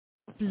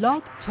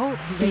Blog Talk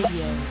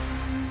Radio.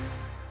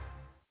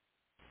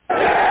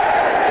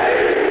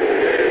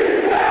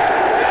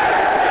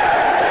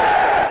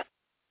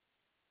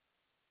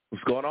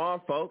 What's going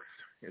on, folks?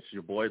 It's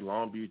your boy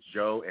Long Beach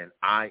Joe, and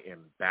I am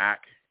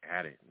back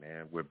at it,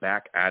 man. We're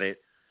back at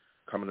it,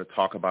 coming to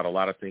talk about a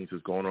lot of things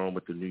that's going on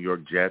with the New York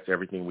Jets,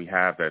 everything we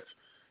have that's,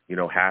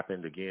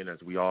 happened. Again, as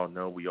we all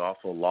know, we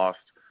also lost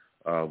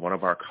one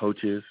of our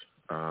coaches,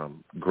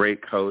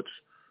 great coach.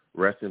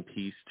 Rest in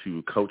peace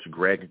to Coach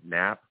Greg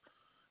Knapp.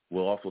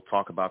 We'll also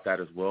talk about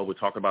that as well. We'll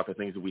talk about the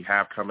things that we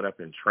have coming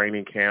up in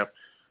training camp.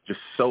 Just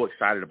so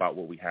excited about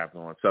what we have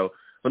going. So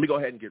let me go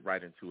ahead and get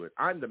right into it.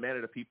 I'm the man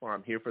of the people.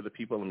 I'm here for the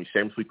people. Let me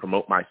shamelessly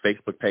promote my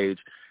Facebook page.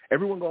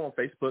 Everyone go on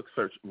Facebook,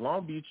 search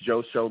Long Beach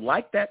Joe Show.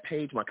 Like that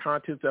page. My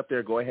content's up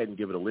there. Go ahead and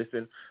give it a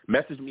listen.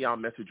 Message me. I'll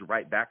message you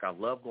right back. I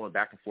love going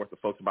back and forth with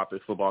folks about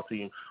this football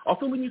team.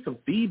 Also, leave me some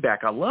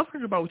feedback. I love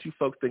hearing about what you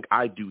folks think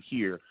I do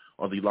here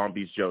on the Long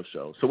Beach Joe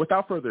Show. So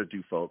without further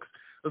ado, folks,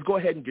 let's go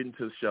ahead and get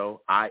into the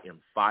show. I am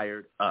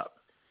fired up.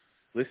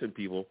 Listen,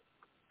 people,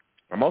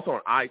 I'm also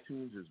on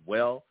iTunes as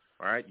well.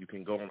 All right, you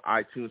can go on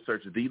iTunes,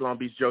 search The Long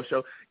Beach Joe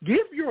Show.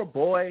 Give your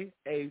boy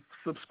a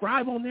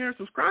subscribe on there.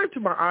 Subscribe to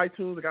my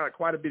iTunes. I got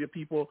quite a bit of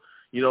people,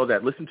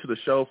 that listen to the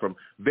show from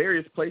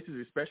various places,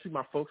 especially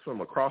my folks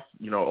from across,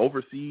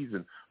 overseas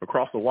and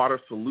across the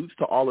water. Salutes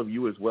to all of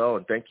you as well,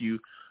 and thank you,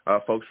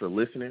 folks, for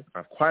listening. I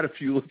have quite a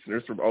few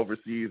listeners from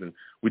overseas, and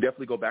we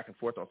definitely go back and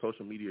forth on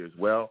social media as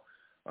well.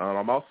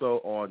 I'm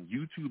also on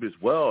YouTube as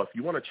well. If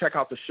you want to check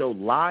out the show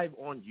live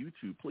on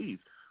YouTube, please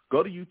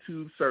go to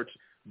YouTube, search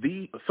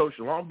the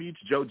social Long Beach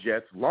Joe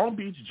Jets on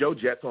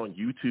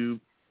YouTube.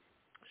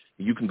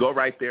 You can go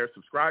right there,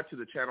 subscribe to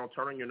the channel,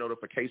 turn on your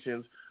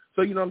notifications.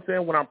 So,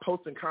 when I'm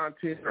posting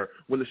content or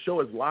when the show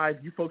is live,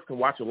 you folks can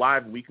watch it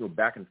live and we can go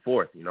back and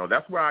forth.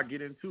 That's where I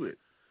get into it.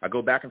 I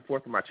go back and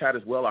forth in my chat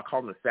as well. I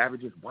call them the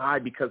savages. Why?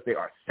 Because they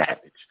are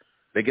savage.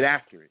 They get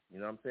after it.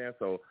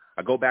 So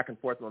I go back and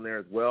forth on there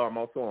as well. I'm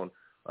also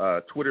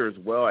on Twitter as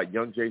well at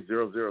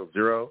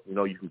YoungJ000.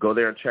 You can go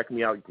there and check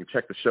me out. You can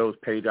check the show's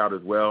page out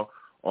as well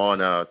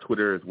on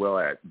Twitter as well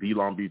at The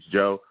Long Beach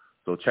Joe.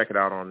 So check it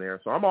out on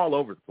there. So I'm all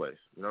over the place.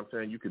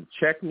 You can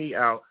check me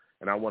out,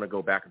 and I want to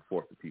go back and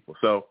forth with people.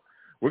 So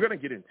we're going to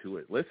get into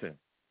it. Listen,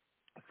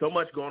 so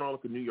much going on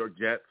with the New York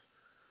Jets.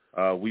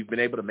 We've been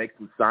able to make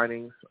some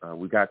signings.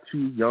 We've got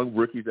two young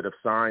rookies that have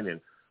signed, and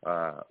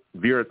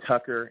Vera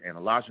Tucker and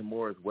Elijah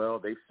Moore as well.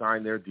 They've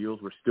signed their deals.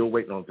 We're still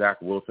waiting on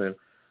Zach Wilson.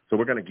 So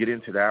we're going to get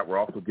into that. We're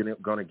also going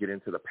to get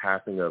into the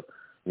passing of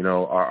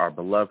our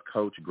beloved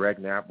coach, Greg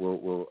Knapp.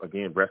 We'll,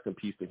 again, rest in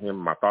peace to him.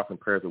 My thoughts and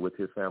prayers are with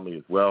his family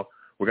as well.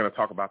 We're going to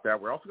talk about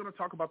that. We're also going to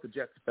talk about the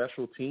Jets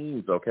special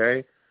teams,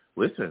 okay?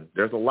 Listen,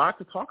 there's a lot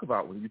to talk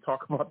about when you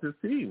talk about this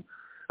team.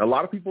 A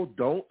lot of people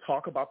don't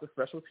talk about the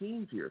special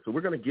teams here, so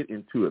we're going to get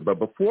into it. But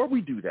before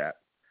we do that,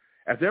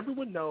 as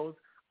everyone knows,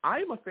 I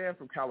am a fan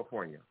from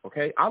California,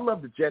 okay? I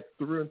love the Jets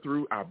through and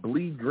through. I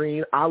bleed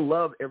green. I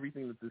love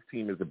everything that this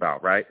team is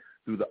about, right?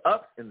 Through the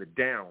ups and the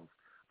downs.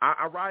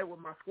 I ride with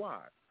my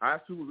squad. I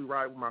absolutely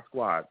ride with my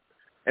squad.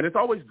 And it's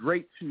always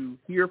great to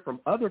hear from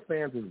other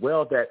fans as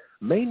well that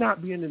may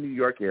not be in the New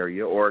York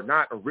area or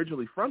not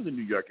originally from the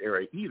New York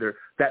area either,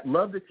 that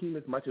love the team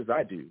as much as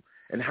I do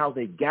and how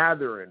they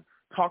gather and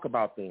talk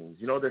about things.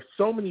 There's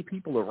so many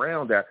people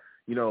around that,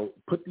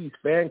 put these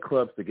fan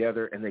clubs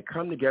together, and they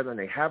come together and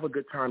they have a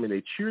good time and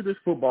they cheer this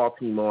football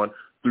team on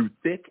through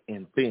thick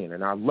and thin.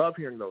 And I love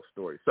hearing those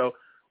stories. So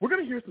we're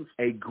going to hear from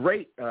a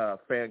great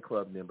fan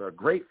club member,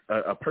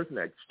 a person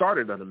that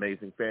started an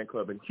amazing fan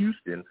club in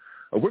Houston.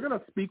 We're going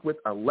to speak with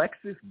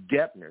Alexis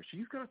Geppner.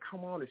 She's going to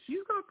come on and she's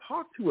going to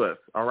talk to us,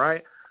 all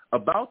right,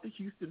 about the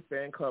Houston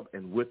fan club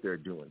and what they're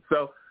doing.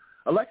 So,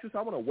 Alexis,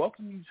 I want to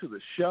welcome you to the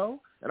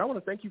show, and I want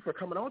to thank you for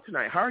coming on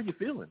tonight. How are you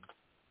feeling?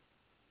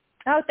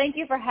 Oh, thank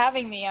you for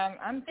having me.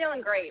 I'm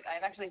feeling great.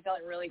 I'm actually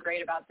feeling really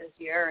great about this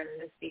year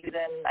and this season.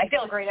 I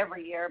feel great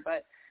every year,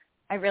 but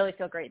I really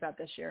feel great about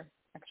this year,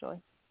 actually.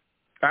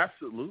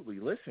 Absolutely.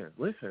 Listen.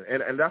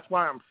 And that's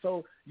why I'm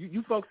so –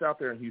 you folks out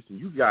there in Houston,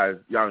 you guys,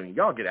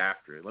 y'all get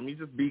after it. Let me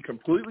just be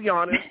completely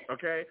honest,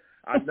 okay?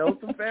 I know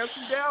some fans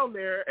from down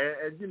there,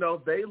 and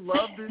they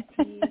love this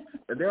team,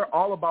 and they're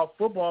all about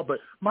football. But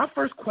my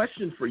first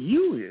question for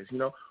you is,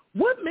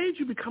 what made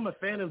you become a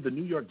fan of the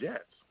New York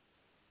Jets?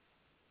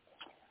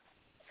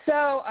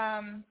 So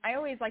I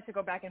always like to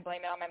go back and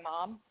blame it on my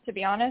mom, to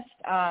be honest.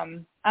 I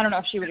don't know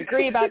if she would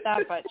agree about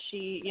that, but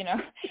she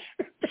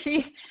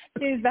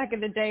was back in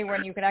the day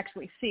when you could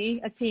actually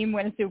see a team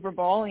win a Super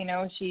Bowl.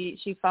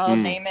 She followed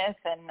Namath,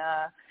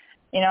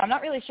 and I'm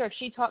not really sure if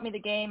she taught me the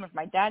game, if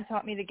my dad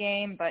taught me the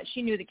game, but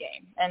she knew the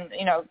game. And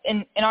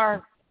in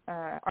our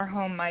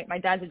home, my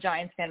dad's a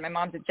Giants fan, my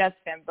mom's a Jets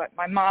fan, but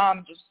my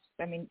mom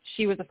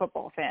she was a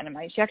football fan,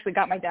 and she actually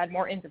got my dad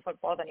more into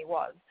football than he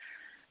was.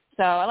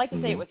 So I like to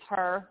say it was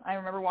her. I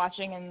remember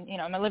watching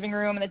in my living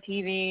room and the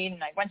TV,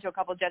 and I went to a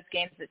couple of Jets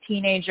games as a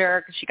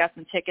teenager because she got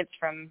some tickets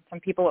from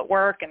people at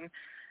work, and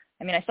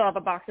I mean, I still have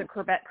a box of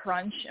Corvette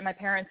Crunch in my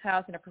parents'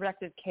 house in a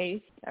protective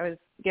case. I was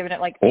given it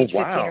like age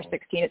 15 or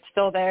 16. It's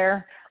still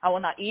there. I will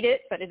not eat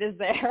it, but it is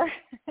there.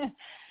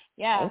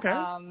 Yeah.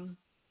 Okay.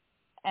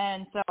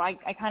 And so I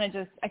kind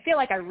of I feel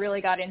like I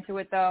really got into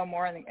it, though,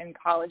 more in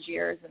college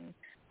years, and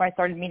when I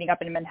started meeting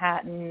up in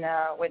Manhattan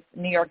with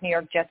New York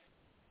Jets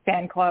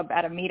fan club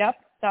at a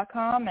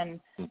meetup.com, and,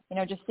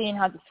 just seeing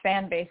how this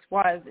fan base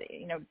was,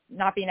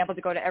 not being able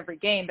to go to every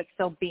game, but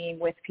still being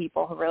with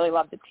people who really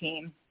loved the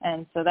team.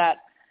 And so that,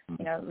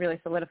 really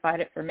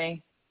solidified it for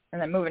me.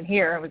 And then moving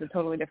here, it was a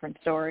totally different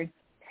story.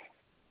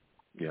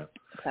 Yeah,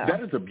 so.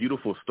 That is a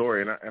beautiful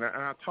story, and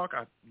I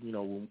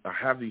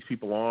have these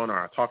people on, or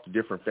I talk to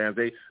different fans.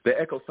 They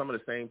echo some of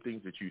the same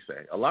things that you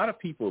say. A lot of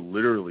people,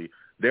 literally,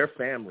 their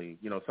family.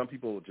 Some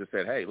people just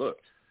said, "Hey, look,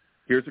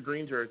 here's a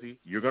green jersey.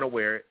 You're gonna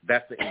wear it.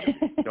 That's the end of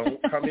it. Don't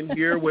come in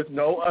here with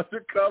no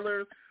other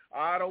colors.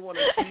 I don't want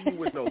to see you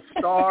with no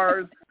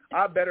stars.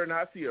 I better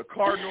not see a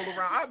cardinal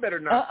around. I better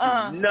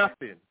not see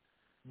nothing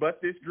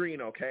but this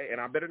green, okay? And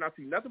I better not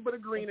see nothing but a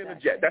green and a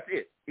jet. That's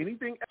it.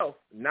 Anything else,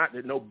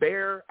 no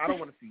bear. I don't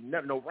want to see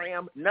no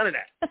ram, none of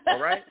that, all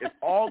right? It's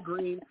all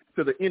green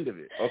to the end of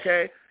it,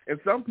 okay? And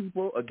some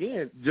people,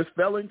 again, just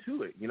fell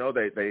into it.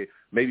 They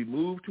maybe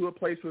moved to a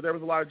place where there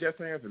was a lot of Jets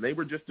fans, and they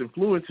were just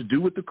influenced to do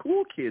what the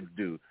cool kids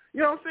do.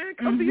 You know what I'm saying?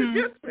 Come be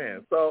a Jets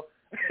fan. So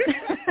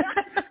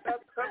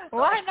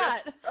why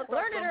not?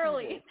 Learn it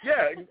early.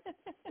 Yeah,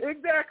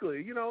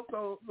 exactly.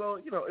 So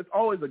it's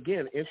always,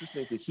 again,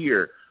 interesting to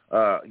hear,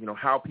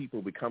 how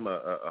people become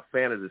a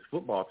fan of this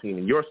football team.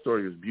 And your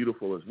story is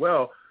beautiful as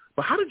well.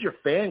 But how did your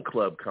fan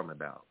club come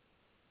about?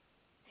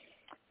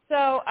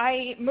 So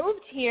I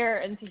moved here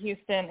into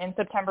Houston in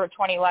September of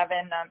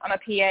 2011. I'm a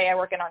PA. I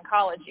work in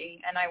oncology,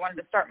 and I wanted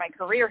to start my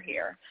career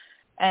here.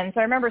 And so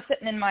I remember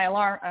sitting in my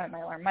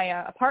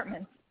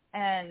apartment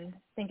and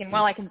thinking,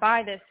 well, I can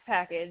buy this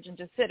package and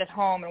just sit at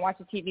home and watch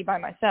the TV by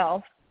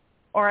myself,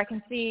 or I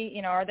can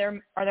see, are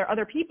there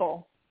other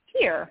people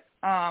here?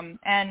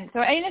 And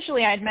so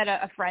initially I had met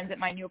a friend at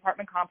my new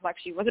apartment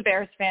complex. She was a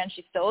Bears fan.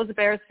 She still is a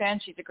Bears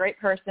fan. She's a great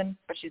person,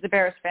 but she's a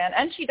Bears fan,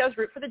 and she does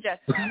root for the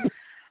Jets now.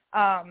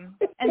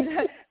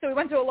 And so we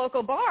went to a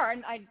local bar,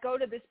 and I'd go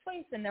to this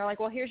place, and they're like,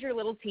 well, here's your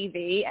little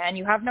TV, and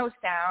you have no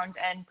sound,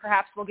 and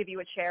perhaps we'll give you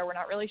a chair. We're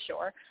not really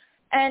sure.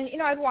 And,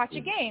 I'd watch a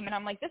game, and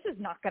I'm like, this is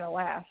not going to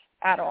last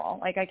at all.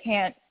 Like, I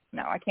can't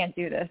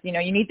do this. You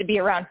need to be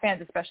around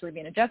fans, especially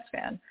being a Jets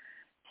fan.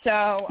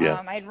 So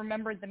I had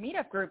remembered the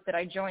meetup group that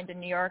I joined in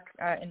New York,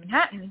 in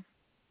Manhattan.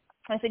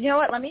 I said, you know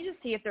what, let me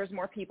just see if there's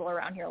more people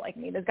around here like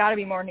me. There's got to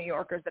be more New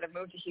Yorkers that have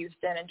moved to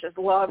Houston and just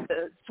love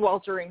the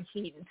sweltering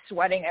heat and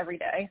sweating every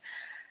day.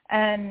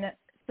 And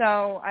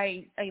so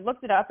I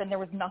looked it up, and there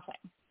was nothing,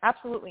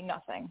 absolutely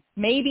nothing.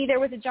 Maybe there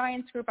was a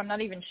Giants group. I'm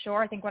not even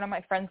sure. I think one of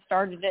my friends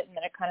started it, and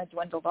then it kind of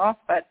dwindled off.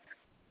 But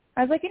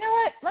I was like, you know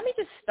what, let me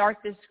just start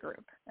this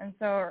group. And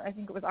so I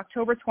think it was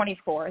October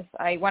 24th.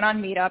 I went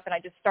on Meetup, and I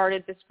just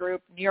started this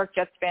group, New York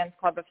Jets Fans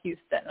Club of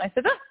Houston. And I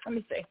said, let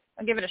me see.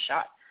 I'll give it a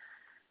shot.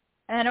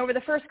 And over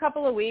the first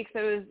couple of weeks,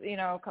 it was,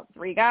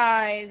 3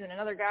 guys and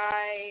another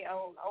guy.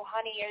 Oh,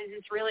 honey, is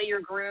this really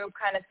your group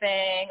kind of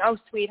thing? Oh,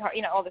 sweetheart,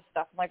 all this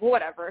stuff. I'm like, well,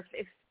 whatever.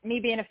 If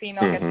me being a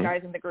female gets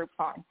guys in the group,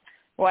 fine.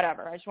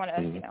 Whatever. I just want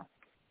to,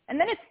 And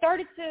then it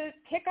started to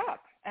pick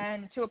up,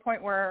 and to a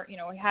point where,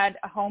 we had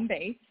a home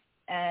base,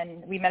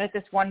 and we met at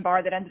this one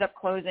bar that ended up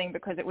closing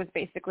because it was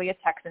basically a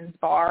Texans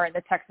bar, and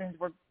the Texans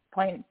were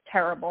playing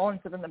terrible, and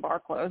so then the bar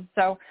closed.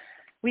 So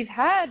we've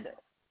had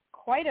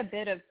quite a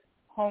bit of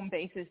home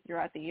bases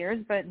throughout the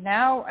years, but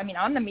now,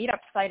 on the Meetup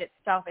site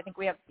itself, I think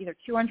we have either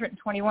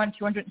 221,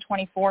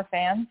 224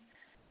 fans,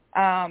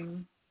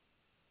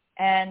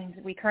 and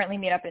we currently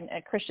meet up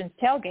at Christian's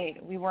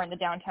Tailgate. We were in the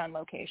downtown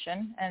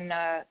location, and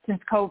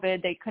since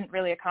COVID, they couldn't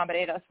really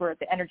accommodate us. We're at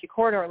the Energy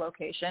Corridor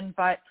location,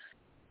 but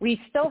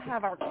we still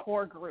have our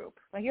core group.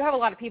 Like, you have a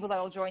lot of people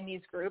that will join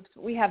these groups.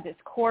 We have this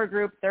core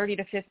group, 30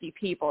 to 50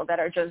 people that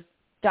are just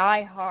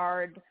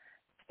diehard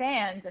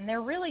fans, and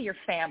they're really your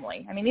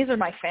family. These are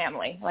my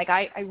family. Like,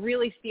 I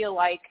really feel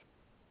like,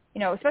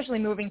 especially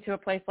moving to a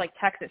place like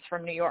Texas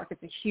from New York,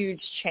 it's a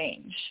huge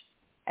change.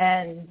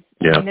 And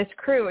this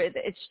crew,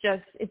 it's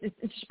just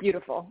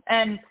beautiful.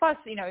 And plus,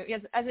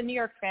 as a New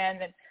York fan,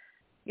 that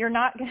you're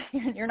not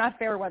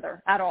fair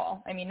weather at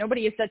all.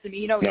 Nobody has said to me,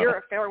 you're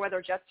a fair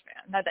weather Jets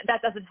fan.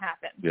 That doesn't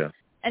happen. Yeah.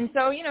 And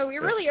so, we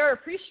really are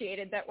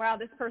appreciated that, wow,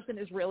 this person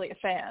is really a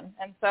fan.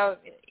 And so,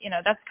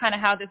 that's kind of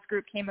how this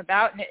group came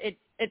about, and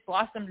it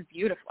blossomed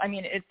beautiful.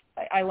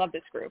 I love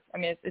this group.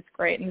 It's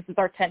great, and this is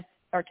our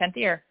 10th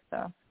year.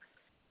 So.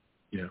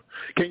 Yeah.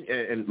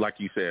 And like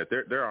you said,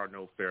 there are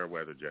no fair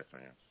weather Jets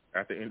fans.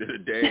 At the end of the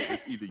day,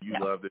 it's either you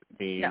love this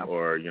team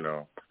or,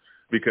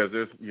 because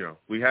there's,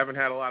 we haven't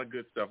had a lot of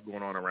good stuff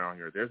going on around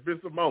here. There's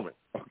been some moments,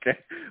 okay?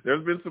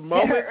 There's been some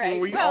moments when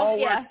we all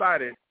were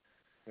excited.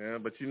 Yeah,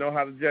 but you know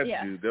how the Jets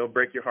do. They'll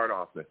break your heart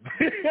often.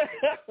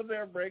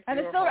 They'll break your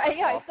heart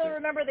often. I still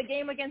remember the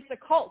game against the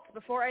Colts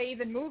before I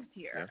even moved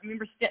here. Yeah. I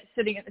remember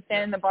sitting at the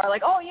stand in the bar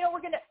like,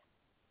 we're going to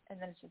 –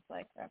 and then it's just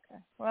like,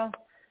 okay, well,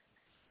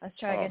 let's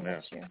try again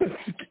next year.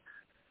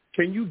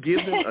 Can you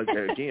give them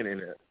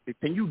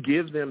can you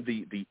give them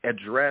the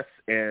address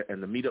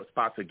and the meetup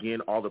spots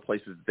again? All the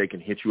places they can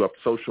hit you up,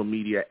 social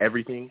media,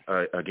 everything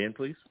again,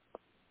 please.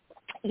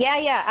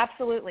 Yeah,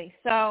 absolutely.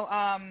 So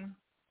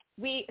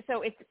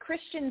it's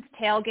Christian's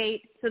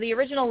Tailgate. So the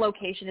original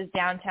location is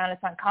downtown.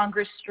 It's on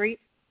Congress Street.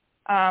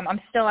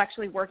 I'm still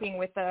actually working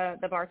with the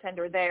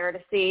bartender there to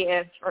see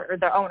or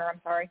the owner,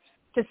 I'm sorry,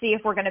 to see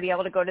if we're going to be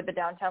able to go to the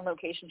downtown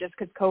location just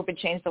because COVID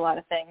changed a lot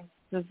of things.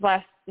 This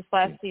last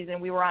season,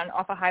 we were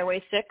off of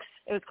Highway 6.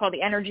 It was called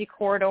the Energy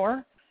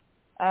Corridor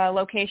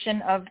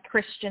location of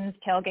Christian's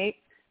Tailgate.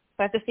 So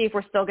I have to see if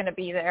we're still going to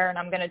be there, and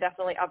I'm going to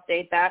definitely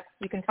update that.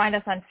 You can find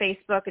us on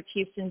Facebook. It's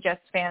Houston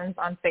Jets Fans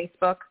on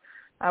Facebook.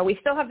 We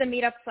still have the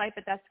meetup site,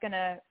 but that's going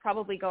to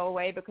probably go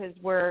away because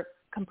we're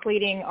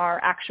completing our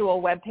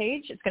actual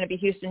webpage. It's going to be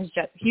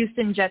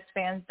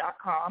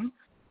HoustonJetsFans.com,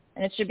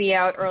 and it should be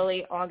out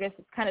early August.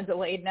 It's kind of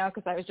delayed now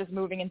because I was just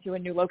moving into a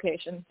new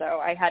location,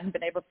 so I hadn't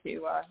been able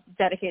to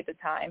dedicate the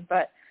time.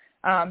 But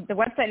the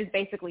website is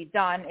basically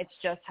done. It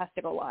just has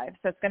to go live.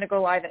 So it's going to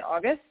go live in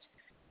August.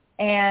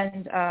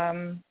 And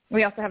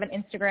we also have an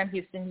Instagram,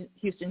 Houston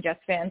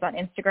Jets Fans on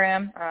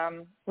Instagram.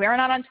 We are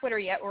not on Twitter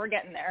yet, but we're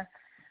getting there.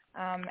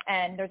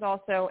 And there's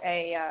also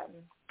a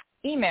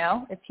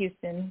email. It's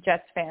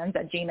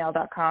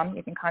HoustonJetsFans@gmail.com.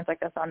 You can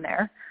contact us on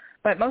there.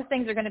 But most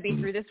things are going to be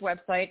through this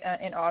website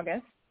in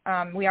August.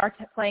 We are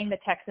playing the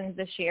Texans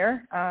this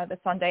year, the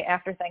Sunday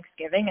after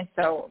Thanksgiving, and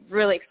so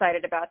really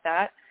excited about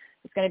that.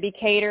 It's going to be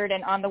catered,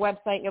 and on the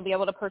website you'll be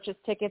able to purchase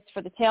tickets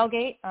for the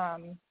tailgate,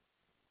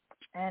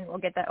 and we'll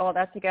get all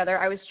that together.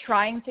 I was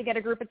trying to get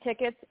a group of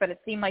tickets, but it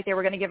seemed like they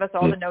were going to give us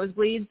all the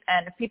nosebleeds,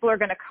 and if people are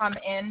going to come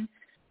in,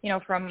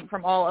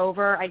 from all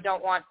over, I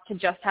don't want to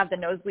just have the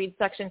nosebleed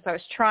section, so I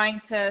was trying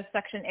to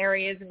section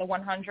areas in the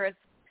 100s.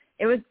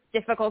 It was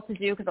difficult to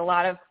do because a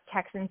lot of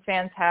Texans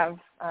fans have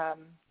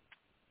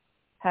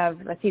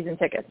season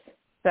tickets.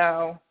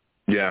 So,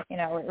 yeah,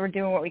 we're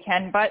doing what we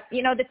can. But,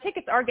 the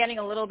tickets are getting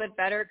a little bit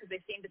better because they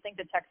seem to think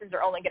the Texans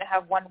are only going to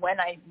have one win.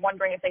 I'm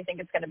wondering if they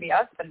think it's going to be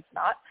us, but it's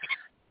not.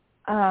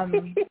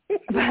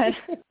 But,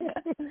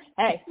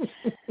 hey.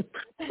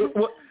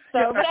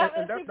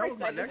 That was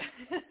my next.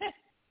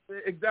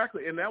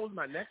 Exactly, and that was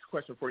my next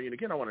question for you. And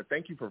again, I want to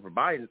thank you for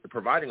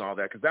providing all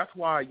that, because that's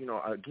why,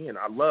 again,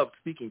 I love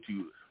speaking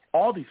to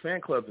all these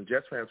fan clubs and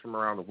Jets fans from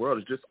around the world.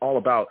 It's just all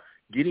about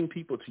getting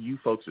people to you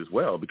folks as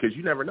well, because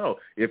you never know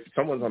if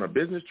someone's on a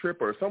business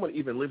trip or if someone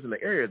even lives in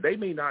the area, they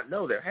may not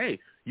know that, hey,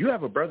 you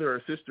have a brother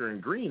or sister in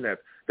green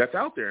that's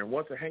out there and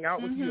wants to hang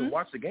out with you and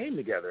watch the game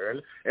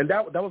together. And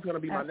that was going to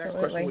be my next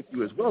question with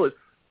you as well, is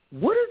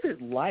what is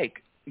it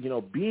like,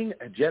 being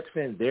a Jets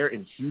fan there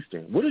in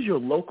Houston? What is your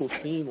local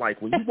scene like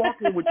when you walk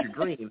in with your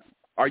green?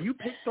 Are you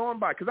picked on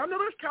by? Because I know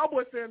there's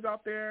Cowboy fans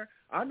out there.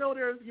 I know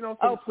there's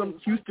some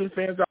Houston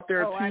fans out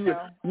there too.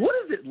 What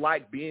is it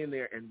like being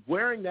there and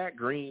wearing that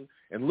green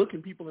and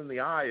looking people in the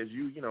eye as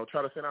you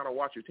try to sit down and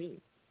watch your team?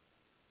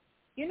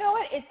 You know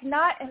what? It's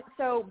not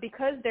so,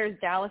 because there's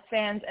Dallas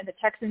fans and the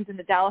Texans and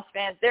the Dallas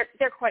fans. They're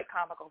quite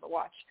comical to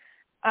watch.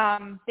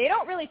 They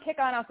don't really pick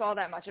on us all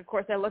that much. Of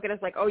course, they look at us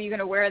like, oh, you're going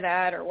to wear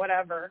that or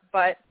whatever.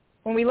 But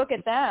when we look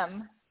at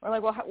them, we're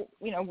like, well,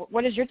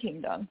 what has your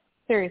team done?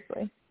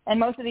 Seriously. And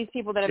most of these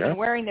people that have been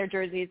wearing their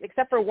jerseys,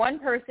 except for one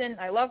person,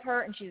 I love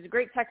her, and she's a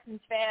great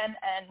Texans fan,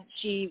 and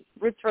she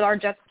roots for our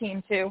Jets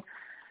team too.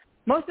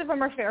 Most of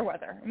them are fair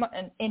weather,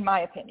 in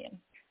my opinion.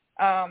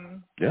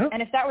 And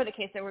if that were the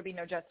case, there would be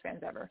no Jets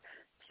fans ever.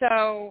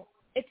 So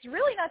it's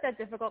really not that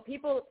difficult.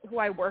 People who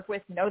I work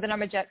with know that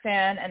I'm a Jet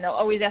fan, and they'll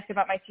always ask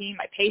about my team.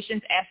 My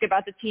patients ask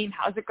about the team,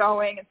 how's it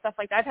going, and stuff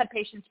like that. I've had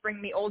patients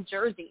bring me old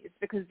jerseys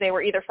because they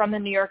were either from the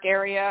New York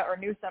area or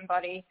knew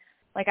somebody.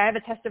 Like, I have a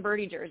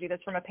Testaverde jersey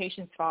that's from a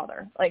patient's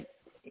father.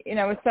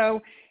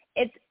 So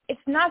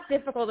it's not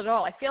difficult at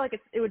all. I feel like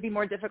it would be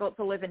more difficult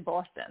to live in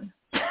Boston.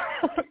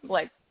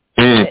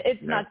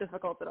 It's not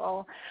difficult at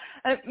all.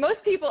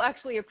 Most people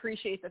actually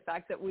appreciate the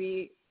fact that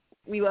we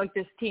like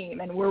this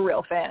team and we're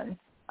real fans.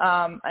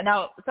 And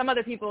now some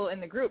other people in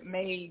the group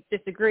may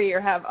disagree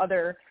or have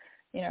other,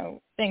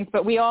 things,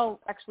 but we all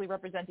actually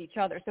represent each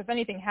other. So if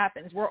anything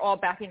happens, we're all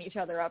backing each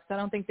other up. So I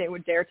don't think they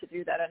would dare to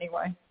do that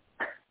anyway,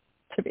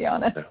 to be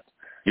honest.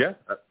 Yeah,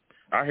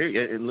 I hear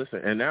you. And listen,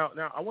 and now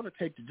I want to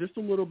take you just a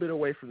little bit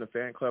away from the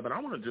fan club, and I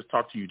want to just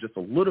talk to you just a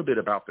little bit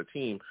about the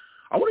team.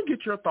 I want to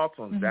get your thoughts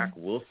on Zach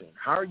Wilson.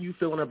 How are you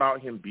feeling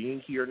about him being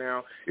here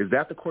now? Is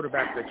that the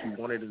quarterback that you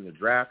wanted in the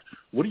draft?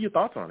 What are your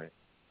thoughts on it?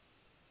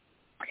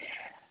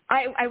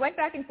 I went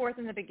back and forth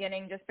in the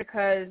beginning just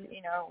because,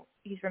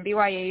 he's from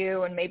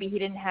BYU and maybe he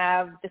didn't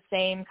have the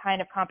same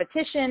kind of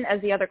competition as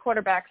the other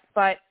quarterbacks.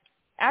 But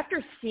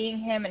after seeing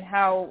him and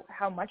how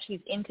much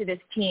he's into this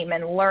team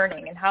and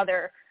learning and how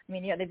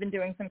they've been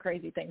doing some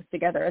crazy things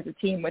together as a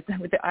team with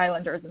the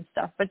Islanders and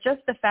stuff. But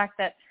just the fact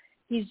that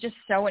he's just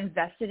so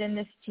invested in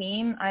this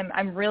team,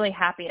 I'm really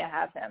happy to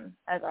have him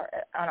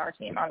on our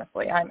team,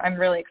 honestly. I'm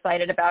really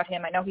excited about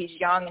him. I know he's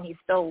young and he's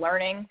still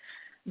learning,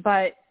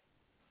 but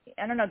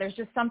I don't know, there's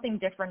just something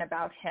different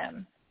about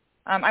him.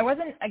 I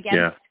wasn't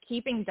against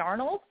keeping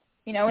Darnold,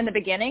 in the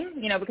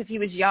beginning, because he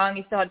was young,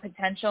 he still had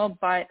potential,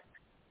 but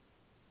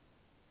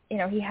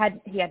he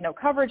had no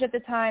coverage at the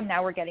time.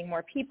 Now we're getting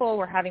more people.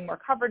 We're having more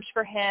coverage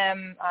for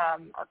him.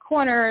 Our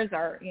corners,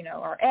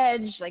 our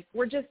edge, like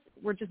we're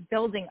just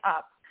building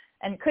up.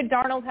 And could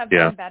Darnold have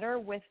done better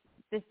with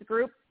this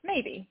group?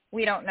 Maybe.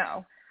 We don't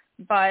know.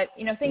 But,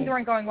 things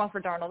weren't going well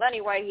for Darnold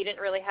anyway. He didn't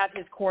really have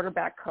his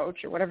quarterback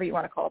coach or whatever you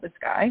want to call this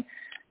guy.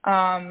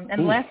 And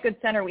the last good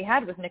center we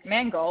had was Nick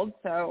Mangold.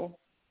 So,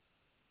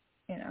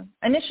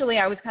 initially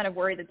I was kind of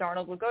worried that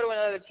Darnold would go to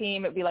another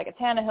team. It would be like a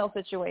Tannehill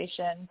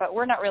situation. But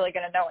we're not really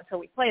going to know until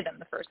we play them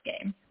the first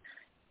game.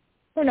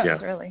 Who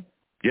knows, really?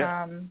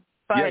 Yeah.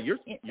 But you're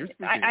speaking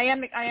I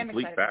am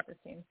excited about this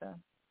team. So.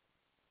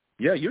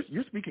 Yeah,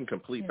 you're speaking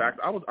complete facts.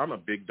 I'm a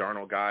big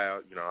Darnold guy.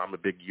 I'm a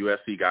big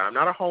USC guy. I'm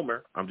not a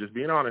homer. I'm just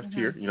being honest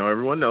here.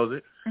 Everyone knows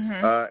it.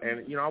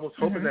 And I was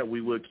hoping that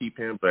we would keep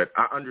him, but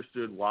I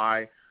understood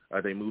why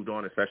they moved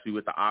on, especially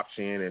with the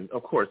option. And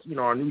of course,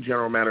 our new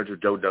general manager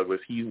Joe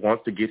Douglas, he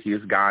wants to get his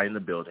guy in the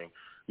building.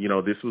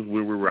 This was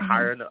where we were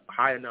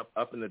high enough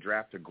up in the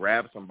draft to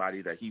grab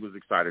somebody that he was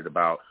excited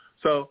about.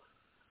 So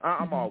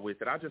I'm all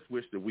with it. I just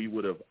wish that we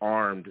would have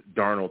armed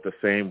Darnold the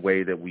same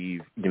way that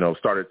we've,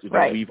 started to.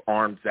 Like we've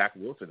armed Zach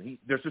Wilson.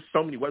 There's just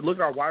so many ways. Look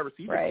at our wide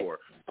receiver core,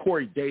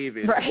 Corey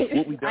Davis,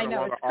 what we've done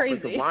along our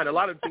offensive line. A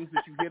lot of things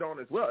that you hit on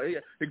as well. Yeah,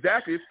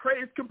 exactly. It's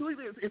crazy. It's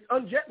completely. It's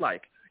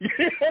unjet-like.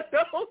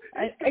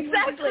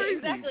 Exactly.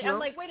 I'm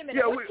like, wait a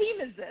minute. What team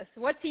is this?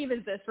 What team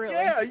is this really?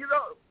 Yeah,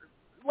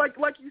 like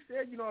you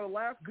said, the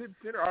last good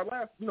center,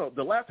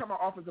 the last time our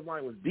offensive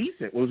line was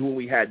decent was when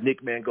we had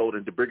Nick Mangold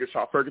and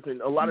DeBrickashaw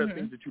Ferguson. A lot of the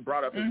things that you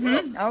brought up as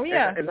well. Oh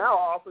yeah. And now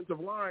our offensive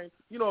line,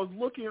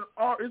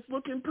 is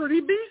looking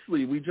pretty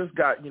beastly. We just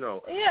got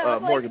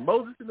Morgan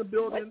Moses in the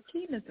building. What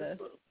team is this?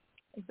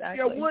 Exactly.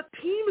 Yeah, what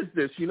team is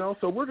this?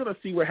 So we're gonna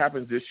see what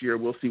happens this year.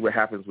 We'll see what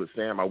happens with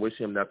Sam. I wish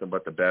him nothing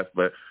but the best.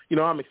 But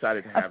I'm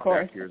excited to have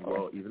Zach here as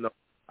well. Even though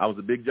I was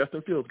a big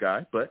Justin Fields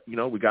guy, but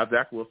we got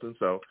Zach Wilson,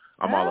 so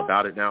I'm all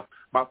about it now.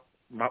 My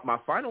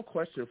final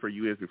question for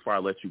you is, before I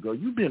let you go,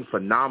 you've been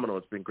phenomenal.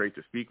 It's been great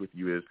to speak with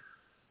you. Is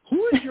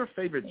who is your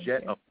favorite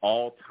Jet of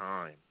all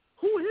time?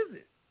 Who is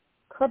it?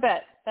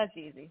 Corbett. That's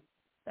easy.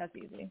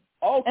 Okay.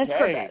 It's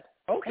Corbett.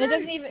 Okay. And it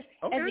doesn't even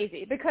it's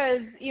easy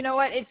because you know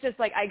what? It's just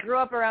like I grew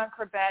up around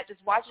Corbett, just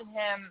watching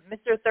him,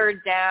 Mr.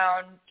 Third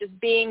Down, just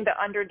being the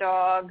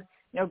underdog,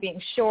 being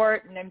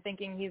short, and I'm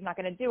thinking he's not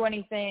going to do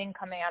anything,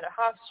 coming out of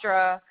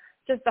Hofstra,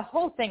 just the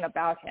whole thing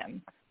about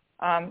him.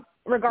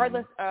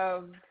 Regardless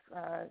of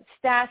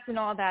stats and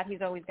all that,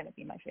 he's always going to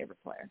be my favorite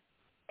player.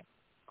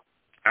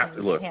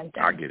 Look,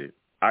 I get it.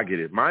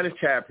 Mine is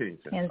Chad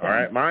Pennington. All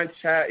right, mine's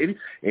Chad.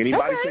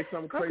 Anybody say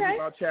something crazy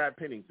about Chad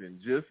Pennington,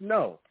 just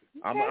know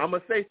I'm going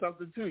to say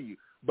something to you.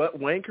 But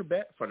Wayne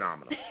Corbett,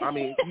 phenomenal. I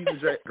mean, he's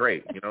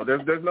great.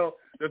 There's no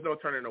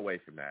turning away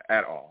from that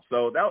at all.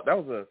 So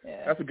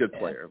that's a good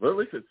player. But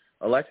listen,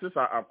 Alexis,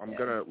 I'm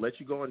gonna let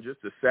you go in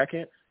just a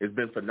second. It's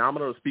been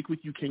phenomenal to speak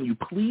with you. Can you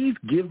please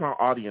give my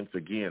audience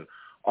again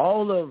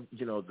all of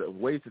the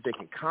ways that they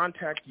can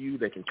contact you?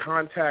 They can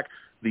contact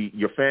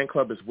your fan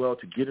club as well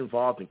to get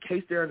involved in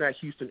case they're in that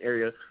Houston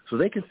area, so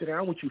they can sit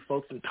down with you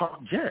folks and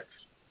talk Jets.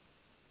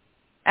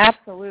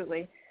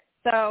 Absolutely.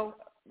 So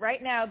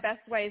right now,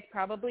 best way is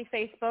probably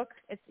Facebook.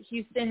 It's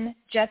Houston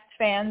Jets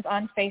Fans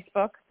on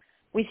Facebook.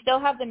 We still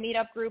have the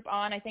meetup group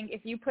on. I think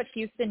if you put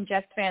Houston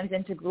Jets Fans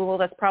into Google,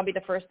 that's probably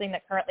the first thing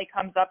that currently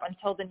comes up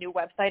until the new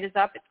website is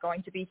up. It's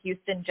going to be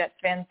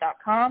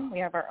HoustonJetsFans.com. We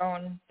have our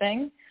own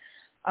thing.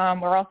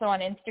 We're also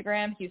on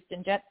Instagram,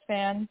 Houston Jets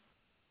Fans.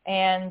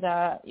 And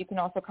you can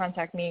also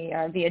contact me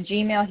via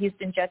Gmail,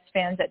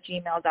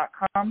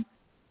 HoustonJetsFans@gmail.com.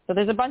 So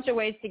there's a bunch of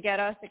ways to get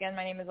us. Again,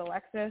 my name is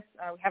Alexis.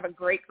 We have a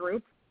great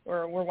group.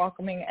 We're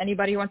welcoming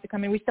anybody who wants to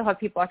come in. We still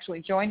have people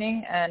actually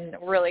joining, and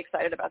we're really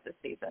excited about this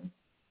season.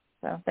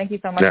 So thank you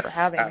so much for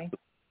having me.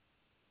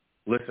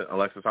 Listen,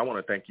 Alexis, I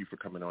want to thank you for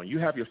coming on. You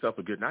have yourself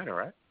a good night, all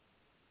right?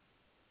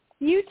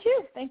 You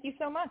too. Thank you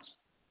so much.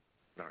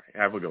 All right.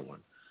 Have a good one.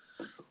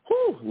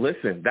 Whew,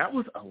 listen, that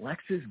was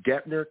Alexis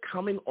Geppner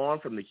coming on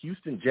from the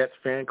Houston Jets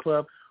fan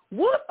club.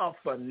 What a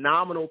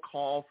phenomenal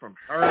call from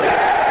her.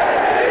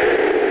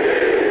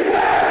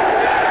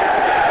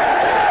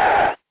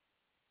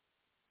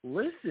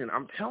 Listen,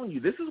 I'm telling you,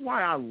 this is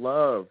why I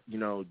love,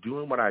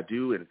 doing what I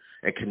do and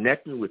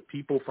connecting with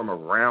people from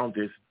around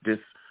this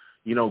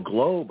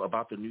globe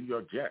about the New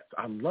York Jets.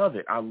 I love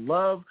it. I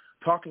love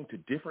talking to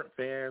different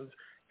fans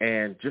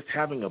and just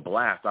having a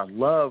blast. I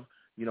love,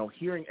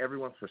 hearing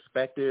everyone's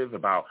perspective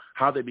about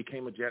how they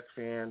became a Jets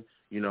fan,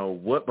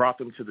 what brought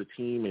them to the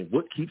team and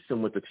what keeps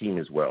them with the team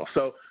as well.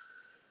 So,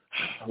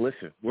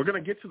 listen, we're going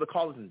to get to the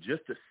callers in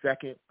just a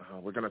second.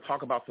 We're going to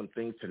talk about some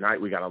things tonight.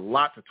 We got a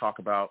lot to talk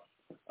about.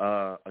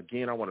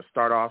 Again, I want to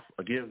start off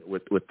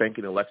with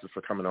thanking Alexis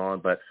for coming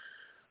on, but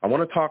I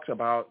want to talk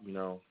about,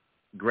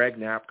 Greg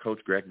Knapp, Coach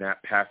Greg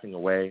Knapp passing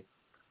away.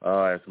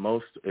 In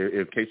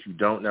case you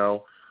don't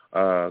know,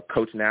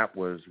 Coach Knapp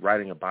was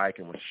riding a bike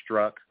and was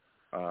struck,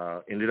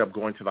 ended up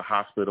going to the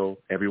hospital.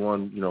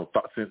 Everyone,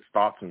 sent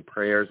thoughts and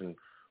prayers and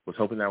was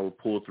hoping that would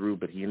pull through,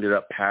 but he ended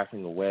up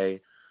passing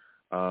away.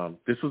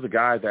 This was a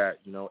guy that,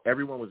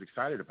 everyone was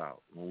excited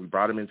about. When we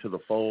brought him into the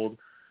fold,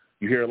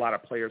 you hear a lot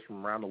of players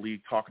from around the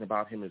league talking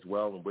about him as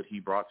well and what he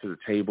brought to the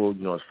table,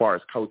 as far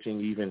as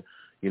coaching, even,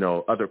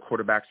 other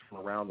quarterbacks from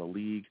around the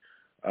league.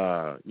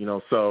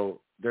 So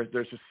there's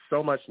just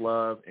so much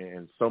love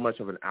and so much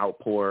of an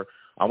outpour.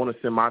 I want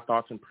to send my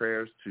thoughts and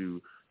prayers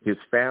to his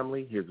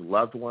family, his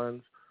loved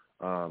ones,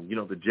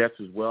 the Jets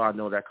as well. I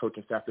know that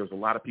coaching staff, there was a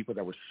lot of people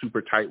that were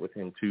super tight with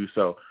him too.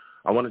 So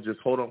I want to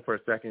just hold on for a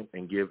second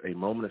and give a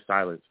moment of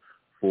silence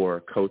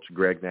for Coach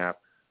Greg Knapp.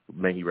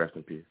 May he rest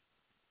in peace.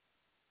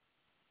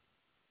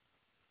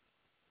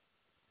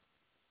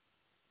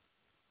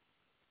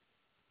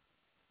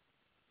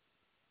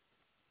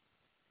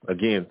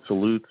 Again,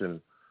 salutes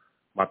and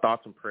my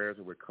thoughts and prayers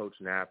are with Coach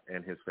Knapp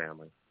and his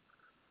family.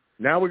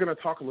 Now we're going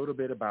to talk a little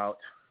bit about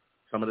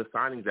some of the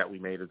signings that we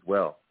made as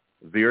well.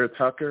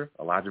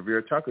 Elijah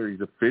Vera Tucker,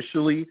 he's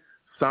officially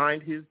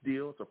signed his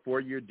deal. It's a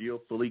 4-year deal,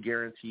 fully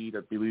guaranteed. I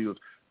believe it was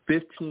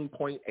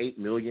 $15.8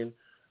 million.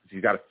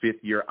 He's got a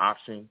 5th-year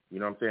option. You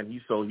know what I'm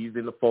saying? He's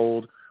in the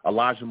fold.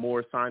 Elijah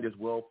Moore signed as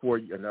well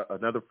for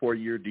another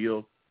 4-year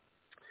deal,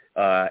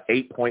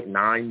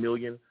 $8.9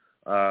 million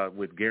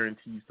with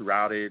guarantees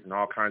throughout it and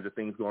all kinds of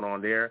things going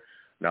on there.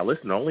 Now,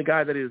 listen, the only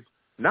guy that is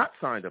not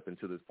signed up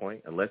until this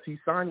point, unless he's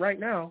signed right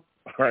now,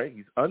 all right,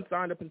 he's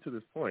unsigned up until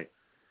this point,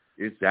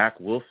 is Zach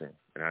Wilson.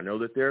 And I know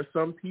that there are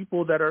some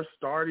people that are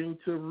starting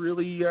to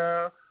really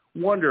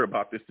wonder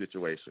about this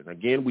situation.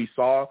 Again, we've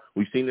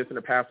seen this in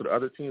the past with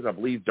other teams. I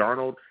believe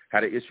Darnold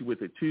had an issue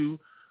with it too,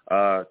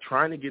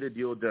 trying to get a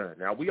deal done.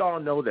 Now, we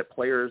all know that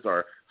players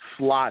are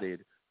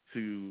slotted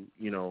to,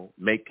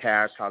 make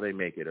cash how they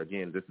make it.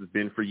 Again, this has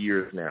been for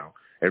years now.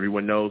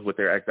 Everyone knows what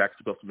they're exactly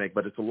supposed to make,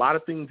 but it's a lot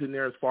of things in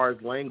there as far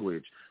as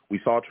language.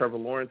 We saw Trevor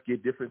Lawrence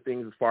get different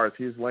things as far as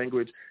his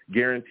language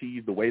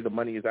guarantees, the way the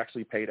money is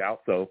actually paid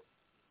out. So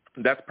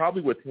that's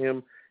probably what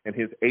him and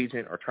his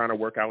agent are trying to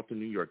work out with the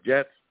New York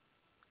Jets.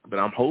 But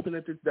I'm hoping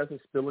that this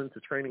doesn't spill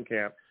into training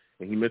camp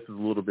and he misses a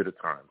little bit of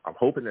time. I'm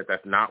hoping that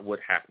that's not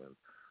what happens.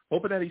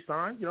 Hoping that he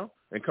signs,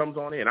 and comes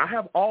on in. I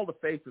have all the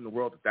faith in the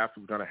world that that's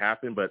what's going to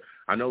happen, but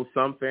I know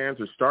some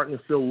fans are starting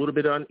to feel a little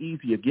bit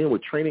uneasy, again,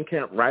 with training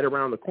camp right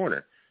around the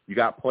corner. You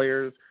got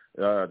players,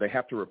 they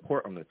have to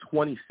report on the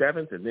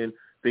 27th, and then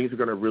things are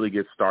going to really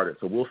get started.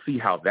 So we'll see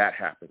how that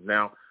happens.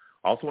 Now,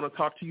 I also want to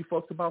talk to you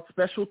folks about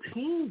special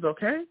teams,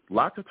 okay? A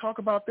lot to talk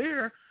about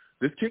there.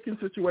 This kicking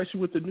situation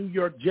with the New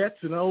York Jets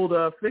and old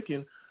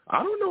Ficken,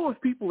 I don't know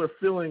if people are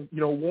feeling,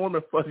 warm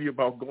and fuzzy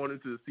about going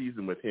into the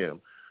season with him.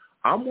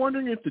 I'm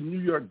wondering if the New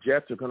York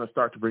Jets are going to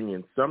start to bring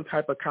in some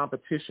type of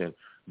competition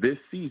this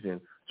season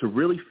to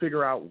really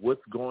figure out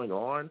what's going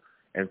on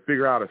and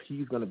figure out if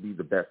he's going to be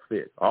the best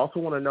fit. I also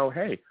want to know,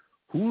 hey,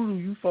 who do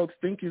you folks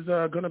think is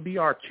going to be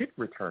our kick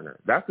returner?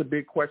 That's a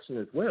big question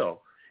as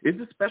well. Is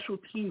the special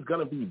teams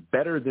going to be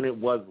better than it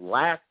was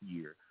last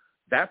year?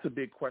 That's a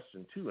big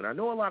question too. And I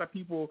know a lot of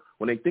people,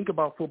 when they think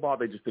about football,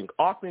 they just think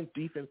offense,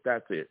 defense,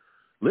 that's it.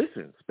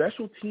 Listen,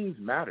 special teams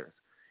matters.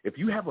 If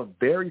you have a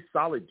very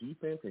solid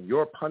defense and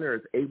your punter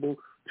is able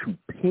to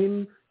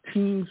pin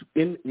teams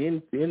in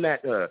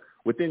that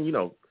within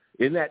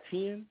in that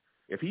 10,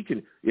 if he's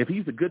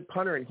a good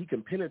punter and he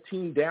can pin a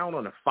team down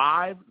on a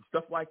 5 and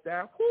stuff like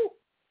that, whew,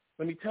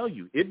 let me tell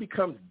you, it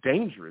becomes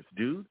dangerous,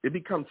 dude. It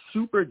becomes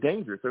super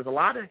dangerous. There's a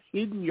lot of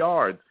hidden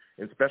yards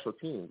in special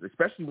teams,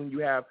 especially when you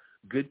have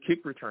good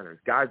kick returners,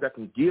 guys that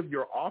can give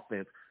your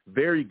offense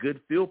very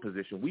good field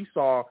position. We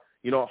saw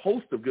a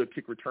host of good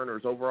kick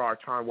returners over our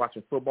time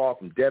watching football,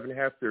 from Devin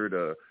Hester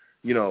to,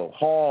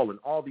 Hall and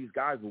all these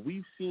guys. But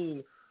we've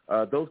seen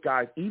those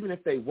guys, even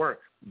if they weren't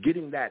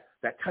getting that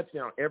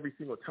touchdown every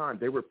single time,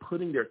 they were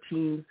putting their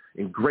teams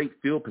in great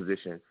field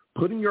position.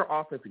 Putting your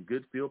offense in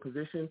good field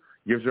position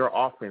gives your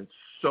offense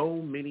so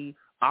many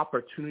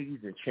opportunities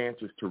and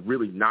chances to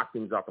really knock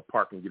things out the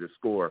park and get a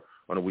score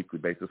on a weekly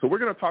basis. So we're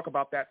going to talk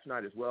about that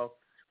tonight as well.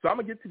 So I'm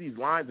going to get to these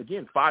lines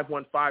again,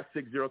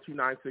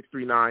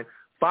 515-602-9639.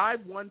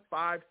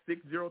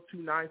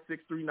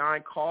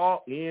 515-602-9639.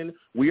 Call in.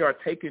 We are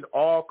taking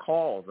all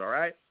calls, all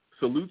right?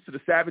 Salutes to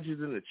the Savages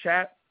in the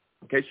chat.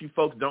 In case you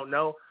folks don't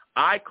know,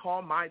 I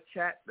call my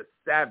chat the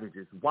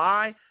Savages.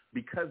 Why?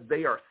 Because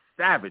they are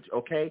savage,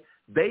 okay?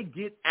 They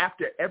get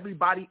after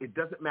everybody. It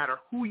doesn't matter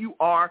who you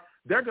are.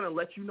 They're going to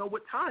let you know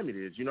what time it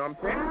is. You know what I'm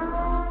saying?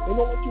 They're going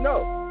to let you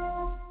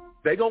know.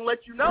 They're going to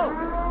let you know.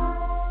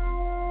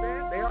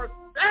 Man, they are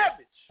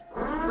savage.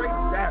 Straight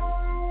savage.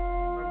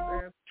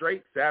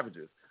 Straight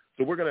savages.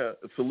 So we're going to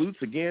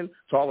salutes again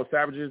to all the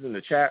savages in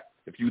the chat.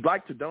 If you'd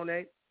like to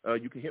donate,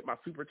 you can hit my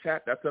super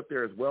chat. That's up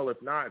there as well.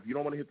 If not, if you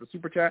don't want to hit the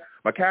super chat,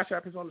 my Cash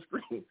App is on the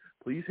screen.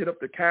 Please hit up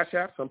the Cash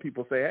App. Some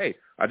people say, hey,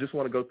 I just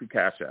want to go through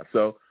Cash App.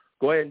 So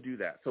go ahead and do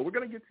that. So we're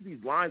going to get to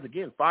these lines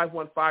again,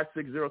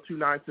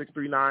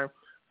 515-602-9639.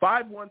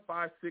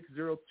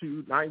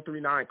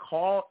 515-602-939.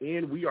 Call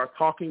in. We are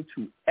talking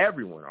to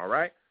everyone, all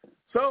right?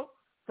 So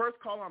first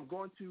call, I'm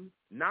going to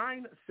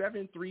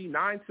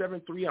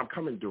 973-973. I'm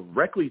coming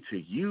directly to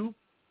you.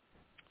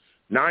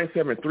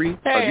 973.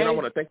 Hey. Again, I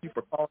want to thank you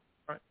for calling.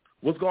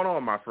 What's going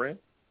on, my friend?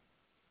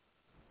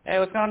 Hey,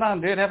 what's going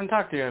on, dude? Haven't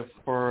talked to you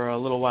for a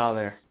little while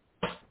there.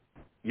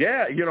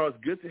 Yeah, it's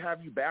good to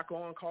have you back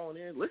on calling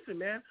in. Listen,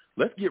 man,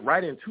 let's get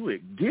right into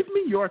it. Give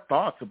me your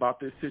thoughts about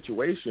this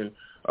situation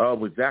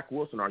with Zach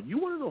Wilson. Are you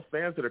one of those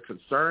fans that are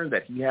concerned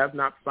that he has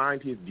not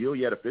signed his deal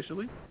yet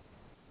officially?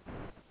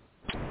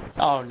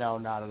 Oh, no,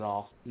 not at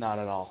all. Not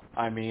at all.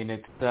 I mean,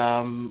 it's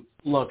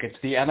look, it's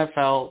the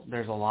NFL.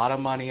 There's a lot of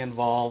money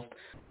involved.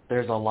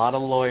 There's a lot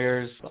of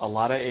lawyers, a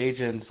lot of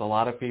agents, a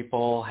lot of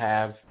people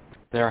have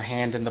their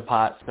hand in the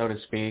pot, so to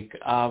speak.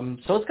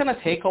 So it's going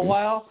to take a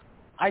while.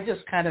 I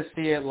just kind of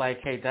see it like,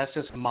 hey, that's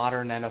just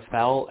modern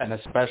NFL, and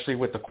especially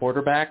with the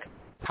quarterback,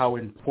 how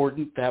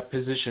important that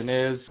position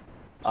is.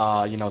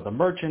 The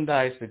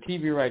merchandise, the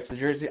TV rights, the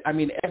jersey. I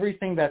mean,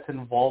 everything that's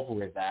involved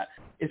with that.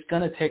 It's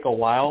going to take a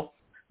while.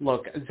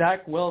 Look,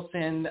 Zach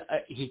Wilson,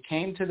 he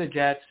came to the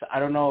Jets. I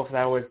don't know if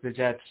that was the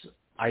Jets'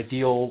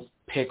 ideal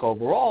pick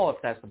overall, if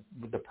that's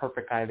the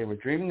perfect guy they were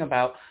dreaming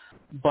about.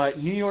 But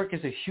New York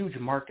is a huge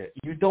market.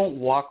 You don't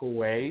walk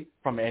away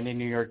from any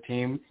New York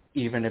team,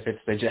 even if it's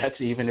the Jets,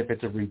 even if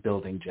it's a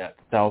rebuilding Jets.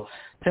 So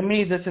to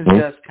me, this is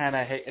just kind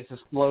of, hey, it's a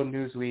slow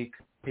news week.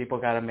 People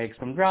got to make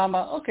some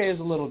drama. Okay, it's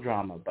a little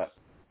drama, but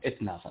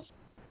it's nothing.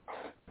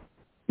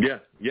 Yeah,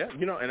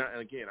 and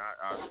again,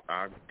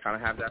 I kind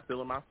of have that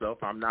feeling myself.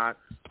 I'm not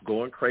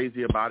going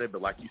crazy about it,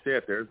 but like you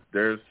said,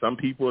 there's some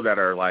people that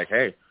are like,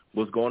 hey,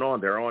 what's going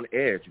on? They're on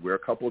edge. We're a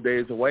couple of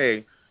days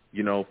away,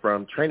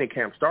 from training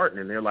camp starting,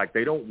 and they're like,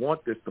 they don't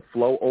want this to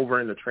flow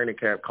over into training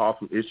camp, cause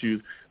some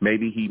issues.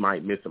 Maybe he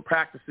might miss some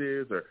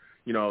practices, or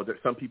that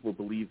some people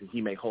believe that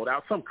he may hold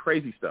out, some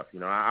crazy stuff.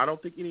 I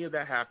don't think any of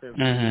that happens.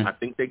 Mm-hmm. I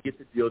think they get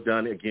the deal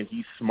done. Again,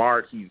 he's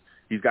smart.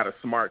 He's got a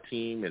smart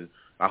team, and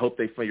I hope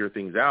they figure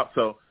things out.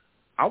 So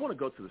I want to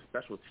go to the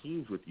special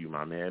teams with you,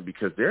 my man,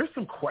 because there's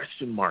some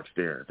question marks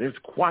there. There's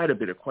quite a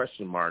bit of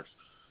question marks.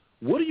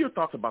 What are your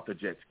thoughts about the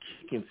Jets'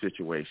 kicking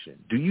situation?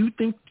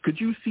 Could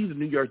you see the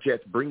New York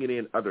Jets bringing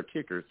in other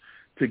kickers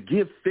to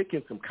give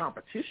Ficken some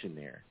competition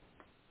there?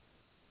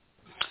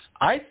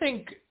 I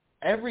think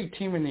every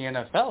team in the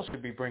NFL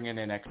should be bringing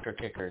in extra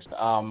kickers.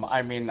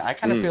 I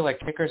kind of feel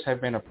like kickers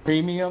have been a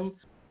premium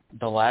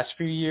the last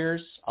few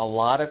years. A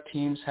lot of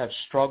teams have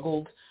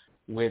struggled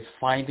with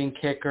finding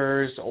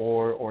kickers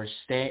or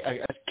a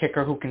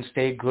kicker who can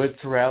stay good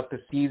throughout the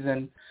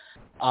season.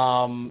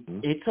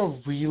 It's a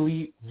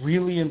really,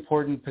 really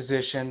important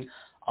position.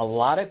 A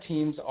lot of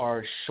teams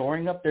are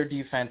shoring up their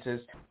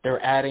defenses.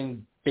 They're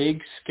adding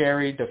big,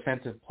 scary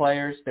defensive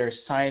players. They're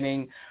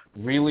signing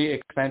really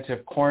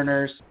expensive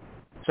corners.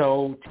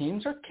 So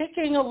teams are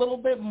kicking a little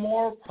bit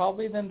more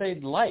probably than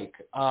they'd like.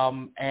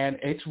 And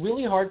it's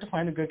really hard to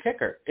find a good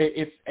kicker.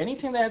 If any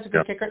team that has a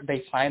good kicker,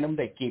 they sign them,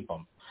 they keep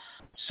them.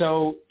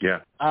 So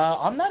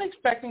I'm not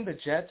expecting the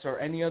Jets or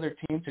any other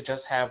team to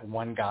just have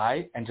one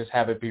guy and just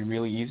have it be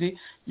really easy.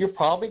 You're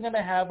probably going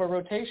to have a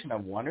rotation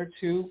of one or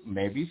two,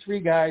 maybe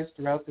three guys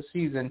throughout the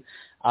season,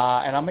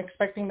 and I'm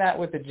expecting that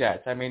with the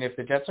Jets. I mean, if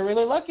the Jets are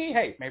really lucky,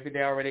 hey, maybe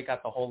they already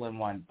got the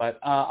hole-in-one. But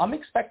I'm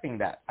expecting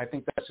that. I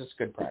think that's just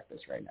good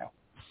practice right now.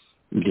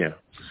 Yeah.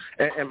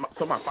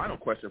 So my final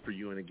question for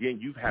you, and again,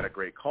 you've had a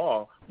great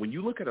call. When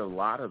you look at a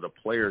lot of the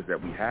players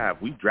that we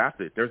have, we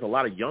drafted, there's a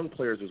lot of young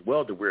players as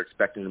well that we're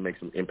expecting to make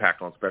some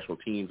impact on special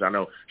teams. I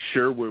know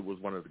Sherwood was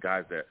one of the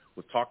guys that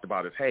was talked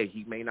about as, hey,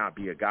 he may not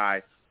be a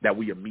guy that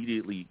we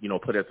immediately,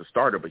 put as a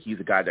starter, but he's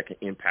a guy that can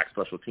impact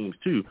special teams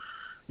too.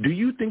 Do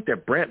you think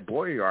that Brant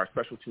Boyer, our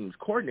special teams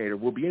coordinator,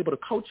 will be able to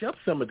coach up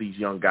some of these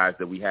young guys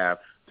that we have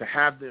to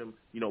have them,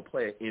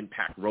 play an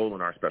impact role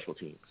in our special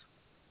teams?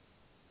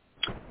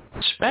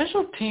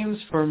 Special teams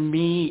for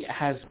me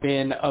has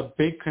been a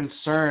big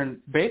concern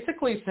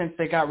basically since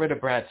they got rid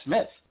of Brad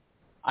Smith.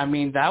 I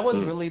mean, that was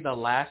really the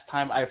last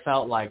time I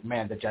felt like,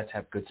 man, the Jets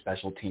have good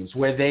special teams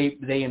where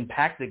they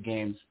impacted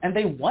games and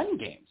they won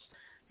games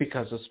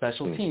because of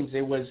special teams.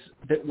 It was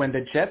when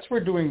the Jets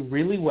were doing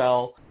really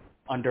well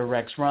under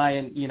Rex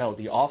Ryan,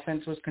 the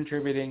offense was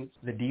contributing,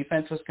 the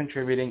defense was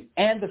contributing,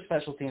 and the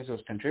special teams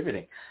was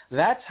contributing.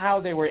 That's how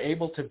they were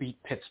able to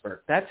beat Pittsburgh.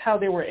 That's how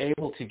they were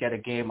able to get a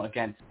game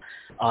against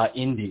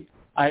Indy.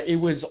 It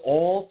was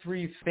all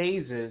three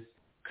phases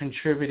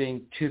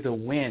contributing to the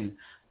win.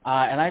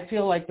 And I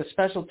feel like the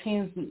special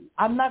teams,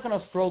 I'm not going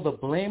to throw the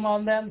blame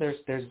on them.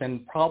 There's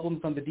been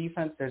problems on the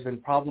defense. There's been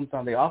problems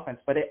on the offense.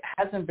 But it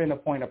hasn't been a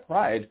point of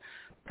pride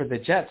for the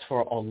Jets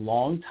for a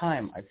long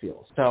time, I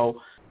feel. So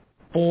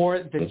for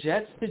the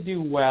Jets to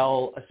do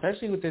well,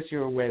 especially with this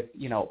year with,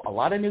 a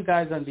lot of new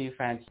guys on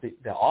defense,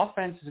 the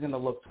offense is going to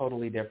look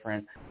totally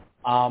different.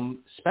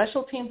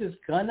 Special teams is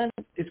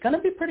gonna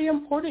be pretty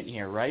important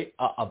here, right?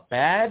 A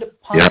bad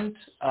punt,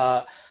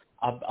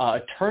 a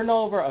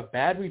turnover, a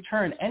bad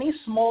return, any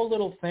small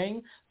little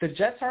thing, the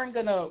Jets aren't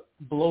going to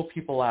blow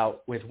people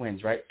out with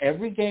wins, right?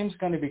 Every game's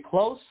going to be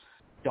close.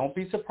 Don't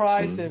be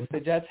surprised if the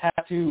Jets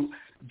have to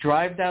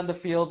drive down the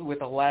field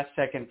with a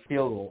last-second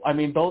field goal. I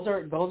mean, those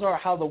are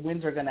how the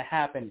wins are going to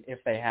happen if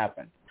they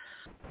happen.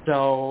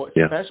 So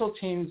special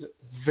teams,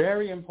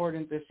 very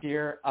important this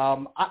year.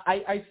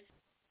 I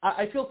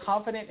feel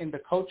confident in the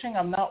coaching.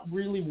 I'm not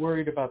really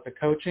worried about the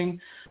coaching.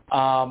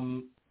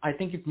 I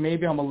think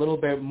maybe I'm a little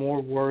bit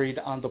more worried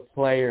on the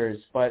players.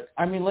 But,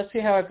 I mean, let's see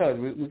how it goes.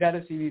 We got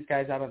to see these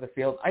guys out of the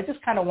field. I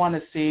just kind of want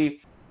to see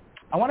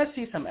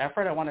some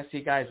effort. I want to see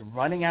guys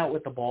running out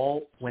with the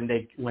ball when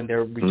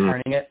they're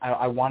returning it.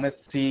 I want to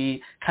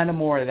see kind of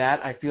more of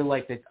that. I feel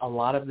like that a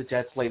lot of the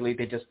Jets lately,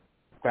 they just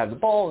grab the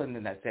ball and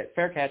then that's it.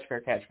 Fair catch, fair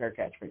catch, fair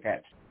catch, fair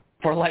catch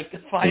for like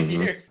 5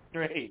 years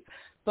straight.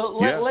 So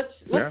let's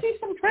see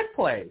some trick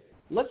plays.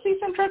 Let's see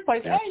some trick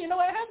plays. Yeah. Hey, you know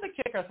what? Have the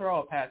kicker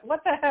throw a pass.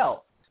 What the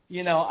hell?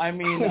 You know, I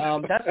mean,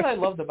 that's what I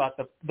loved about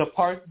the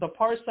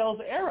Parcells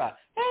era.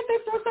 Hey, they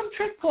throw some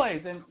trick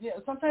plays, and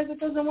sometimes it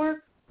doesn't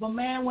work. But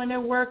man, when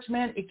it works,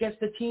 man, it gets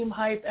the team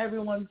hype.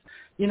 Everyone's,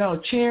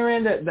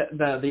 cheering.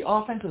 The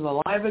offense is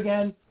alive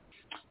again.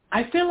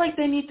 I feel like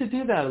they need to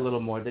do that a little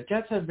more. The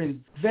Jets have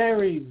been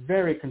very,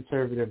 very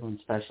conservative on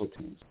special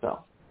teams.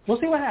 So we'll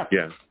see what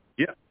happens.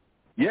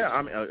 Yeah.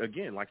 I mean,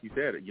 again, like you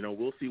said,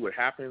 we'll see what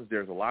happens.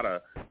 There's a lot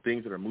of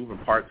things that are moving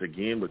parts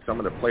again with some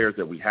of the players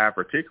that we have,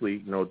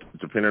 particularly,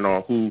 depending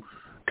on who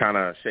kind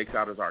of shakes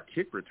out as our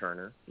kick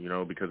returner,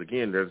 because,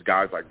 again, there's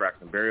guys like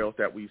Braxton Berrios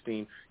that we've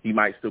seen. He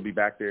might still be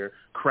back there.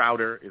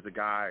 Crowder is a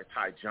guy.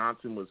 Ty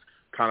Johnson was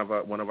kind of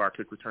one of our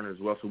kick returners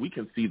as well. So we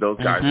can see those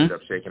guys end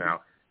up shaking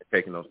out and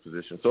taking those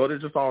positions. So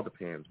it just all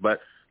depends. But,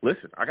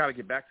 listen, I got to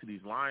get back to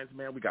these lines,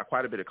 man. We got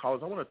quite a bit of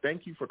callers. I want to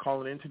thank you for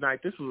calling in tonight.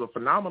 This was a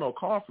phenomenal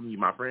call from you,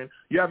 my friend.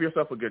 You have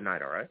yourself a good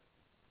night, all right?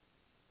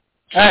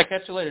 All right,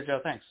 catch you later, Joe.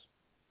 Thanks.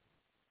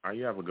 All right,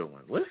 you have a good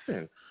one.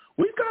 Listen,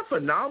 we've got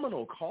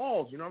phenomenal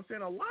calls. You know what I'm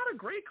saying? A lot of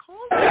great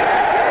calls.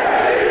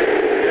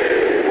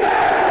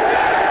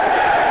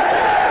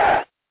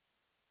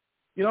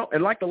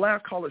 And like the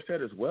last caller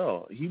said as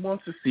well, he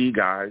wants to see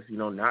guys,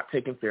 not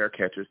taking fair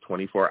catches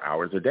 24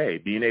 hours a day,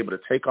 being able to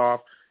take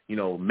off,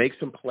 make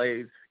some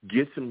plays,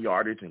 get some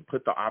yardage, and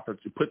put the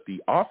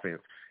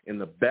offense in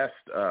the best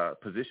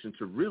position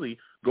to really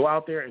go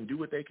out there and do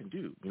what they can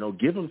do.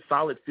 Give them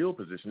solid field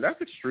position.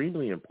 That's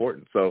extremely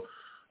important. So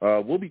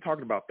we'll be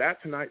talking about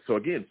that tonight. So,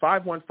 again,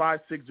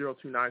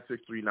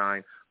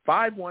 515-602-9639,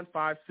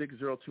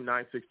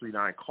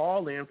 515-602-9639.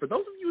 Call in. For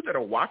those of you that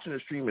are watching the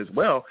stream as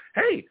well,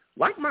 hey,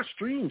 like my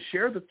stream,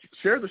 share the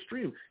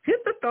stream.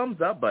 Hit the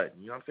thumbs up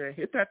button. You know what I'm saying?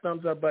 Hit that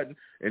thumbs up button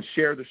and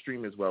share the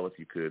stream as well if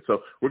you could.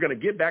 So we're going to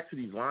get back to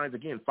these lines.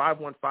 Again,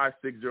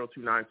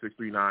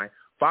 515-602-9639,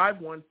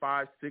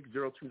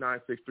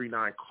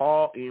 515-602-9639.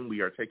 Call in.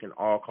 We are taking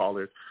all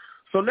callers.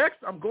 So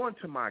next, I'm going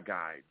to my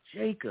guy,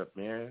 Jacob,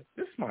 man.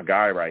 This is my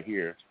guy right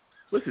here.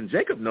 Listen,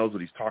 Jacob knows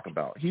what he's talking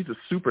about. He's a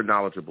super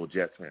knowledgeable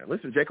Jets fan.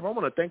 Listen, Jacob, I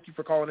want to thank you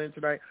for calling in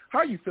tonight. How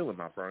are you feeling,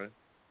 my friend?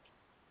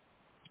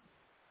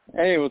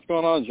 Hey, what's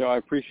going on, Joe? I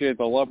appreciate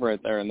the love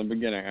right there in the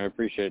beginning. I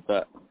appreciate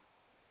that.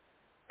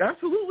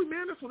 Absolutely,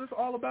 man. That's what it's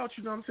all about.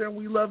 You know what I'm saying?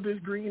 We love this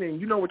green, and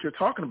you know what you're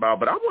talking about.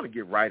 But I want to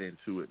get right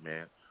into it,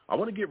 man. I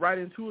want to get right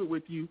into it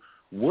with you.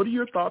 What are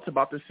your thoughts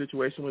about this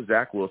situation with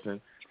Zach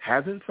Wilson?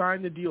 Hasn't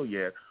signed the deal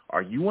yet.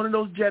 Are you one of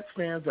those Jets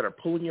fans that are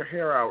pulling your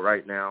hair out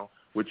right now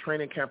with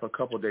training camp a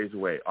couple of days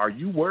away? Are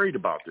you worried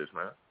about this,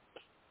 man?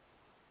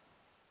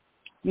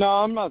 No,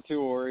 I'm not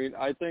too worried.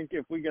 I think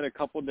if we get a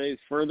couple days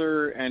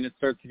further and it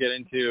starts to get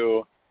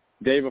into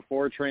day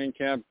before training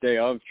camp, day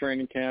of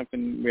training camp,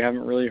 and we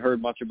haven't really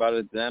heard much about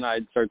it, then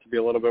I'd start to be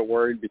a little bit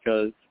worried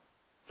because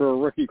for a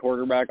rookie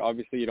quarterback,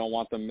 obviously you don't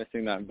want them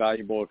missing that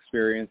valuable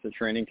experience at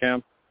training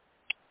camp.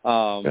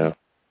 Yeah.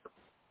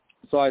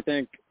 So I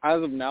think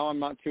as of now I'm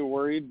not too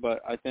worried,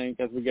 but I think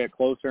as we get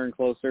closer and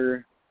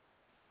closer,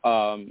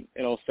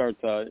 it'll start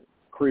to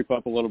creep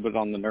up a little bit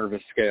on the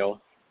nervous scale.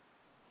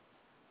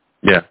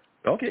 Yeah.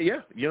 Okay,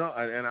 yeah.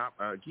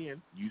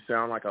 Again, you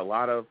sound like a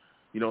lot of,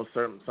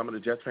 some of the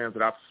Jets fans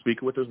that I'm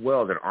speaking with as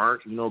well that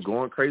aren't,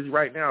 going crazy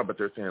right now, but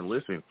they're saying,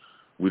 listen,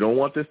 we don't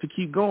want this to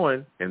keep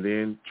going, and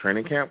then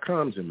training camp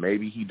comes and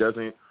maybe he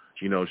doesn't,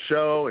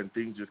 show and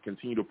things just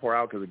continue to pour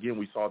out because, again,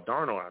 we saw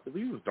Darnold. I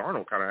believe it was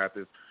Darnold kind of had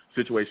this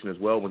situation as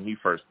well when he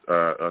first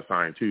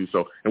signed too.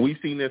 So, and we've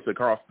seen this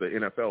across the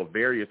NFL.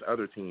 Various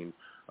other teams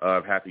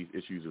have had these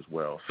issues as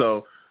well.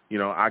 So,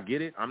 I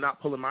get it. I'm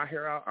not pulling my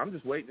hair out. I'm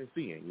just waiting and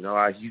seeing.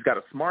 He's got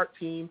a smart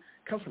team.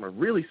 Comes from a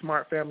really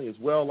smart family as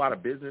well. A lot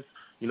of business,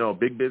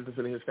 big business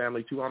in his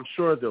family too. I'm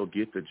sure they'll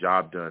get the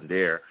job done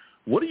there.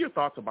 What are your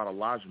thoughts about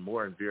Elijah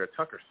Moore and Vera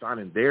Tucker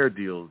signing their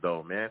deals,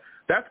 though, man?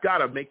 That's got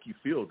to make you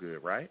feel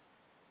good, right?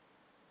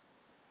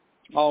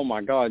 Oh,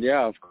 my God,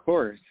 yeah, of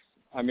course.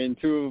 I mean,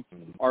 two of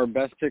our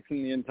best picks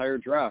in the entire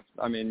draft.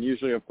 I mean,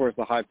 usually, of course,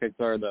 the high picks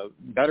are the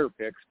better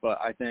picks, but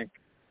I think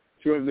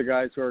two of the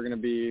guys who are going to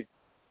be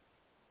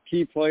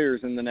key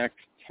players in the next,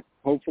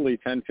 hopefully,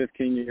 10,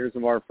 15 years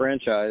of our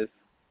franchise.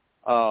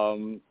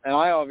 And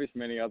I, obviously,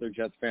 many other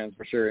Jets fans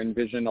for sure,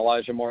 envision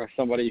Elijah Moore as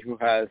somebody who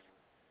has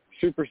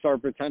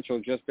superstar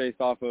potential just based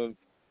off of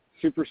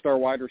superstar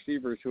wide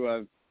receivers who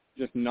have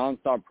just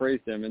nonstop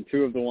praised him. And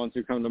two of the ones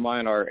who come to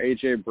mind are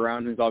A.J.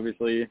 Brown, who's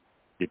obviously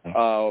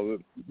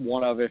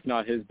one of, if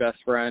not his best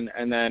friend.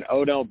 And then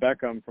Odell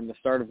Beckham from the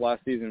start of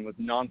last season was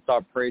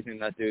nonstop praising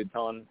that dude,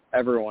 telling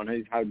everyone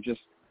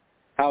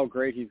how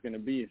great he's going to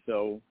be.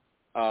 So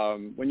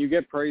when you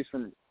get praise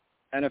from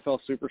NFL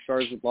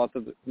superstars with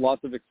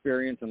lots of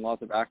experience and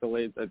lots of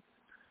accolades, that's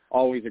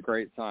always a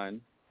great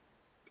sign.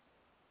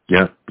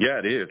 Yeah,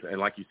 it is.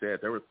 And like you said,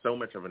 there was so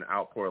much of an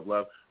outpour of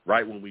love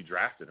right when we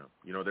drafted him.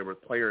 You know, there were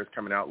players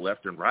coming out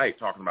left and right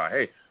talking about,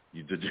 hey,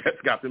 the Jets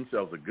got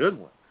themselves a good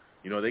one.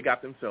 You know, they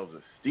got themselves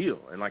a steal.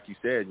 And like you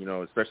said, you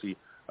know, especially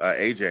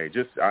AJ,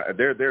 I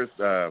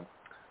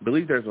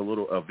believe there's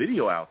a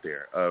video out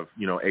there of,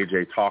 you know,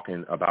 AJ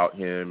talking about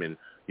him, and,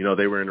 you know,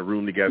 they were in a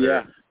room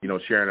together, you know,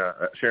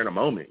 sharing a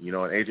moment, you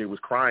know, and AJ was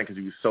crying because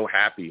he was so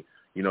happy,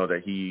 you know,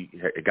 that he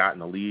had gotten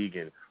the league,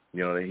 and,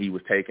 you know, that he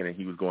was taken and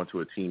he was going to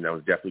a team that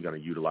was definitely going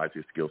to utilize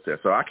his skill set.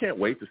 So I can't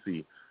wait to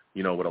see,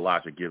 you know, what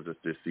Elijah gives us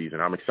this season.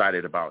 I'm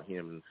excited about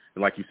him.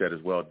 And like you said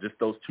as well, just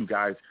those two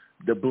guys,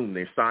 they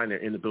signed, they're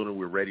in the building,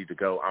 we're ready to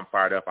go. I'm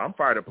fired up. I'm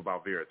fired up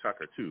about Vera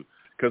Tucker too,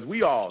 because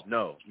we all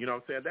know, you know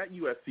what I'm saying, that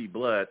USC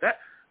blood,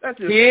 that's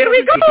just, here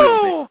we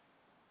go.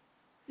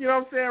 You know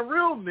what I'm saying?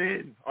 Real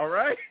men, all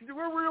right?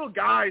 We're real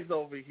guys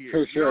over here.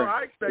 For sure. You know,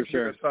 I expect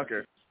Vera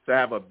Tucker to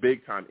have a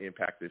big-time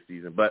impact this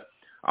season. But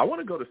I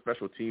want to go to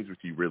special teams with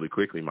you really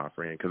quickly, my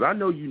friend, because I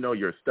know you know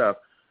your stuff.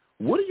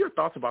 What are your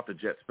thoughts about the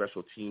Jets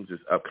special teams this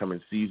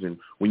upcoming season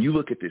when you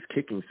look at this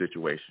kicking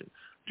situation?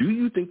 Do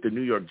you think the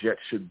New York Jets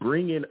should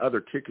bring in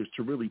other kickers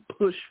to really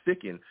push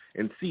Ficken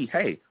and see,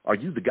 hey, are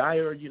you the guy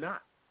or are you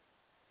not?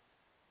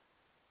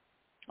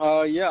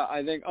 Yeah,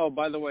 I think,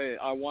 by the way,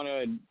 I want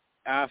to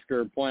ask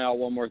or point out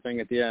one more thing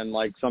at the end,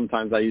 like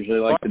sometimes I usually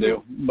like to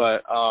do.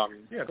 But,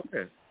 yeah, go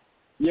ahead.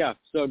 Yeah,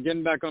 so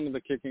getting back onto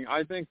the kicking,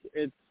 I think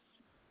it's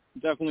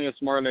definitely a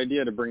smart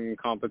idea to bring in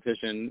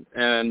competition,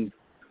 and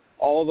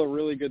all the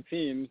really good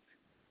teams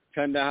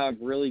tend to have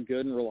really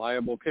good and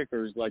reliable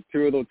kickers. Like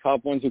two of the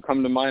top ones who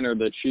come to mind are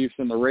the Chiefs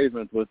and the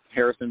Ravens with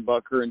Harrison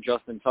Butker and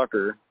Justin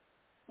Tucker.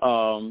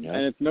 And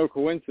it's no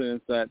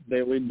coincidence that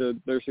they lead to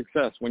their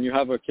success. When you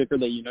have a kicker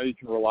that you know you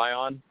can rely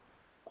on,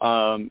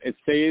 it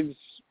saves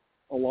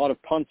a lot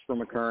of punts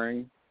from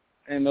occurring,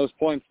 and those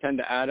points tend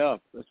to add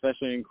up,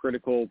 especially in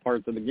critical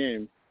parts of the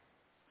game.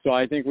 So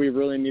I think we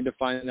really need to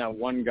find that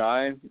one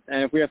guy.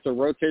 And if we have to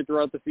rotate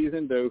throughout the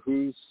season to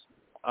who's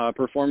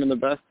performing the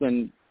best,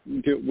 then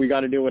we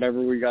got to do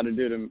whatever we got to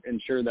do to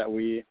ensure that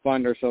we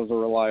find ourselves a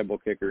reliable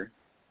kicker.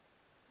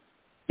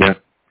 Yeah,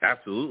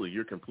 absolutely.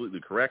 You're completely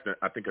correct.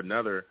 I think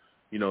another,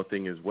 you know,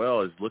 thing as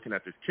well is looking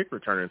at this kick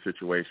returning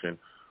situation.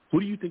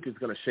 Who do you think is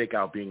going to shake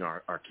out being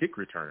our kick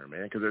returner,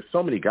 man? Because there's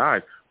so many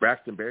guys.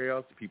 Braxton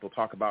Berrios, people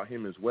talk about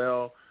him as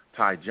well.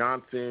 Ty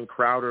Johnson,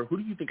 Crowder. Who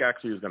do you think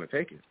actually is going to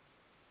take it?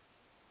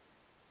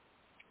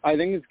 I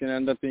think it's going to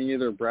end up being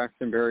either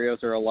Braxton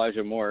Berrios or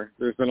Elijah Moore.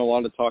 There's been a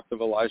lot of talk of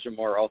Elijah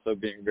Moore also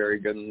being very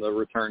good in the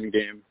return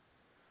game.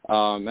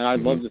 And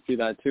I'd love to see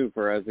that too,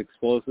 for as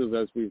explosive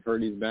as we've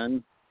heard he's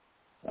been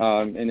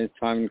in his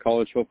time in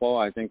college football.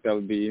 I think that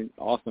would be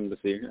awesome to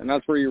see. And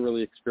that's where you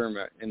really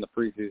experiment in the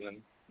preseason,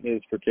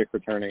 is for kick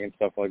returning and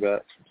stuff like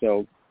that.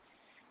 So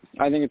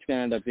I think it's going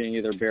to end up being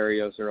either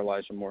Berrios or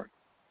Elijah Moore.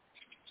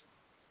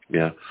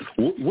 Yeah.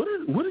 What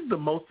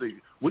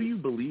do you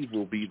believe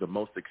will be the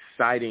most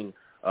exciting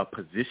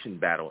position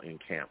battle in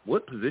camp?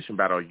 What position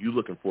battle are you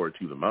looking forward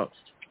to the most?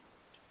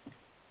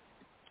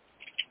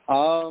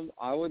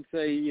 I would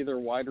say either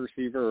wide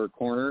receiver or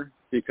corner,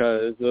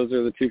 because those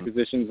are the two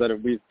positions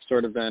that we've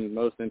sort of been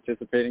most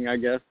anticipating, I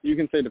guess. You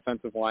can say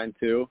defensive line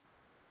too,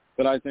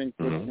 but I think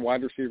with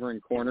wide receiver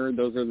and corner,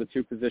 those are the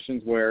two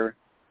positions where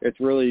it's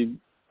really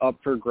up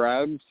for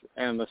grabs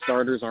and the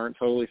starters aren't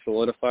totally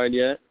solidified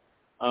yet.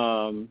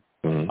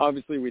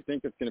 Obviously, we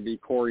think it's going to be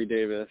Corey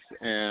Davis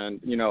and,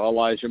 you know,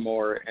 Elijah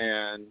Moore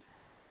and,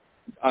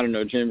 I don't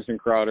know, Jamison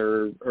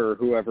Crowder or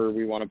whoever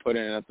we want to put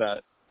in at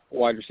that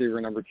wide receiver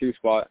number 2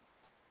 spot.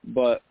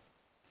 But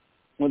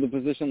with a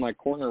position like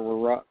corner,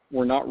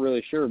 we're not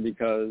really sure,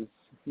 because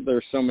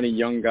there's so many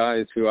young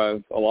guys who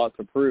have a lot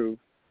to prove,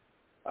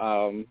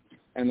 and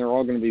they're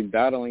all going to be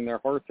battling their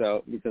hearts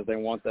out because they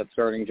want that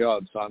starting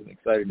job. So I'm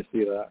excited to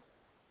see that.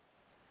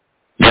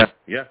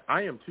 Yeah,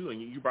 I am too. And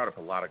you brought up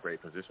a lot of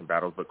great position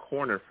battles, but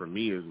corner for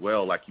me as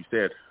well, like you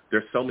said,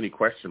 there's so many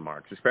question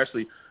marks,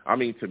 especially, I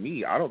mean, to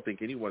me, I don't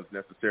think anyone's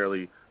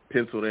necessarily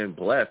penciled in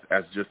Bless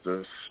as just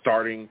a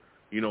starting,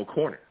 you know,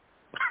 corner,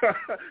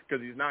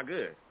 because he's not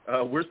good.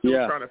 We're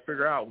still trying to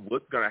figure out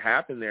what's going to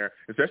happen there,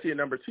 especially at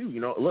number 2. You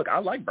know, look, I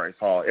like Bryce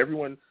Hall.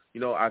 Everyone,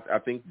 you know, I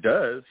think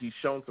does. He's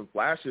shown some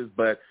flashes,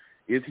 but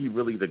is he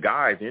really the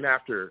guy? Then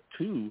after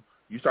 2,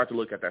 you start to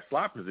look at that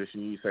slot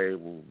position, you say,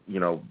 well, you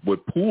know, with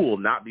Poole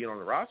not being on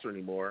the roster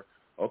anymore,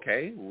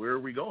 okay, where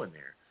are we going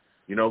there?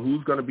 You know,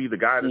 who's going to be the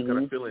guy that's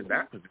going to fill in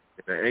that position?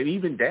 And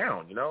even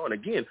down, you know, and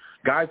again,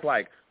 guys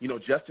like, you know,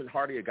 Justin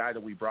Hardy, a guy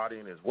that we brought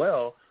in as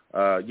well,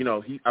 you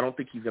know, I don't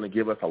think he's going to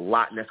give us a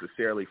lot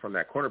necessarily from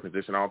that corner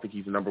position. I don't think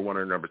he's a number 1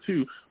 or number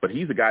 2, but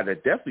he's a guy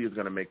that definitely is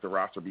going to make the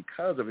roster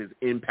because of his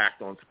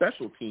impact on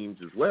special teams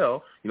as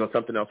well. You know,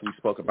 something else we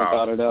spoke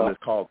about on this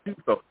call too.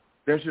 So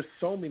there's just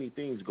so many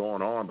things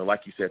going on. But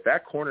like you said,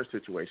 that corner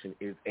situation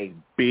is a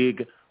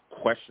big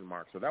question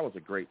mark. So that was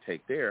a great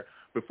take there.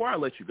 Before I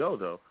let you go,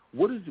 though,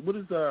 what is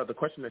the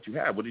question that you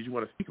had? What did you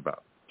want to speak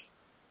about?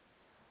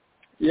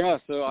 Yeah,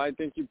 so I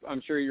think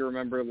I'm sure you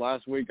remember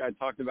last week I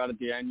talked about at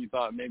the end. You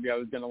thought maybe I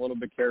was getting a little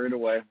bit carried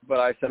away, but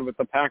I said with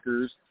the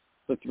Packers,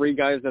 the three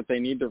guys that they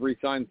need to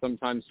re-sign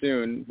sometime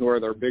soon, who are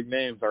their big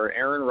names, are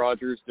Aaron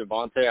Rodgers,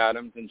 Devontae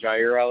Adams, and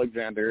Jair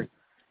Alexander.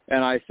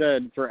 And I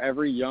said for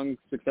every young,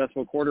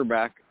 successful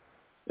quarterback,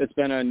 it's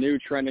been a new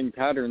trending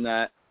pattern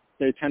that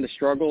they tend to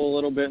struggle a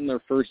little bit in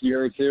their first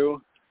year or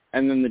two,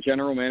 and then the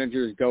general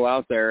managers go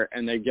out there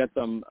and they get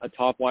them a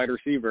top wide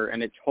receiver,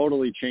 and it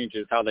totally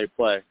changes how they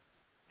play.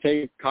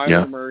 Take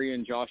Kyler Murray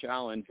and Josh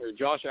Allen. For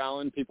Josh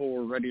Allen, people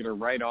were ready to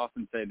write off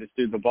and say, this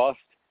dude's a bust.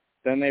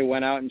 Then they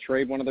went out and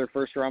traded one of their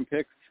first-round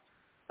picks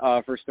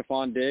for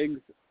Stephon Diggs,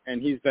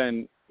 and he's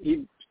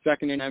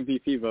second in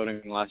MVP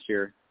voting last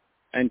year.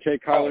 And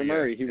take Kyler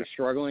Murray. He was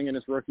struggling in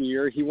his rookie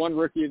year. He won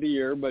Rookie of the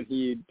Year, but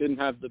he didn't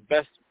have the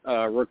best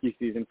rookie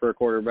season for a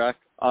quarterback.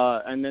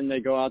 And then they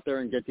go out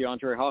there and get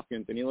DeAndre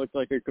Hopkins, and he looks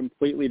like a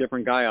completely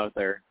different guy out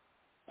there.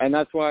 And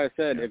that's why I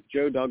said if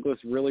Joe Douglas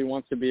really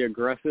wants to be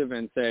aggressive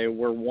and say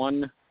we're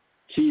one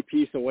key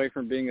piece away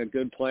from being a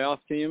good playoff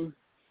team,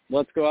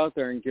 let's go out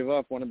there and give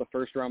up one of the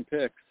first-round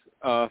picks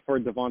for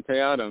Devontae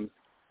Adams.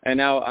 And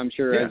now I'm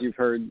sure, as you've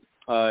heard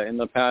in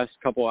the past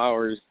couple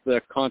hours,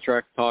 the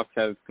contract talks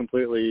have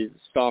completely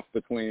stopped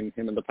between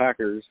him and the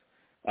Packers.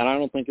 And I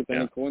don't think it's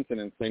any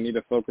coincidence. They need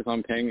to focus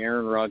on paying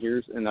Aaron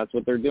Rodgers, and that's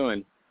what they're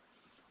doing.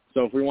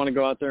 So if we want to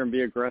go out there and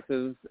be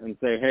aggressive and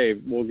say, hey,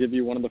 we'll give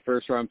you one of the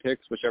first-round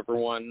picks, whichever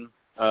one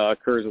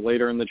occurs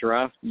later in the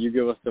draft, you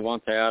give us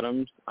Devontae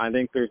Adams, I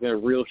think there's a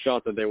real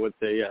shot that they would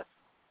say yes.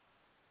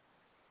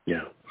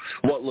 Yeah.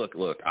 Well, look.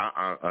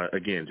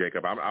 Again,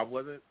 Jacob, I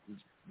wasn't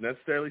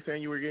necessarily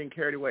saying you were getting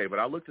carried away, but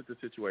I looked at the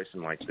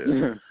situation like this.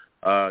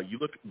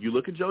 You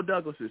look at Joe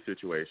Douglas's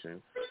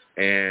situation,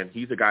 and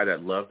he's a guy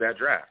that loves that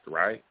draft,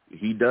 right?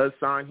 He does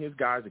sign his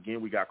guys.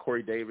 Again, we got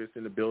Corey Davis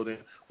in the building.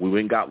 We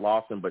went and got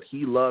Lawson, but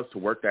he loves to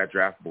work that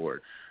draft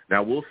board.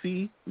 Now, we'll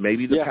see.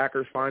 Maybe the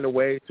Packers find a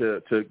way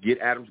to get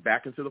Adams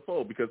back into the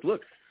fold because,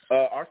 look,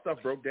 our stuff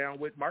broke down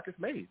with Marcus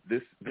May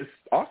this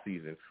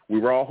offseason. We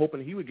were all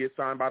hoping he would get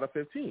signed by the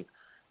 15th.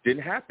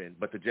 Didn't happen,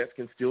 but the Jets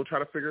can still try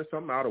to figure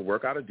something out or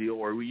work out a deal,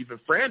 or we even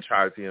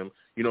franchise him,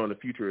 in the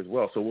future as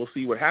well. So we'll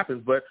see what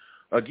happens. But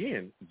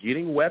again,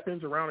 getting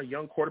weapons around a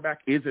young quarterback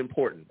is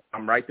important.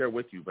 I'm right there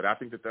with you, but I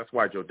think that's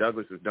why Joe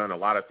Douglas has done a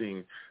lot of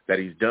things that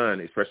he's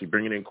done, especially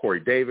bringing in Corey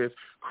Davis,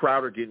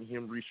 Crowder getting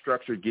him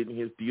restructured, getting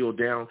his deal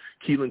down,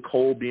 Keelan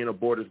Cole being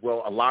aboard as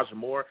well, Elijah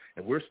Moore,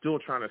 and we're still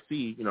trying to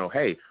see,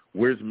 hey,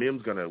 where's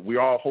Mims going to –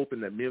 we're all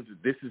hoping that Mims,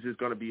 this is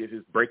going to be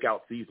his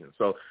breakout season.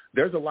 So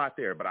there's a lot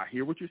there, but I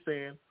hear what you're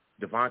saying.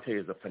 Devontae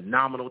is a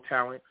phenomenal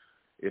talent.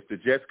 If the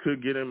Jets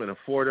could get him and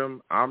afford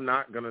him, I'm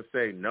not going to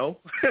say no.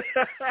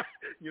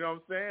 You know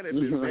what I'm saying? If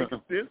it makes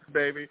sense,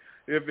 baby.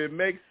 If it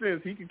makes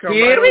sense, he can come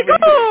Here right we over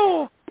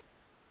go.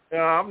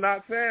 here. I'm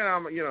not saying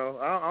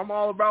I'm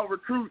all about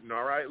recruiting,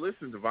 all right?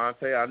 Listen,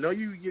 Devontae, I know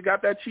you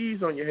got that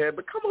cheese on your head,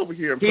 but come over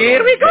here and put it on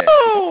Here we your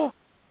go.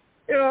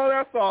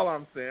 that's all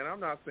I'm saying. I'm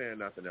not saying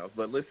nothing else.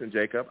 But listen,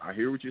 Jacob, I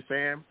hear what you're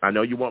saying. I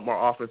know you want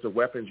more offensive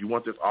weapons. You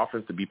want this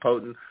offense to be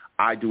potent.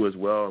 I do as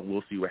well, and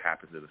we'll see what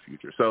happens in the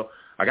future. So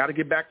I got to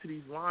get back to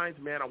these lines,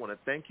 man. I want to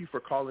thank you for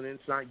calling in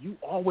tonight. You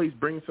always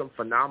bring some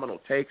phenomenal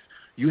takes.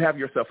 You have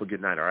yourself a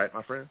good night, all right,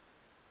 my friend?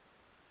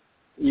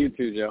 You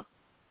too, Joe.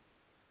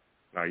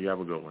 All right, you have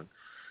a good one.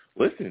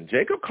 Listen,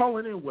 Jacob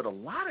calling in with a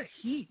lot of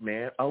heat,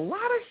 man. A lot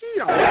of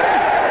heat.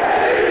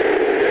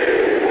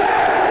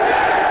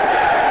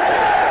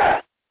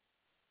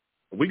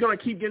 We're going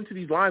to keep getting to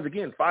these lines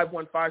again,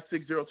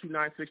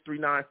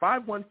 515-602-9639,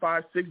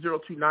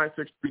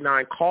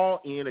 515-602-9639.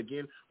 Call in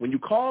again. When you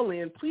call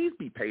in, please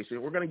be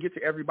patient. We're going to get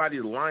to everybody.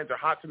 The lines are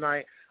hot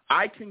tonight.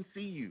 I can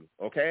see you,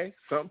 okay?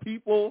 Some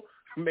people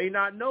may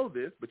not know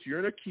this, but you're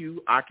in a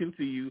queue. I can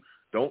see you.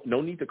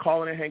 No need to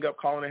call in and hang up,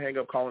 call in and hang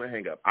up, call in and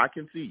hang up. I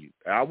can see you.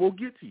 I will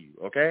get to you,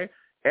 okay?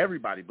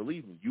 Everybody,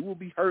 believe me, you will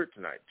be heard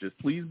tonight. Just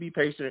please be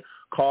patient.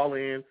 Call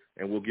in,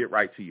 and we'll get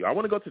right to you. I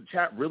want to go to the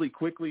chat really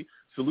quickly.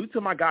 Salute to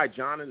my guy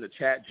John in the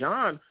chat.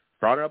 John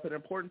brought up an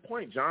important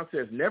point. John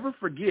says, never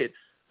forget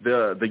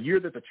the year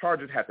that the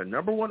Chargers had the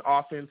number one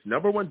offense,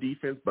 number one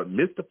defense, but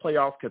missed the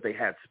playoffs because they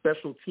had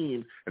special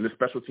teams, and the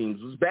special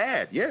teams was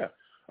bad. Yeah,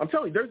 I'm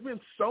telling you, there's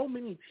been so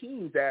many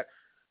teams that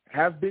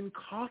have been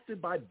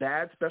costed by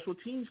bad special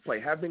teams play,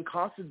 have been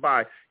costed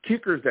by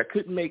kickers that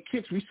couldn't make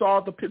kicks. We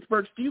saw the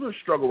Pittsburgh Steelers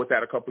struggle with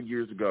that a couple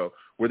years ago,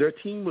 where their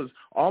team was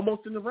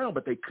almost in the realm,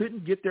 but they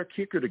couldn't get their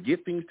kicker to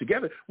get things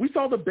together. We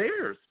saw the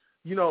Bears,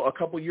 a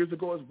couple years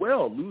ago as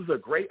well, lose a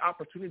great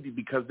opportunity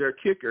because their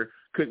kicker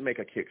couldn't make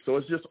a kick. So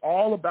it's just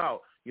all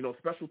about,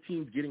 special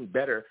teams getting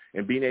better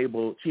and being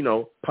able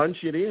to,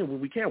 punch it in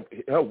when we can.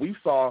 Hell, we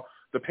saw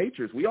the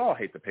Patriots. We all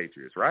hate the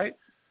Patriots, right?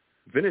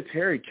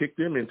 Vinatieri kicked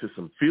them into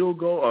some field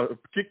goal,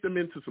 kicked them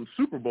into some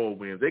Super Bowl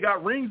wins. They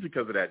got rings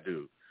because of that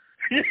dude.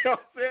 You know what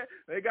I'm saying?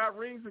 They got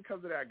rings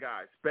because of that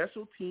guy.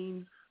 Special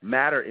teams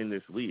matter in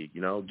this league.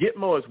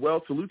 Gitmo as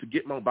well. Salute to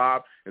Gitmo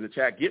Bob in the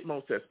chat.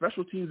 Gitmo says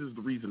special teams is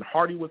the reason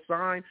Hardy was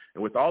signed,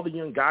 and with all the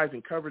young guys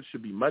in coverage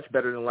should be much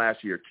better than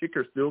last year.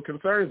 Kicker still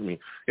concerns me.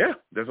 Yeah,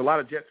 there's a lot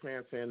of Jets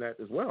fans saying that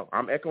as well.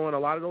 I'm echoing a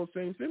lot of those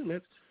same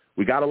sentiments.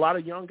 We got a lot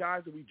of young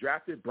guys that we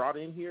drafted, brought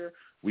in here.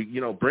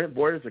 Brent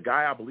Boyer is a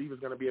guy I believe is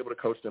going to be able to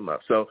coach them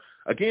up. So,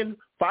 again,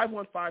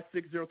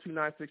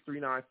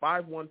 515-602-9639,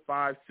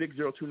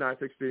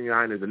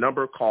 515-602-9639 is the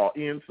number. Call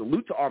in.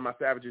 Salute to all my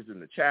savages in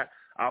the chat.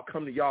 I'll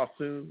come to y'all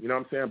soon, you know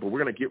what I'm saying? But we're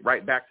going to get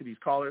right back to these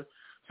callers.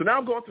 So now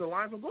I'm going to the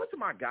lines. I'm going to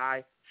my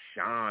guy,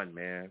 Sean,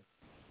 man.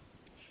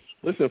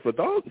 Listen, for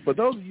those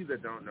of you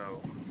that don't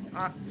know,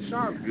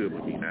 Sean's good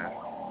with me, man.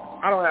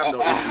 I don't have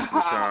no issues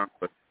with Sean,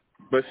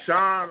 but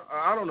Sean,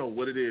 I don't know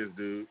what it is,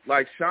 dude.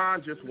 Like,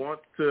 Sean just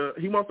wants to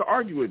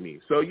argue with me.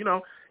 So,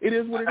 it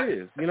is what it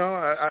is.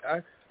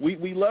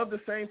 We love the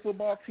same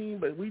football team,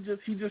 but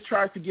he just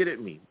tries to get at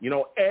me,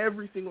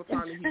 every single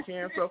time that he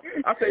can. So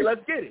I say,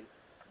 let's get it.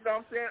 You know what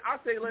I'm saying? I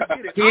say, let's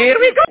get it. Here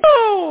we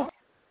go.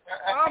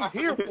 I'm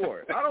here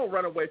for it. I don't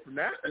run away from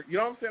that. You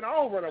know what I'm saying? I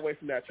don't run away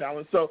from that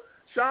challenge. So,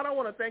 Sean, I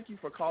want to thank you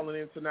for calling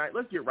in tonight.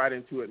 Let's get right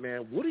into it,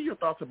 man. What are your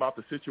thoughts about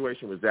the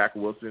situation with Zach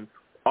Wilson?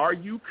 Are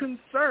you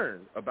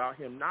concerned about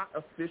him not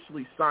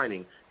officially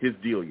signing his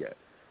deal yet?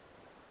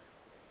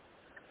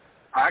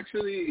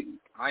 Actually,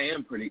 I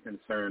am pretty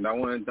concerned.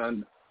 I'm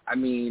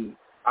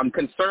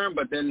concerned,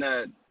 but then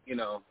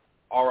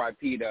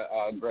R.I.P. to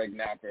Greg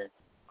Napper.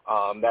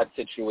 That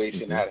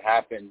situation had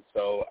happened,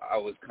 so I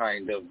was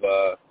kind of,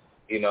 a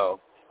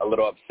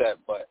little upset.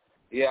 But,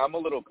 yeah, I'm a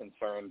little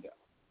concerned.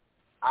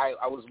 I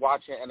was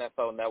watching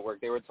NFL Network.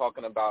 They were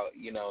talking about,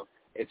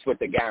 it's with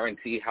the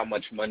guarantee how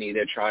much money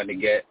they're trying to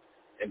get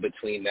in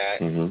between that.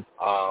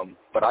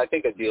 But I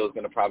think a deal is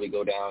going to probably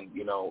go down,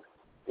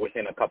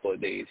 within a couple of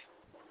days.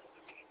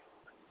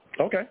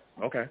 Okay.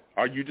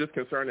 Are you just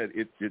concerned that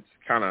it's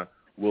kind of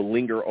will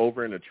linger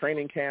over in the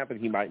training camp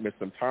and he might miss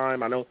some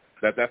time? I know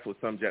that's what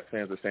some Jets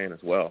fans are saying as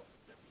well.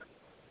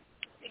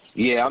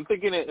 Yeah, I'm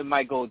thinking it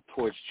might go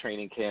towards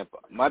training camp.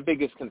 My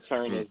biggest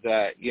concern is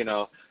that,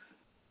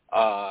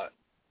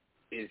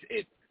 is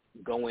it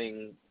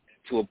going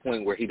to a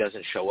point where he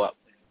doesn't show up?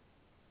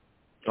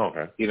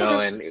 Okay.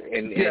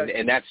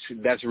 And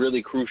that's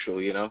really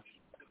crucial, Yeah.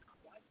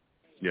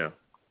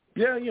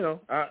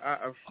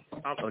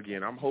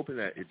 I'm hoping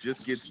that it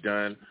just gets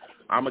done.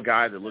 I'm a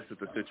guy that looks at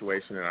the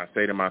situation and I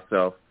say to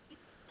myself,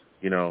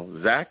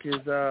 Zach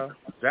is a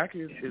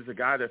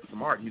guy that's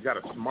smart. He's got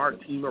a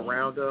smart team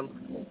around him.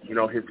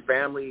 His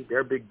family,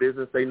 they're big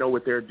business. They know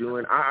what they're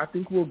doing. I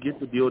think we'll get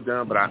the deal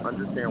done, but I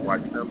understand why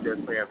some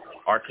Jets fans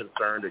are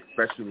concerned,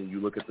 especially when you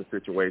look at the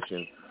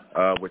situation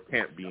with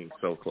Camp being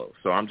so close.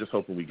 So I'm just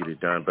hoping we get it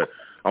done. But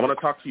I want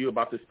to talk to you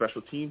about this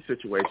special team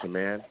situation,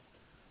 man.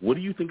 What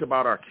do you think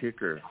about our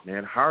kicker,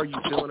 man? How are you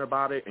feeling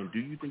about it? And do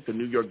you think the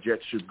New York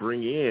Jets should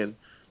bring in,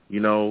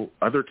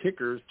 other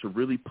kickers to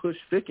really push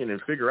Ficken and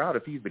figure out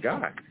if he's the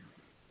guy?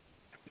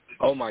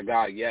 Oh my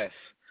God, yes.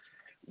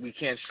 We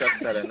can't stress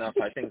that enough.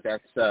 I think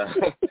that's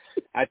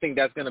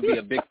going to be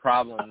a big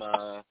problem.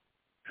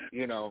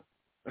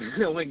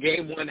 When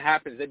game one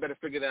happens, they better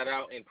figure that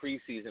out in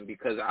preseason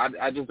because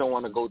I just don't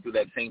want to go through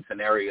that same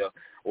scenario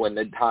when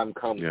the time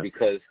comes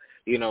because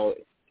we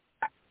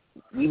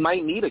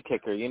might need a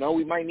kicker.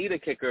 We might need a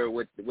kicker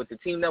with the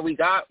team that we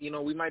got.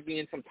 We might be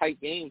in some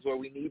tight games where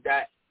we need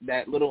that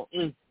little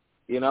and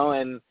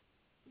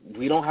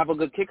we don't have a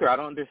good kicker. I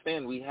don't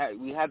understand. We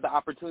had the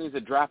opportunity to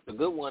draft a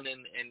good one,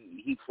 and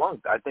he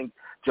flunked. I think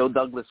Joe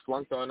Douglas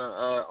flunked on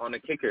a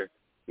kicker.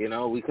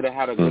 We could have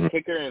had a good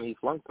kicker, and he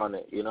flunked on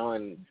it.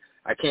 And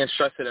I can't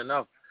stress it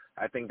enough.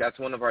 I think that's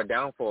one of our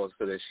downfalls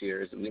for this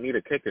year is we need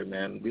a kicker,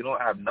 man. We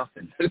don't have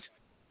nothing.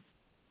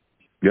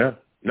 Yeah.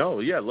 No,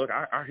 yeah, look,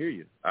 I hear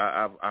you.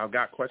 I've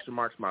got question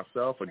marks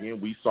myself.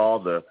 Again, we saw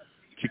the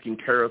kicking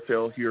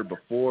carousel here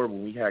before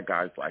when we had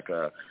guys like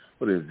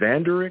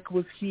Vanderick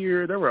was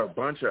here. There were a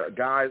bunch of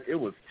guys. It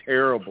was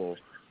terrible,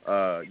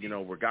 where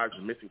guys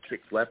were missing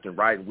kicks left and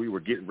right, and we were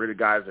getting rid of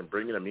guys and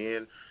bringing them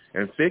in.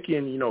 And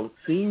Ficken,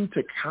 seemed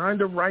to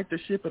kind of right the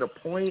ship at a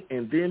point,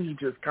 and then he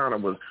just kind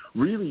of was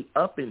really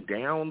up and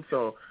down.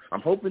 So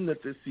I'm hoping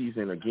that this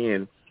season,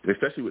 again,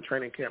 especially with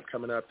training camp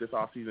coming up this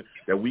offseason,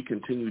 that we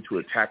continue to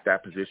attack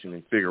that position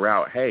and figure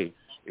out, hey,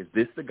 is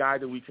this the guy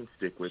that we can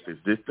stick with? Is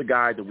this the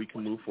guy that we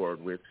can move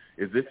forward with?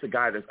 Is this the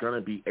guy that's going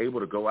to be able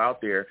to go out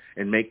there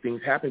and make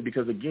things happen?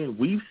 Because, again,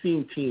 we've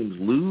seen teams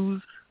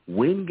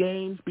win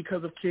games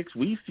because of kicks.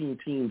 We've seen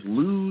teams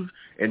lose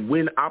and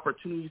win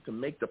opportunities to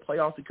make the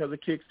playoffs because of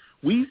kicks.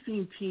 We've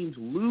seen teams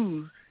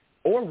lose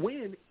or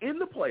win in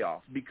the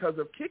playoffs because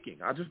of kicking.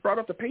 I just brought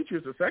up the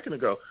Patriots a second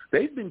ago.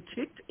 They've been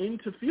kicked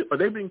into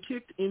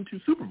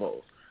Super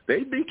Bowls.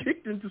 They've been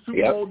kicked into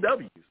Super Bowl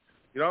W's.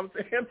 You know what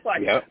I'm saying?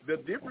 Like the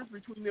difference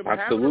between them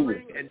having a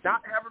ring and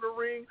not having a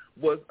ring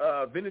was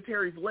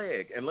Vinatieri's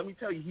leg. And let me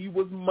tell you, he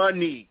was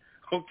money.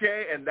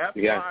 Okay, and that's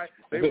why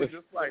they were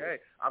just like, hey,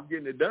 I'm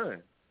getting it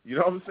done. You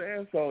know what I'm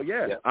saying? So,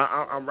 yeah.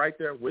 I'm right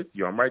there with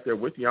you. I want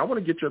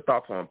to get your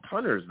thoughts on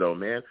punters, though,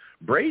 man.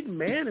 Braden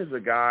Mann is a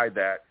guy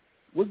that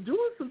was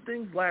doing some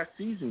things last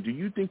season. Do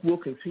you think we'll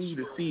continue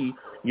to see,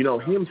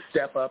 him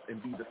step up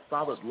and be the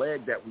solid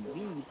leg that we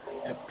need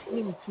to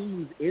pin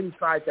teams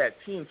inside that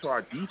 10 so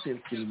our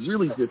defense can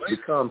really just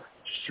become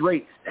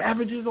straight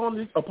savages on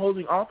these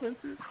opposing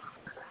offenses?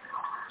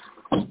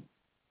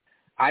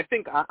 I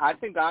think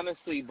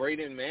honestly,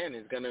 Braden Mann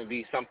is going to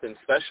be something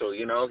special.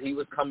 He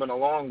was coming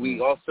along.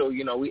 We also,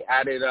 we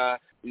added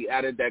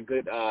that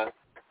good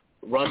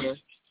runner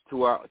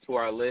to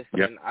our list,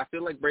 and I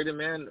feel like Braden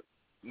Mann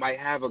might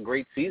have a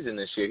great season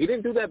this year. He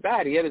didn't do that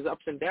bad. He had his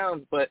ups and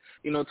downs, but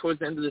towards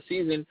the end of the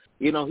season,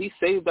 he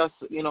saved us,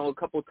 a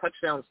couple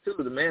touchdowns too.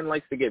 The man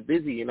likes to get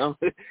busy.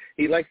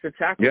 He likes to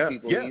tackle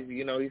people. Yeah.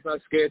 He's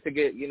not scared to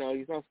get,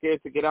 he's not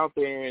scared to get out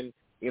there and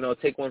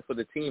take one for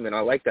the team, and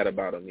I like that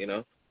about him.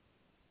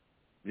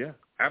 Yeah,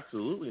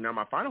 absolutely. Now,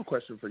 my final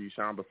question for you,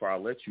 Sean, before I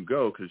let you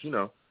go, because,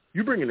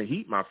 you bring in the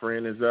heat, my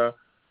friend, is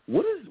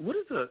what is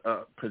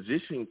a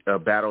position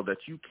battle that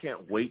you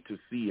can't wait to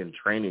see in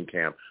training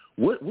camp?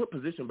 What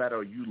position battle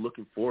are you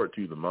looking forward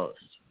to the most?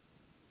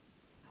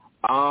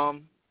 I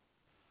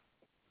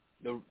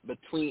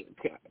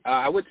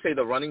would say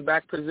the running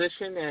back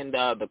position and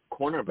the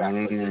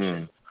cornerback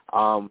position.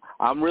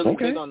 I'm really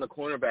big on the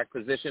cornerback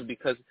position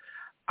because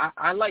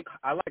I like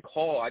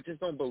Hall. I just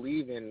don't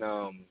believe in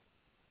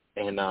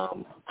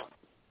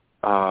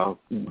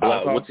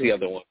what's the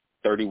other one?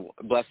 31.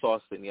 Bless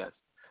Austin, yes.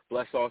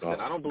 Bless Austin.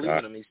 I don't believe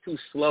in him. He's too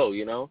slow,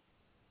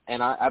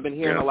 And I've been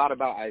hearing a lot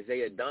about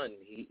Isaiah Dunn.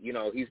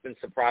 He's been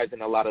surprising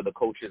a lot of the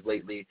coaches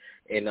lately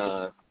in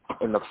the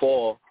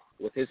fall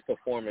with his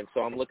performance.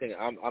 So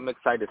I'm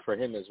excited for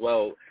him as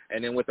well.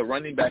 And then with the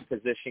running back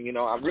position,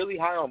 I'm really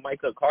high on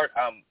Mike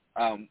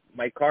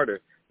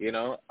Carter.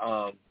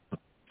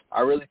 I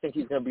really think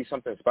he's going to be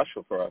something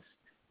special for us.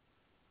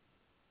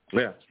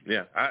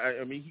 Yeah.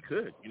 I mean, he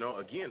could.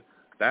 Again,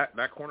 that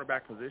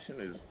cornerback position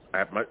is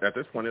at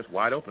this point is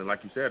wide open,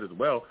 like you said as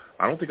well.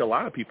 I don't think a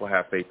lot of people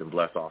have faith in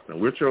Bless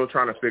Austin. We're still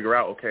trying to figure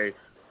out, okay,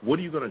 what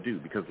are you going to do?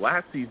 Because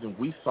last season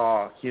we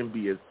saw him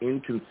be as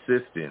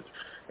inconsistent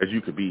as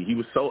you could be. He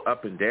was so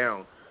up and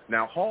down.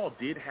 Now, Hall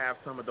did have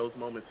some of those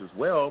moments as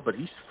well, but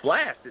he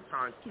flashed at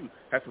times too.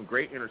 Had some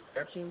great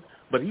interceptions,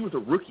 but he was a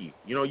rookie.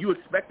 You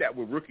expect that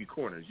with rookie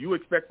corners. You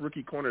expect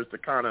rookie corners to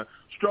kind of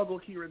struggle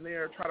here and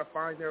there, try to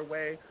find their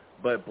way.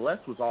 But Bless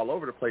was all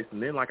over the place.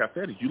 And then, like I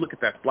said, as you look at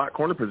that slot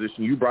corner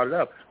position, you brought it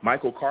up.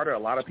 Michael Carter, a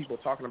lot of people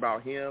talking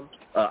about him.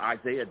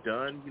 Isaiah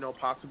Dunn,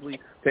 possibly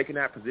taking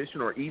that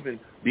position or even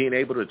being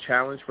able to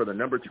challenge for the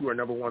number 2 or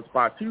number 1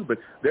 spot too. But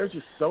there's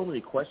just so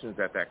many questions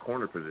at that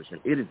corner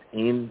position. It is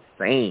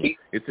insane.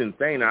 It's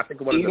insane. I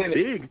think one of the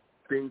big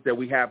things that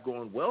we have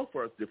going well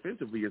for us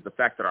defensively is the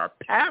fact that our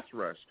pass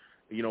rush,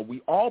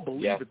 we all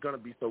believe it's going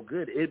to be so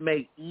good. It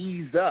may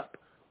ease up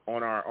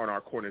on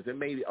our corners. It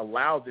may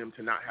allow them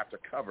to not have to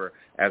cover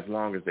as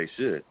long as they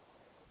should.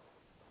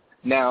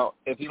 Now,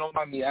 if you don't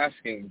mind me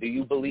asking, do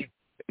you believe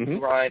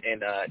Ryan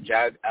and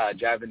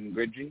Javin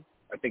Gridley,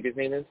 I think his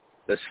name is,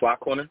 the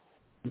slot corner?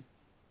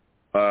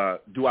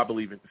 Do I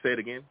believe in? Say it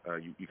again.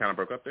 You kind of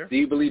broke up there. Do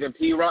you believe in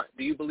P. Ryan?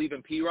 Do you believe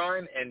in P.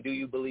 Ryan? And do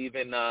you believe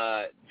in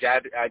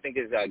Jav? I think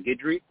it's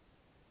Gidry.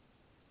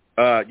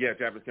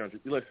 Javis Country.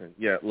 Listen,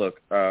 look,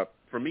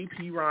 for me,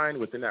 P. Ryan,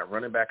 within that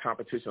running back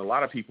competition, a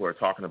lot of people are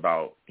talking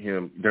about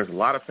him. There's a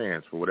lot of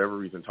fans, for whatever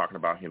reason, talking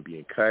about him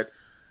being cut.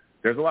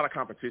 There's a lot of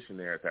competition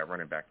there at that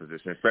running back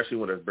position, especially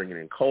when they're bringing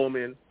in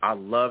Coleman. I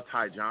love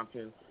Ty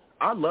Johnson.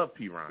 I love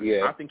P. Ryan.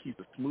 Yeah. I think he's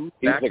a smooth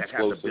back that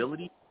has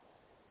ability.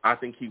 I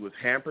think he was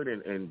hampered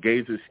in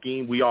Gaze's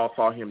scheme. We all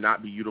saw him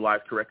not be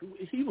utilized correctly.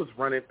 He was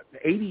running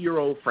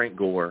 80-year-old Frank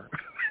Gore.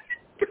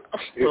 I'm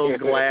so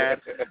glad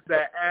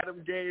that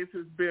Adam Gaze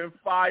has been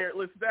fired.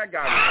 Listen, that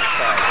guy was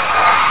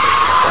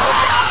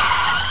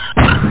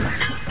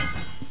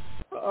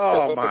fired.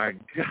 Oh, my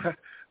God.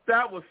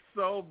 That was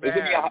so bad.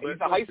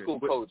 He's a high school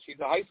coach. He's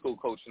a high school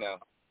coach now.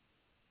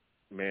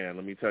 Man,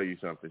 let me tell you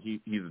something.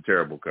 He's a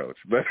terrible coach.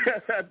 But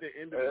at the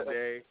end of the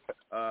day,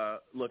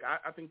 look,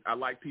 I think I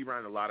like P.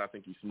 Ryan a lot. I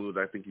think he's smooth.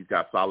 I think he's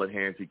got solid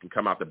hands. He can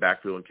come out the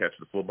backfield and catch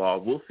the football.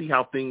 We'll see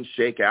how things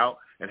shake out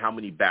and how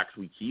many backs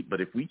we keep.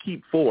 But if we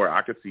keep 4,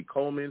 I could see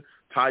Coleman,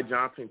 Ty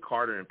Johnson,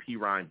 Carter, and P.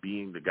 Ryan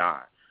being the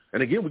guy.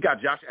 And, again, we got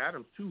Josh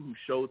Adams, too, who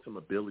showed some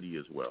ability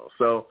as well.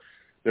 So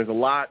there's a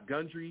lot.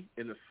 Gundry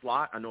in the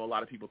slot, I know a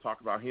lot of people talk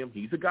about him.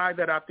 He's a guy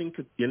that I think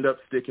could end up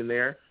sticking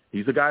there.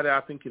 He's a guy that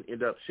I think can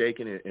end up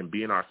shaking and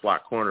being our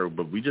slot corner.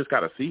 But we just got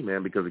to see,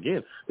 man, because,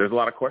 again, there's a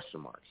lot of question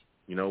marks.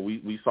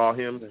 We saw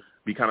him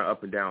be kind of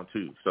up and down,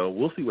 too. So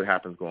we'll see what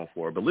happens going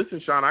forward. But, listen,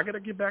 Sean, I got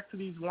to get back to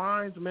these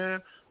lines,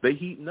 man. They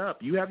heating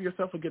up. You have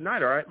yourself a good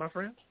night, all right, my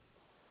friend?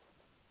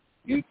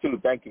 You too.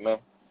 Thank you, man.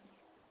 All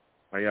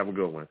right, you have a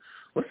good one.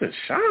 Listen,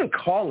 Sean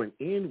calling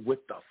in with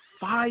the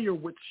fire,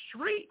 with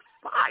straight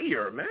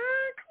fire, man.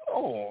 Come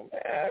on,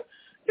 man.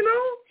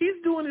 He's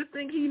doing his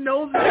thing. He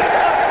knows it.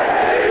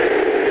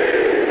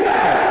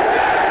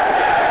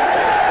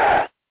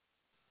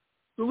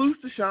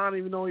 Salute to Sean,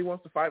 even though he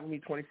wants to fight with me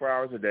 24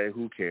 hours a day.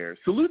 Who cares?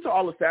 Salute to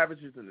all the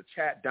savages in the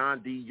chat.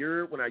 Don D,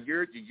 when I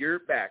yurt, you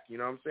yurt back. You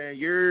know what I'm saying?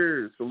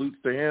 Salutes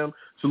to him.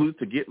 Salute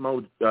to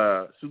Gitmo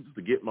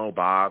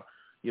Bob.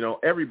 You know,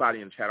 everybody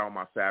in chat, all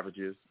my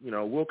savages. You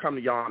know, we'll come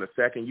to y'all in a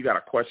second. You got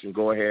a question,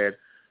 go ahead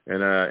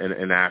and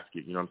ask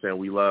it. You know what I'm saying?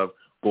 We love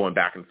going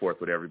back and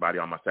forth with everybody,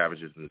 all my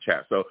savages in the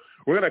chat. So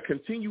we're going to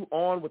continue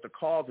on with the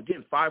calls.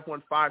 Again,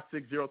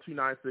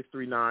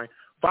 515-602-9639.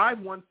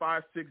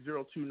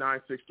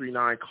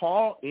 515-602-9639.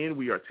 Call in.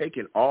 We are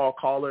taking all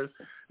callers.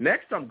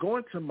 Next, I'm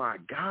going to my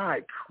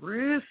guy,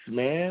 Chris,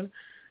 man.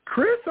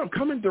 Chris, I'm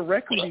coming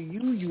directly to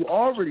you. You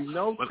already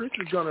know Chris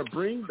is going to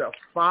bring the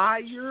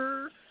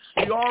fire.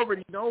 You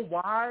already know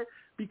why.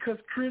 Because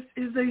Chris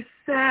is a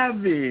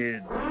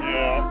savage.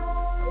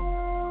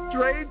 Yeah.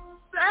 Straight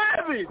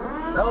savage.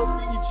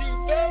 LBG,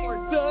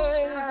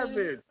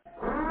 savage.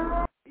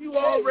 You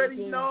already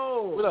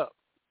know. What up?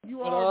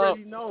 You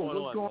already know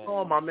what's going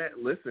on, my man.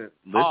 Listen,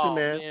 man.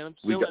 I'm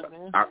chilling,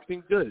 man.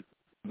 Everything's good.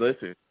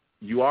 Listen,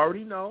 you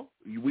already know.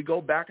 We go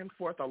back and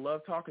forth. I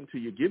love talking to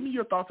you. Give me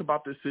your thoughts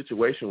about this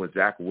situation with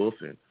Zach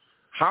Wilson.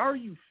 How are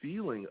you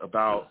feeling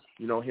about,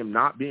 you know, him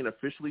not being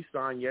officially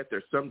signed yet?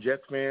 There's some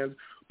Jets fans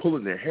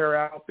pulling their hair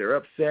out. They're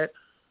upset.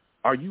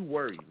 Are you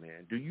worried,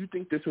 man? Do you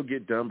think this will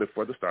get done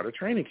before the start of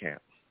training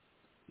camp?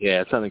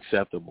 Yeah, it's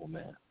unacceptable,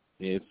 man.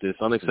 It's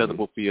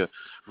unacceptable for your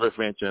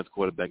franchise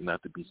quarterback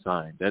not to be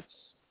signed.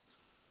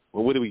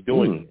 Well, what are we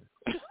doing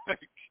here?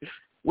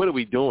 What are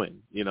we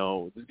doing? You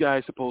know, this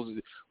guy's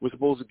we're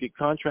supposed to get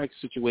contract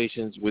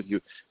situations with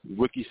your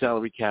rookie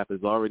salary cap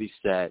is already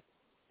set.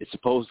 It's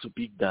supposed to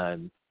be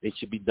done. It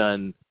should be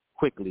done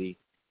quickly.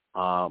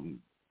 I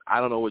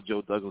don't know what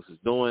Joe Douglas is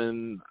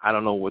doing. I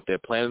don't know what they're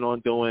planning on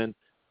doing,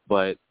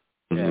 but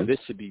this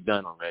should be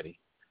done already.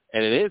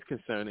 And it is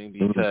concerning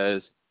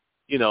because,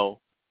 you know,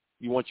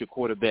 you want your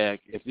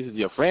quarterback. If this is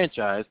your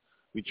franchise,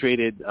 we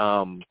traded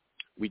Sam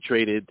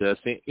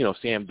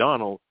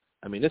Darnold.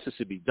 I mean, this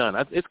should be done.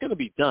 It's going to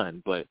be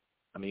done, but,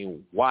 I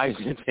mean, why is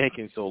it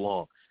taking so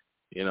long?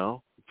 You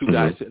know, two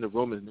guys sit in the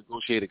room and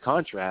negotiate a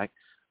contract.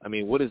 I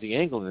mean, what is he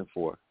angling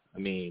for? I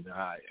mean,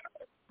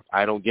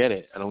 I don't get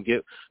it. I don't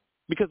get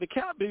because the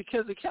cap is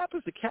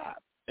the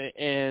cap,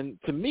 and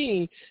to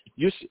me,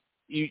 you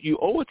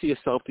owe it to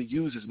yourself to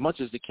use as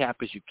much as the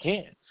cap as you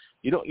can.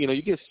 You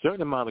get a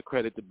certain amount of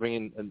credit to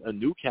bring in a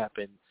new cap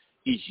in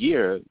each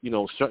year. You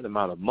know, a certain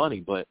amount of money,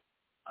 but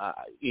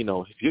you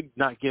know, if you're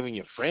not giving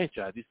your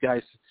franchise, these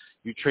guys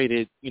you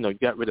traded, you know, you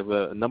got rid of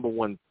a number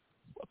one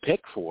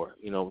pick for,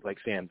 you know, like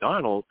Sam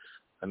Darnold.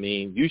 I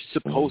mean, you're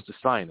supposed to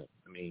sign him.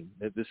 I mean,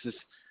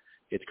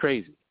 it's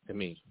crazy to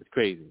me. It's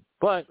crazy.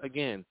 But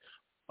again,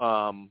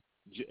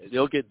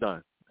 they'll get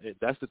done.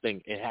 That's the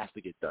thing. It has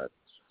to get done.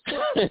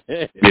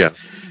 Yeah.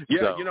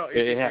 So, you know,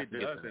 it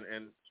does.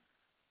 And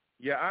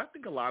yeah, I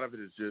think a lot of it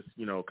is just,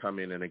 you know, come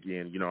in and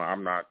again, you know,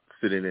 I'm not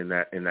sitting in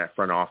that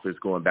front office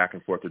going back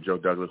and forth with Joe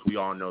Douglas. We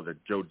all know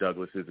that Joe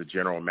Douglas is a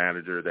general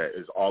manager that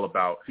is all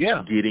about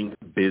getting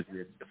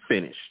business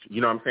finished.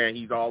 You know what I'm saying?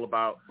 He's all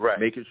about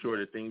making sure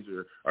that things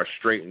are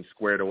straight and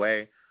squared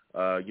away.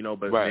 You know,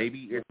 but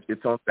maybe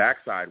it's on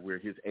Zach's side where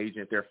his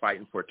agent, they're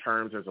fighting for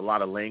terms. There's a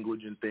lot of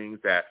language and things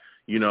that,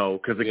 you know,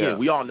 because again,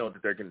 we all know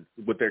that they're getting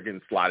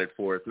slotted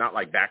for. It's not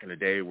like back in the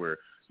day where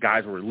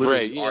guys were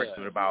literally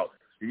arguing about,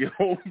 you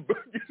know,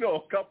 a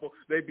couple,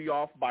 they'd be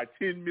off by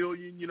 $10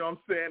 million, you know what I'm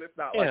saying? It's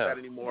not like that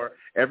anymore.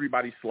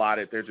 Everybody's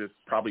slotted. They're just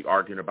probably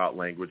arguing about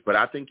language. But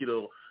I think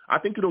it'll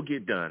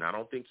get done. I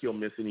don't think he'll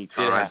miss any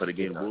time. But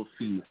again, we'll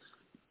see.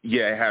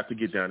 Yeah, it has to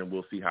get done, and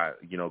we'll see how,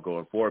 you know,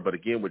 going forward. But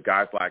again, with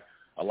guys like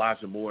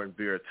Elijah Moore and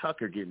Vera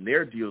Tucker getting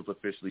their deals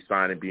officially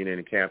signed and being in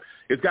the camp,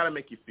 it's got to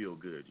make you feel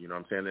good. You know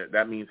what I'm saying?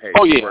 That means, hey,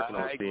 we're working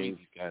on things.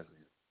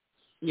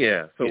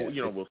 Yeah, so,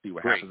 you know, we'll see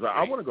what happens.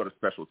 I want to go to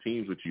special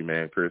teams with you,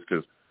 man, Chris,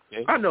 because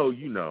I know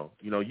you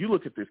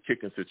look at this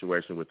kicking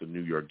situation with the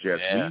New York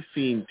Jets. We've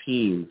seen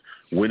teams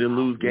win and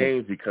lose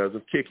games because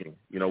of kicking.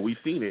 You know, we've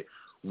seen it.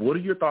 What are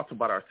your thoughts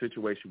about our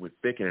situation with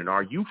Ficken, and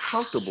are you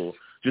comfortable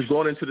just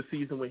going into the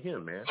season with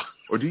him, man?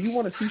 Or do you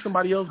want to see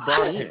somebody else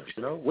brought in?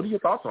 You know, what are your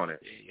thoughts on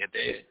it? Yeah,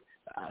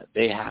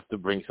 they have to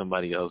bring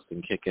somebody else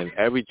in kicking.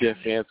 Every Jet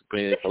fan's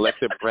bringing a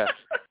collective breath.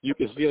 You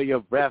can feel your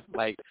breath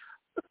like,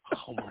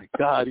 oh my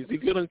God, is he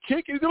gonna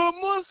kick? He's gonna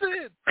muss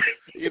it.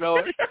 You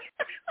know,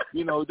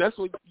 that's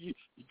what you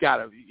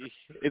gotta.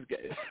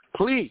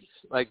 Please,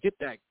 like get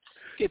that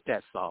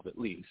solved at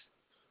least.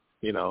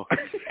 You know,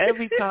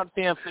 every time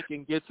Sam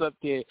Ficken gets up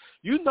there,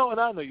 you know,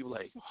 and I know you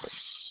like,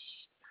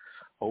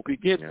 hope he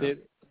gets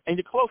it. And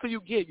the closer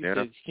you get, you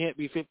say, it can't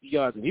be 50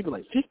 yards. And he'd be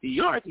like, 50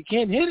 yards? You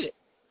can't hit it.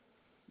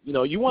 You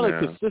know, you want a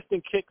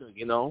consistent kicker,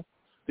 you know,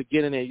 to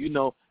get in there. You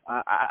know,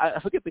 I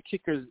forget the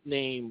kicker's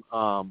name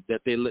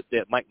that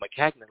Mike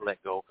McCagnon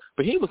let go,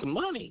 but he was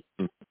money.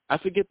 I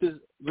forget the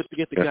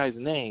guy's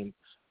name,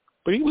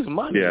 but he was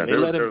money. Yeah, and they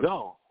let him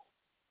go.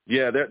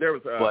 Yeah, there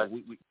was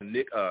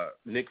Nick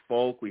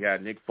Folk. We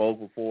had Nick Folk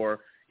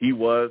before. He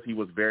was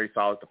very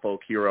solid, the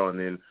Folk hero, and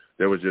then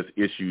there was just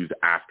issues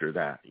after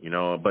that, you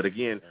know. But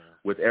again,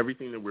 with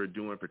everything that we're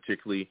doing,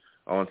 particularly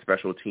on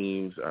special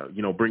teams,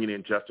 bringing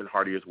in Justin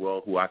Hardy as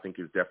well, who I think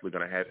is definitely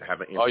going to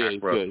have an impact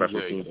for us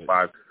special teams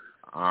wise.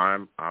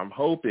 I'm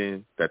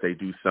hoping that they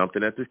do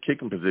something at this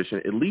kicking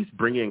position, at least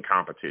bring in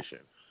competition.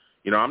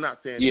 I'm not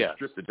saying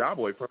strip the job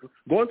away from him.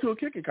 Go into a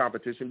kicking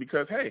competition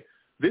because, hey,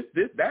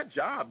 that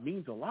job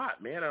means a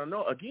lot, man. I don't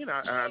know. Again,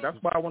 that's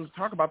why I wanted to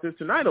talk about this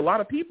tonight. A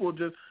lot of people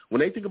just, when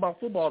they think about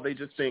football, they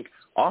just think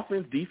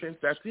offense, defense,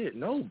 that's it.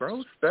 No,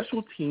 bro.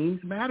 Special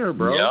teams matter,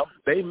 bro. Yep.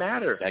 They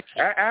matter.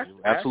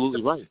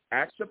 Absolutely right.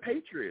 Ask the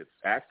Patriots.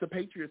 Ask the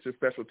Patriots if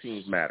special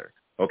teams matter,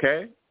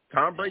 okay?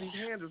 Tom Brady's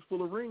hands is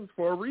full of rings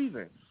for a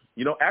reason.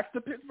 Ask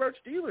the Pittsburgh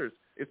Steelers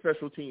if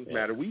special teams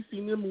matter. We've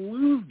seen them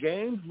lose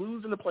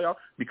in the playoffs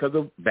because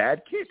of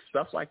bad kicks,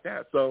 stuff like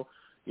that. So,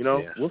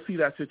 we'll see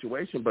that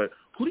situation. But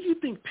who do you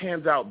think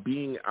pans out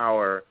being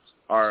our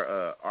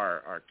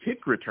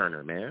kick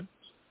returner, man?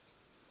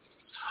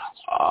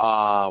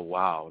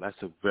 Wow,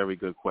 that's a very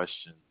good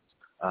question.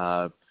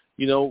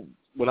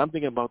 When I'm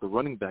thinking about the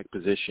running back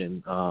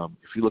position,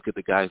 if you look at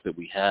the guys that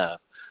we have,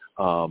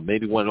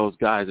 maybe one of those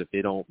guys, if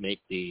they don't make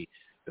the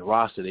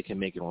roster, they can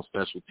make it on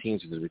special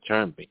teams as a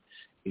return beat.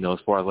 As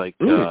far as like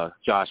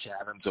Josh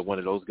Adams or one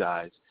of those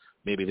guys,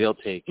 maybe they'll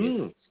take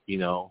it.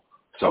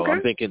 So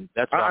I'm thinking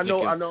that's what I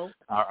know.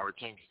 Our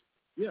return.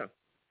 Yeah.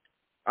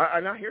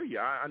 I hear you.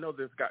 I know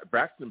this guy,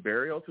 Braxton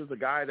Berrios, is a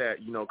guy that,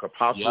 could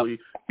possibly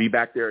be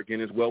back there again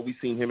as well. We've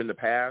seen him in the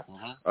past.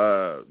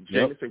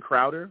 Jamison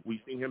Crowder,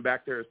 we've seen him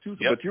back there as too.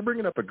 But you're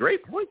bringing up a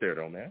great point there,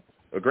 though, man.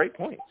 A great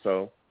point.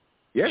 So,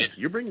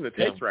 you're bringing the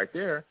takes right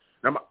there.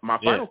 Now, my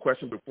final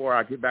question before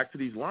I get back to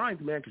these lines,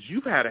 man, because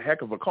you've had a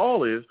heck of a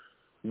call, is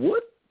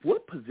what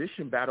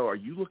position battle are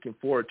you looking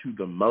forward to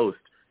the most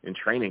in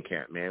training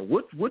camp, man?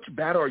 Which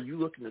battle are you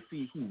looking to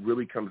see who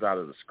really comes out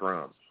of the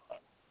scrum?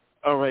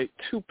 All right,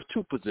 two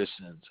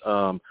positions.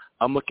 I'm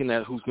looking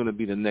at who's going to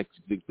be the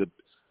next the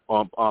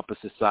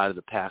opposite side of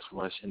the pass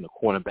rush in the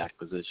cornerback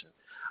position.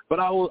 But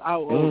I will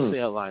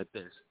say it like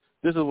this.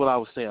 This is what I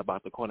would say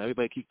about the corner.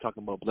 Everybody keeps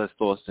talking about Bless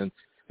Thorson.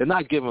 They're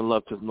not giving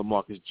love to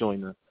LaMarcus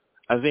Joyner.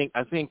 I think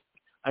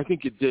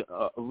you did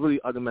really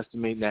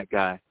underestimating that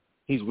guy.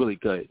 He's really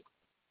good.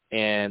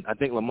 And I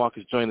think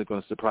LaMarcus Joyner is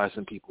going to surprise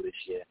some people this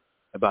year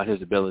about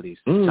his abilities.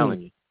 I'm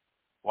telling you.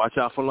 Watch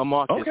out for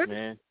LaMarcus,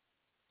 man.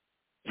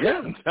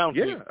 Yeah, I'm telling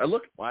you.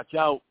 Look, watch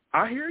out.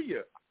 I hear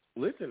you.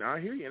 Listen, I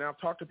hear you. And I've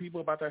talked to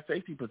people about that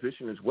safety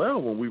position as well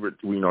when we were,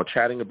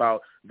 chatting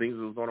about things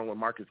that was going on with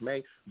Marcus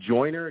May.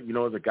 Joyner,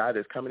 is a guy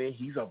that's coming in.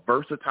 He's a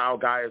versatile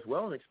guy as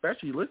well. And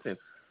especially, listen,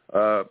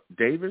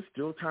 Davis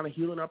still kind of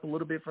healing up a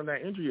little bit from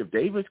that injury. If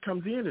Davis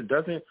comes in and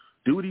doesn't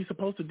do what he's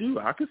supposed to do,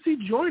 I could see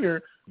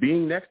Joyner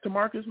being next to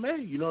Marcus May,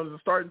 as a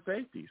starting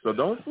safety. So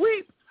don't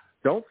sleep.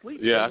 Don't sleep.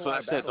 Yeah, that's what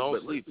I said.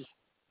 Don't sleep.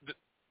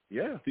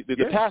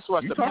 The pass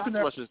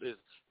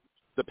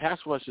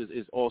rush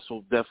is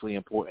also definitely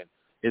important.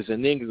 Is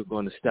Aninga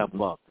going to step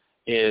up?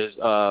 Is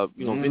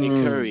Vinny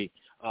Curry,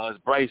 is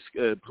Bryce,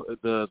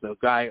 the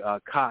guy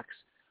Cox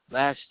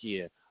last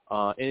year,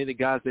 any of the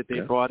guys that they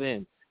brought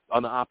in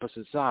on the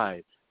opposite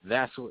side?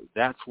 That's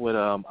what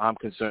I'm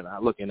concerned.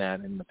 I'm looking at,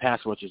 and the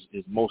pass rush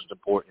is most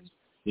important.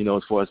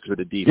 As far as for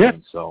the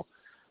defense. So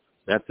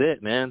that's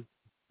it, man.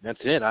 That's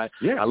it. I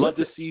love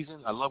this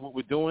season. I love what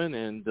we're doing,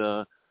 and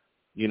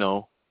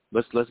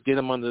let's get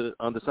him on the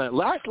side.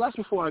 Last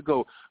before I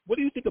go, what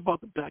do you think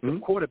about the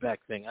backup quarterback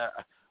thing? Are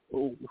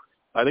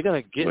they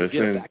going to get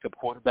a backup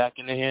quarterback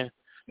in here?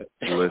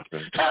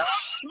 Listen,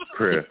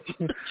 Chris,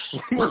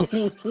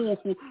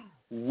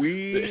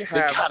 we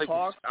have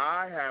talked.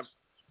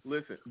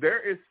 Listen, there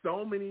is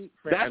so many.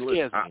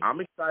 I'm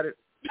excited.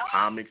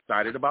 I'm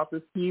excited about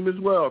this team as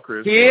well,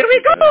 Chris. Here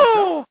we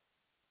go.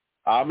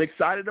 I'm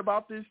excited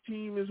about this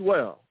team as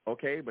well,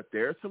 okay? But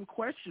there's some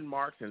question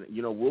marks, and,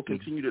 we'll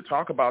continue to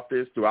talk about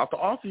this throughout the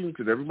offseason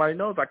because everybody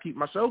knows I keep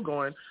my show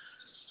going.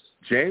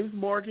 James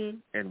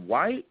Morgan and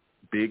White,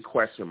 big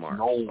question mark,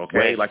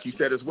 okay? Like you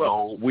said as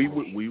well,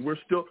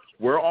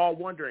 we're all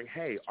wondering,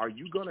 hey, are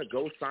you going to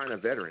go sign a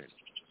veteran?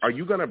 Are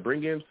you going to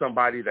bring in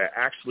somebody that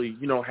actually,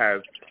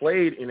 has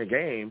played in a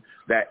game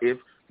that if,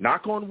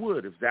 knock on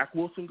wood, if Zach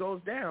Wilson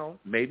goes down,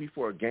 maybe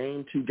for a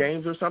game, 2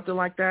 games or something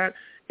like that,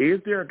 is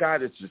there a guy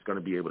that's just going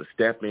to be able to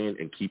step in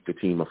and keep the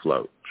team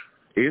afloat?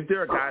 Is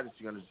there a guy that's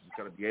going to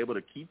be able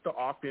to keep the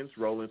offense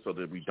rolling so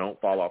that we don't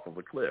fall off of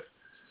a cliff?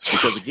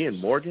 Because, again,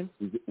 Morgan,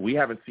 we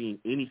haven't seen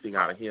anything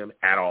out of him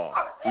at all.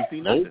 We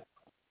see nothing.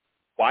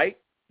 White,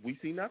 we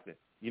see nothing.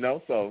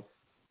 So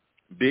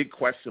big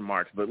question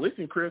marks. But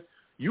listen, Chris,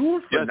 you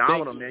were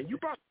phenomenal, man. You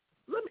brought.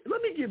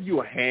 Let me give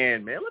you a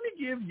hand, man. Let me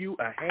give you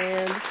a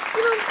hand.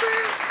 You know what I'm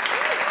saying?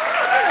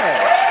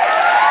 Yeah.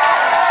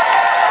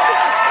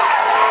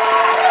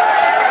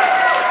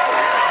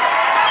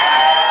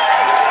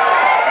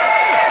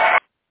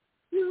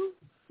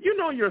 You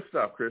know your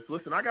stuff, Chris.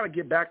 Listen, I got to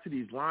get back to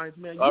these lines,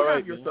 man. You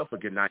have yourself a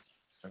good night.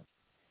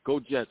 Go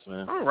Jets,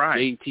 man. All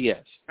right.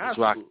 JTS.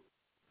 Absolutely.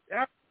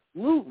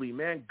 Absolutely,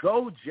 man.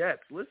 Go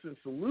Jets. Listen,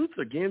 salutes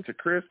again to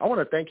Chris. I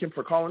want to thank him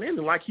for calling in.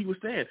 And like he was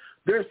saying,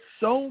 there's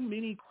so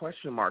many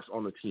question marks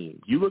on the team.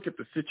 You look at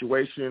the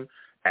situation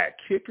at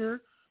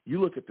kicker.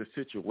 You look at the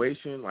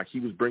situation, like he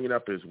was bringing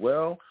up as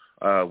well,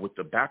 with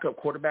the backup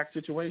quarterback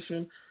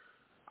situation.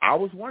 I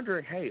was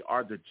wondering, hey,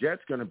 are the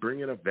Jets going to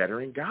bring in a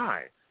veteran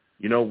guy?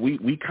 You know,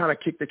 we kind of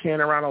kicked the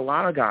can around a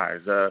lot of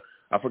guys. I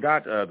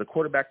forgot the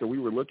quarterback that we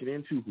were looking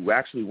into who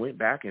actually went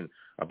back and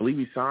I believe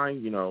he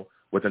signed, you know,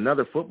 with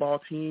another football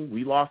team.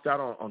 We lost out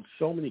on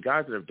so many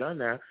guys that have done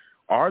that.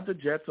 Are the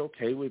Jets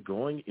okay with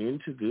going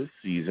into this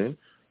season,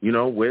 you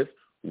know, with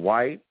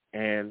White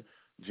and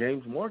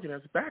James Morgan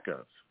as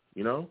backups?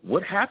 You know,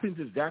 what happens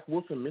if Zach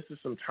Wilson misses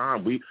some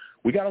time? We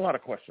got a lot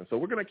of questions. So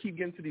we're going to keep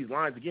getting to these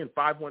lines. Again,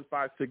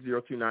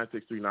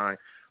 515-602-9639.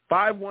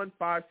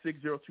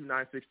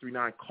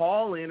 515-602-9639.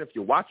 Call in if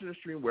you're watching the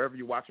stream, wherever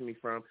you're watching me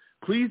from.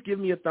 Please give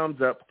me a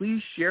thumbs up.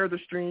 Please share the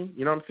stream.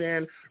 You know what I'm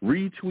saying?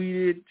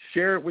 Retweet it.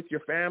 Share it with your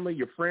family,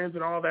 your friends,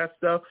 and all that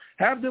stuff.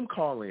 Have them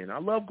call in. I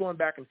love going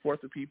back and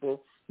forth with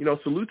people. You know,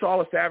 salute to all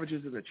the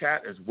savages in the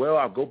chat as well.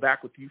 I'll go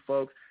back with you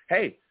folks.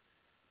 Hey,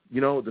 you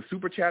know, the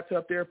super chat's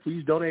up there.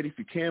 Please donate if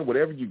you can.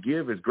 Whatever you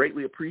give is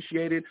greatly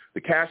appreciated.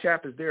 The Cash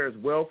App is there as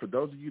well. For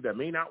those of you that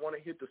may not want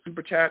to hit the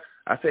super chat,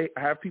 I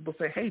have people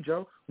say, hey,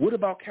 Joe, what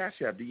about Cash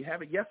App? Do you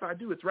have it? Yes, I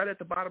do. It's right at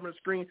the bottom of the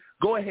screen.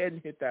 Go ahead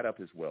and hit that up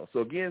as well.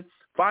 So, again,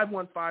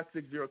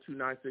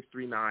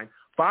 515-602-9639.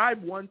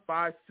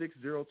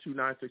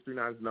 515-602-9639 is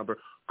the number.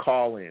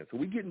 Call in. So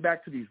we're getting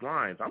back to these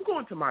lines. I'm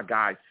going to my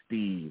guy,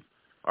 Steve.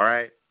 All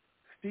right?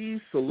 Steve,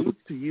 salute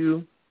to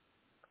you.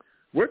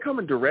 We're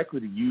coming directly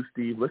to you,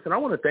 Steve. Listen, I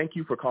want to thank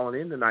you for calling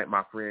in tonight,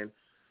 my friend.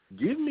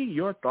 Give me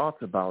your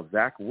thoughts about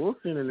Zach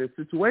Wilson and this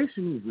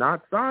situation. He's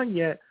not signed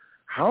yet.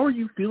 How are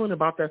you feeling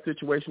about that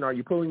situation? Are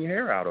you pulling your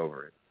hair out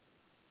over it?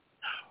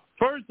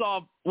 First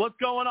off, what's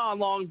going on,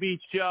 Long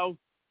Beach, Joe?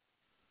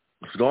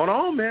 What's going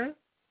on, man?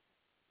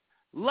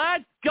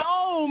 Let's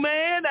go,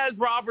 man, as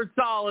Robert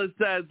Saleh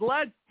says.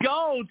 Let's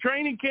go.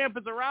 Training camp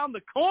is around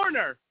the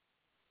corner.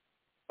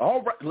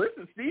 All right.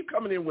 Listen, Steve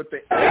coming in with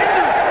the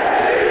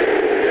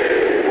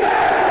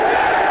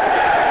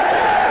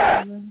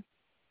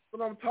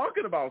what I'm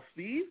talking about,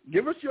 Steve.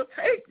 Give us your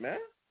take, man.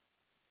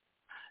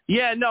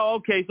 Yeah, no,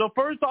 okay. So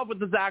first off with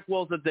the Zach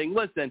Wilson thing,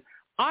 listen,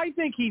 I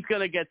think he's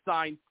going to get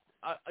signed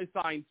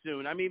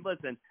soon. I mean,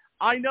 listen,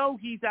 I know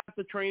he's at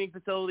the training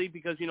facility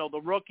because, you know,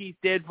 the rookies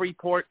did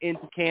report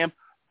into camp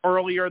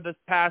earlier this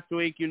past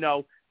week. You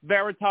know,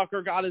 Vera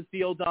Tucker got his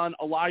deal done.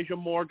 Elijah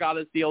Moore got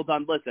his deal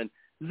done. Listen,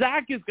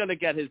 Zach is going to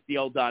get his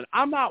deal done.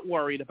 I'm not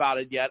worried about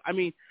it yet. I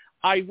mean,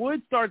 I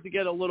would start to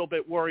get a little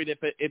bit worried if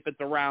it's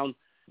around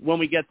when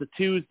we get to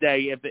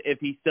Tuesday if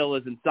he still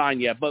isn't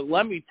signed yet. But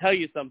let me tell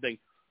you something.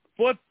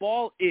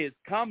 Football is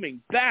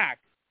coming back.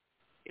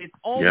 It's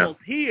almost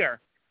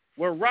here.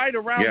 We're right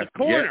around the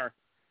corner.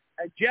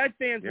 And Jet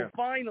fans will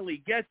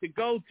finally get to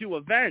go to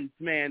events,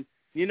 man.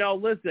 You know,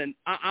 listen,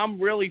 I'm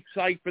really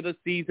psyched for the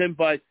season,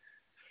 but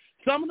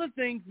some of the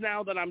things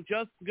now that I'm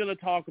just going to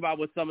talk about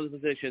with some of the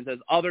positions as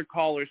other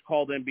callers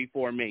called in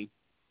before me.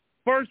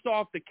 First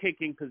off, the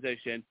kicking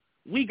position.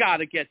 We got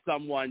to get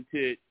someone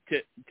to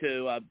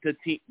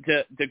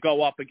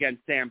go up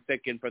against Sam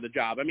Ficken for the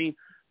job. I mean,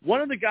 one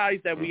of the guys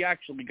that we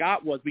actually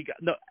got was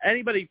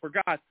anybody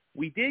forgot,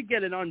 we did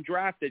get an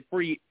undrafted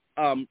free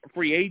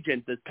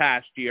agent this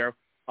past year.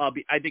 I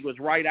think it was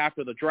right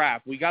after the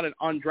draft. We got an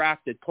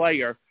undrafted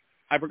player.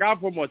 I forgot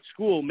from what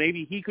school.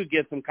 Maybe he could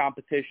get some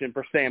competition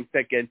for Sam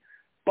Ficken.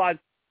 But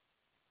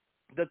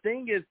the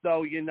thing is,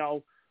 though, you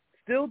know,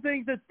 still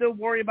things that still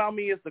worry about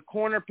me is the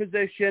corner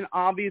position.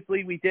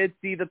 Obviously, we did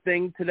see the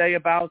thing today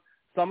about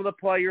some of the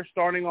players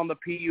starting on the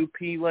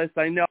PUP list.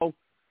 I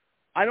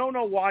don't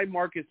know why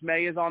Marcus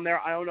May is on there.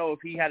 I don't know if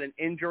he had an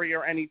injury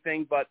or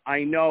anything, but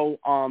I know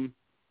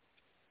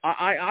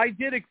I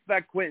did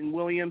expect Quentin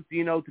Williams,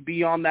 you know, to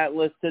be on that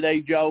list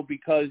today, Joe,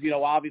 because, you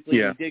know, obviously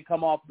he did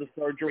come off the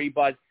surgery,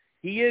 but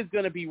he is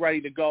going to be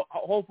ready to go.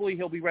 Hopefully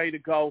he'll be ready to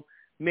go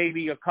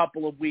maybe a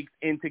couple of weeks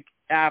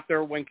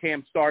after when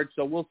camp starts,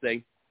 so we'll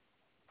see.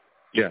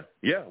 Yeah,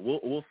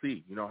 we'll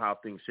see, you know, how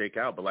things shake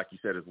out. But like you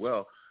said as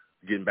well,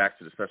 getting back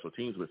to the special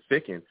teams with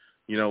Ficken,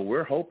 you know,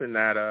 we're hoping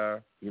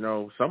that, you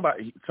know,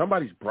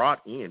 somebody's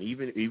brought in,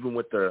 even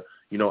with the,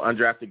 you know,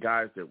 undrafted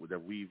guys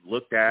that we've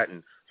looked at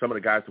and some of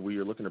the guys that we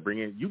are looking to bring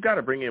in. You got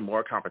to bring in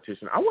more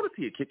competition. I want to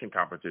see a kicking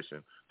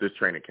competition this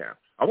training camp.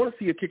 I want to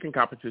see a kicking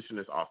competition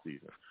this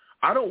offseason.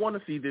 I don't want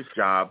to see this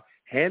job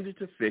handed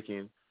to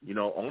Ficken, you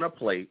know, on a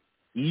plate,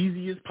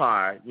 easy as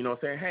pie, you know,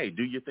 saying, hey,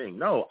 do your thing.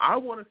 No, I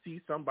want to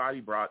see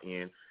somebody brought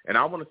in, and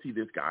I want to see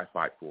this guy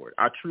fight for it.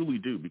 I truly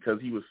do,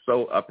 because he was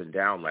so up and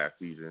down last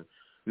season.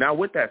 Now,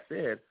 with that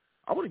said,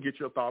 I want to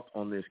get your thoughts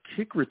on this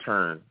kick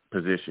return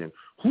position.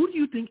 Who do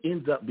you think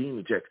ends up being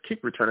the Jets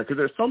kick returner? Because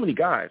there's so many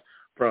guys,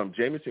 from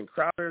Jamison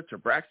Crowder to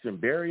Braxton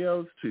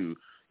Berrios to,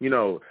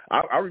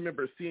 I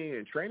remember seeing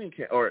in training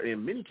camp or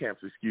in mini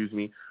camps,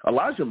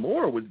 Elijah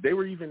Moore they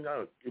were even,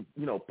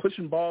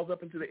 pushing balls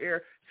up into the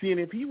air, seeing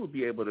if he would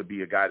be able to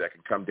be a guy that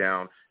can come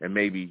down and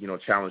maybe,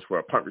 challenge for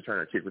a punt return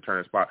or kick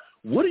return spot.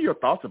 What are your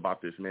thoughts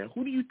about this, man?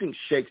 Who do you think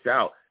shakes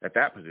out at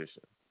that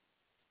position?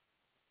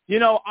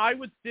 I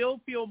would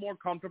still feel more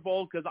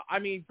comfortable because,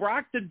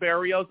 Braxton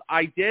Berrios,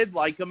 I did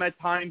like him at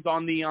times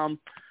on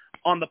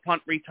the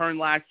punt return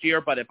last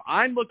year. But if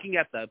I'm looking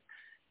at the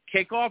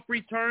kickoff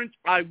returns,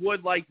 I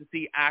would like to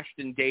see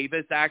Ashton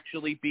Davis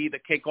actually be the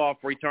kickoff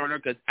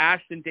returner because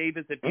Ashton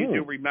Davis, if you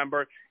do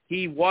remember,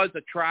 he was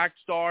a track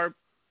star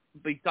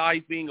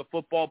besides being a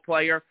football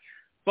player.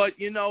 But,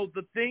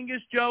 the thing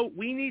is, Joe,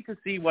 we need to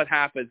see what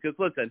happens because,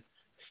 listen,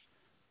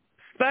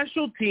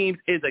 special teams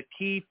is a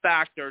key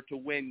factor to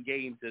win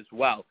games as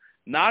well.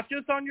 Not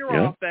just on your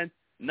offense,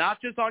 not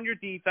just on your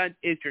defense,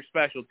 it's your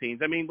special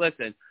teams.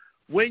 Listen,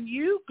 when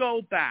you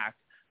go back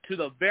to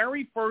the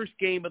very first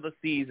game of the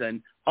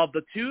season of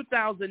the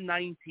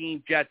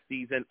 2019 Jets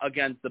season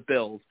against the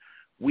Bills,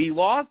 we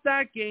lost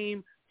that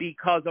game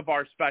because of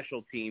our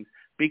special teams,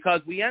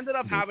 because we ended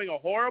up having a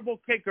horrible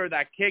kicker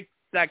that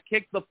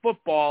kicked the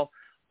football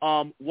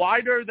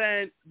wider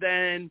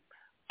than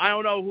I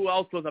don't know who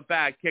else was a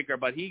bad kicker,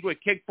 but he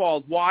would kick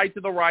balls wide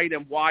to the right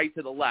and wide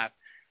to the left.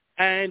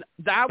 And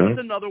that was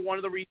another one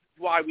of the reasons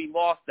why we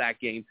lost that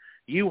game.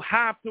 You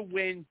have to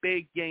win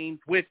big games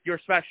with your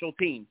special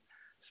teams.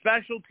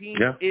 Special teams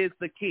is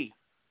the key.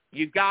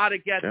 You got to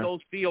get those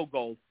field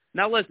goals.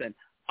 Now, listen,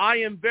 I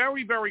am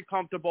very, very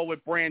comfortable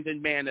with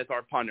Brandon Mann as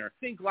our punter.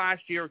 I think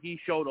last year he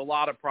showed a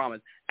lot of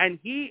promise, and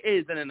he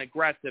is an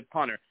aggressive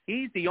punter.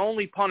 He's the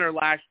only punter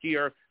last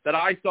year that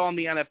I saw in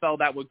the NFL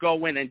that would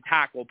go in and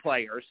tackle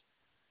players.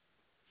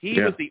 He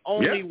was the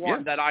only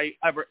one that I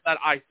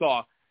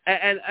saw.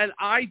 And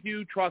I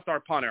do trust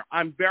our punter.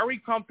 I'm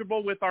very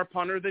comfortable with our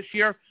punter this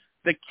year.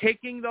 The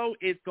kicking, though,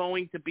 is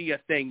going to be a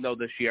thing, though,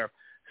 this year.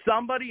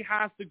 Somebody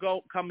has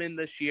to come in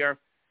this year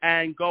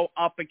and go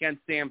up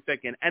against Sam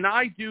Ficken. And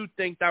I do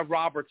think that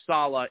Robert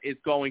Saleh is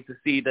going to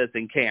see this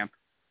in camp.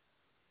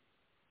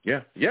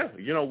 Yeah.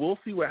 We'll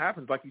see what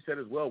happens, like you said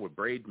as well, with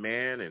Braid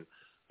Mann and,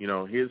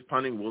 his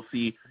punting. We'll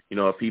see,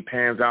 if he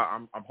pans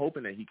out. I'm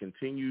hoping that he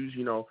continues,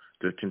 to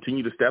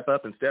continue to step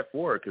up and step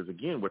forward because,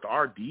 again, with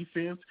our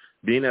defense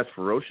being as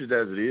ferocious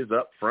as it is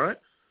up front,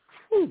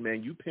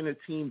 man, you pin a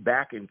team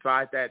back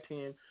inside that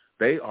 10,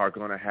 they are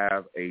going to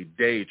have a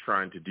day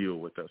trying to deal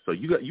with us. So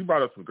you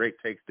brought up some great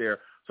takes there.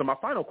 So my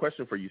final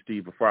question for you,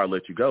 Steve, before I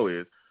let you go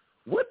is,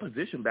 what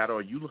position battle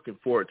are you looking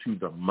forward to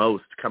the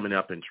most coming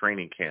up in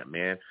training camp,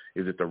 man?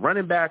 Is it the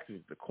running backs? Is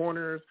it the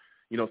corners?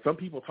 Some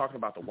people talking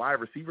about the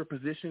wide receiver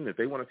position, that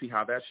they want to see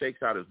how that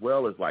shakes out as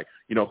well as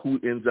who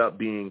ends up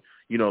being,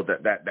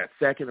 that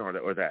second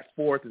or that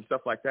fourth and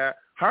stuff like that.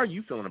 How are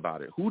you feeling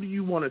about it? Who do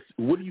you want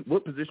to,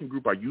 what position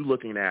group are you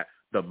looking at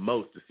the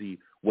most to see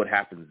what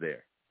happens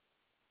there?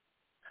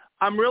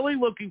 I'm really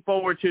looking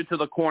forward to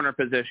the corner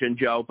position,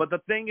 Joe. But the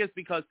thing is,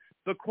 because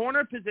the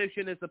corner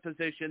position is the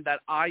position that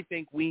I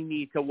think we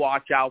need to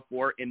watch out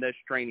for in this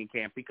training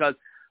camp. Because,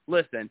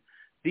 listen,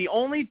 the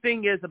only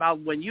thing is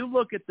about when you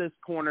look at this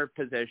corner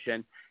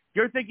position,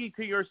 you're thinking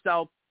to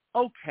yourself,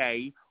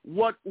 okay,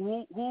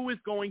 who is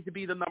going to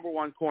be the number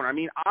one corner?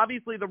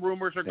 Obviously the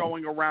rumors are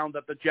going around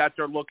that the Jets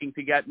are looking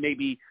to get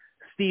maybe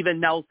Steven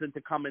Nelson to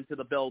come into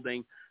the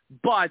building.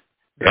 But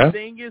the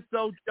thing is,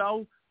 though,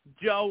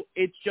 Joe,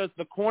 it's just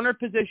the corner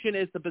position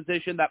is the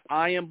position that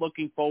I am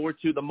looking forward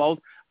to the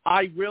most.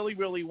 I really,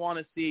 really want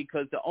to see,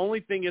 because the only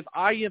thing is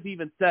I have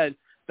even said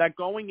that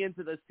going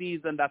into the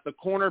season that the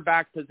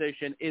cornerback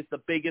position is the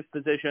biggest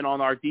position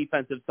on our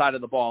defensive side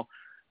of the ball.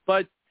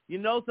 But you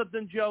know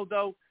something, Joe,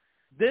 though?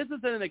 This is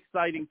an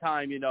exciting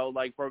time,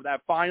 for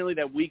that finally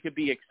that we could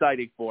be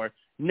excited for.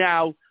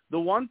 Now, the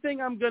one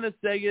thing I'm going to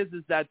say is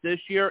that this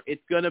year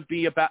it's going to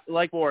be about,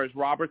 as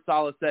Robert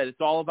Saleh said,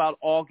 it's all about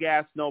all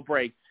gas, no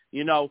brakes.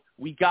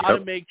 We got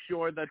to make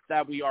sure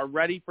that we are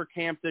ready for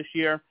camp this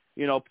year.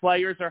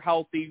 Players are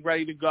healthy,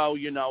 ready to go.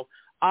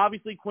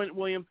 Obviously Quentin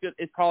Williams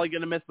is probably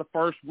going to miss the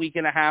first week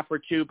and a half or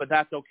two, but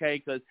that's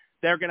okay because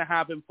they're going to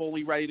have him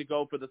fully ready to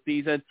go for the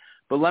season.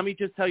 But let me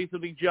just tell you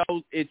something,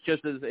 Joe. It's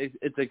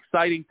an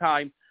exciting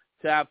time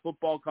to have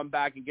football come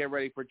back and get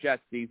ready for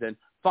Jets season.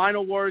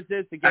 Final words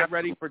is to get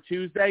ready for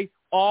Tuesday.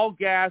 All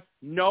gas,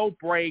 no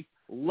brakes.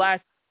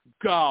 Let's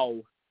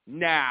go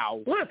now.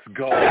 Let's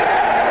go.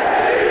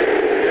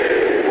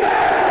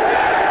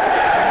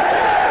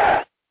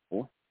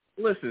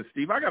 Listen,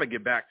 Steve, I got to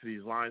get back to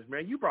these lines,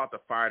 man. You brought the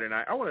fire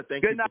tonight. I want to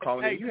thank you for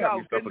calling in. You have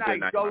yourself a good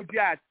night. Go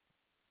Jets.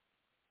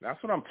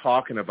 That's what I'm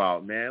talking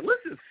about, man.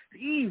 Listen,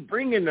 Steve,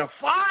 bring in the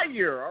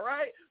fire, all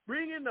right?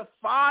 Bring in the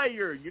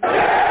fire,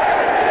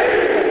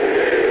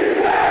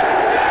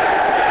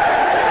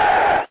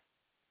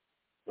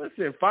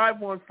 Listen,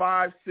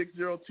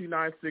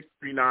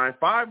 515-602-9639,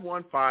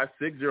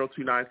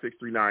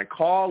 515-602-9639.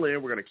 Call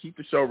in. We're going to keep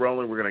the show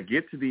rolling. We're going to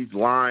get to these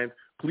lines.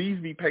 Please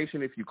be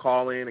patient if you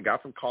call in. I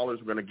got some callers.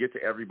 We're going to get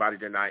to everybody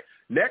tonight.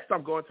 Next,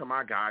 I'm going to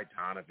my guy,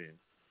 Donovan.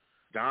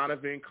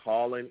 Donovan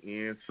calling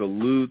in.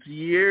 Salute. Yeah.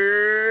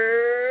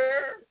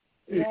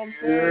 You know what I'm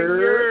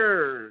saying?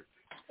 Yeah.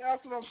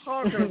 That's what I'm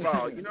talking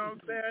about. You know what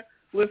I'm saying?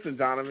 Listen,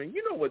 Donovan,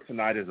 you know what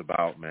tonight is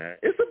about, man.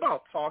 It's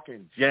about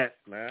talking Jets,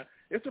 man.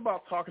 It's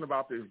about talking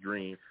about this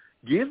dream.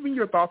 Give me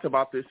your thoughts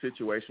about this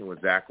situation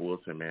with Zach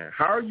Wilson, man.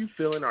 How are you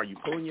feeling? Are you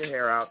pulling your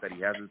hair out that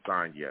he hasn't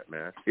signed yet,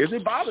 man? Is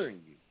it bothering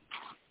you?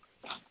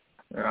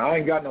 I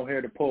ain't got no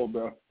hair to pull,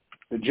 bro.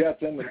 The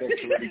Jets and the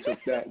Knicks already took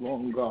that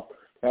long ago.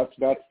 That's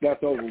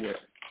over with.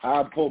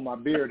 I pulled my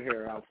beard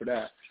hair out for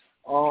that.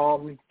 I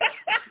mean,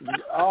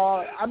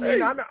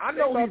 I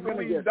know he's going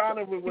to get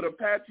Donovan with a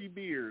patchy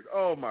beard.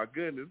 Oh my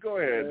goodness, go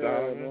ahead,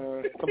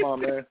 Donovan. Come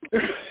on, man.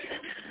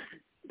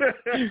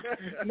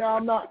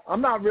 No,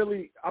 I'm not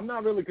really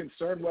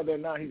concerned whether or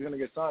not he's going to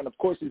get signed. Of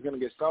course, he's going to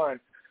get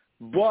signed,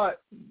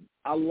 but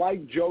I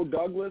like Joe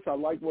Douglas. I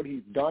like what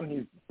he's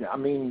done.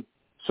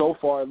 So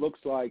far it looks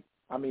like.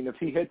 I mean, if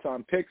he hits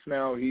on picks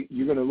now,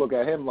 you're going to look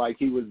at him like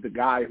he was the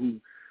guy who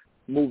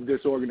moved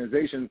this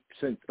organization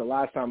since the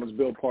last time was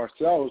Bill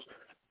Parcells.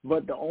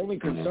 But the only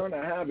concern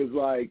I have is,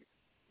 like,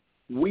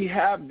 we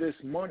have this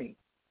money,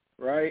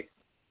 right?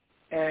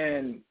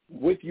 And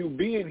with you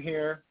being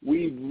here,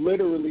 we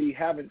literally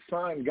haven't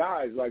signed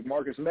guys. Like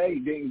Marcus May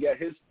didn't get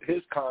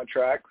his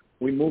contract.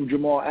 We moved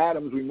Jamal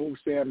Adams. We moved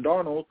Sam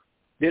Darnold.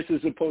 This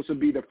is supposed to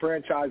be the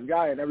franchise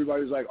guy, and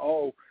everybody's like,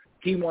 oh,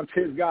 he wants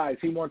his guys.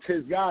 He wants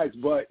his guys,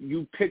 but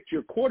you picked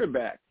your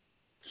quarterback.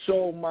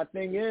 So my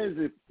thing is,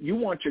 if you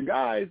want your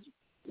guys,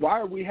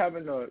 why are we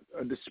having a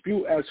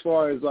dispute as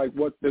far as, like,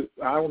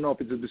 I don't know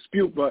if it's a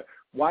dispute, but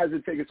why is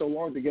it taking so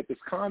long to get this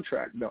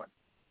contract done?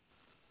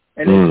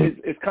 And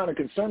it's kind of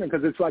concerning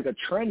because it's like a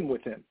trend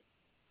with him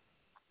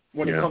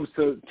when it comes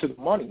to the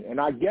money. And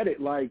I get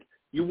it, like,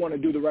 you want to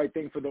do the right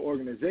thing for the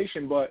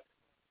organization, but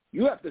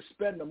you have to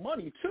spend the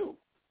money too.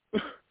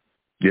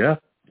 Yeah,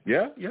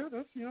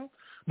 that's,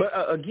 But,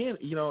 again,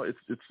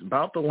 it's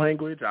about the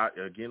language.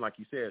 Again, like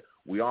you said,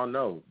 we all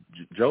know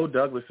Joe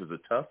Douglas is a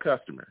tough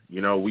customer.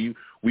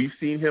 We've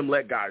seen him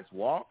let guys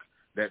walk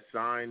that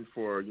signed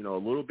for, a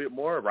little bit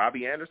more.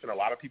 Robbie Anderson, a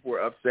lot of people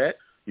were upset,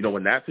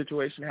 when that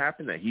situation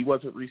happened, that he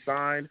wasn't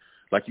re-signed.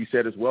 Like you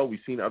said as well, we've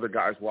seen other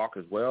guys walk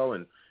as well,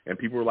 and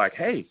people were like,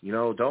 hey,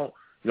 don't,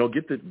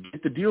 get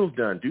the deals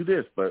done, do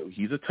this. But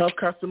he's a tough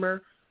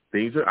customer.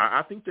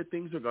 I think that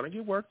things are going to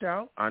get worked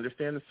out. I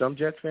understand that some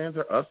Jets fans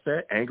are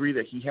upset, angry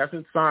that he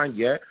hasn't signed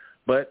yet,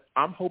 but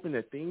I'm hoping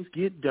that things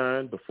get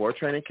done before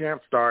training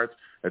camp starts,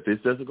 that this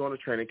doesn't go into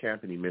training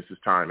camp and he misses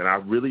time. And I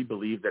really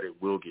believe that it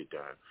will get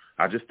done.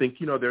 I just think,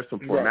 there's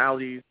some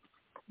formalities.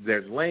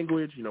 There's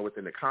language,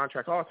 within the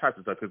contract, all types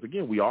of stuff. Because,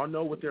 again, we all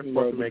know what they're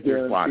supposed to make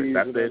their slotted.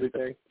 That's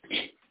it.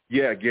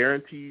 Yeah,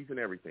 guarantees and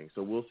everything.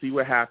 So we'll see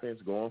what happens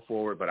going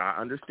forward. But I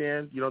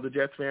understand, the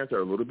Jets fans are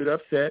a little bit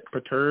upset,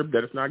 perturbed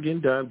that it's not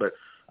getting done. But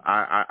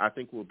I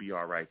think we'll be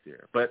all right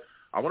there. But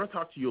I want to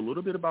talk to you a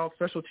little bit about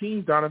special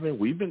teams, Donovan.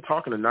 We've been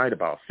talking tonight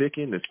about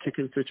Ficken, this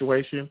kicking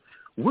situation.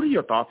 What are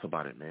your thoughts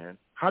about it, man?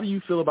 How do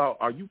you feel about,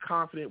 are you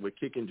confident with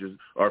Ficken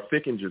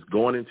just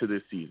going into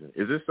this season?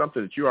 Is this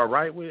something that you're all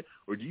right with,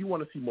 or do you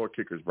want to see more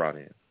kickers brought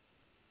in?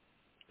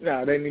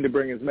 No, they need to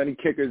bring as many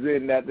kickers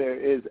in that there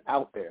is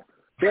out there.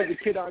 There's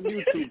a kid on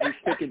YouTube who's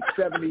kicking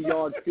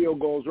 70-yard field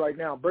goals right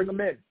now. Bring him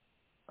in.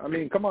 I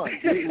mean, come on.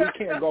 We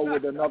can't go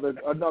with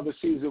another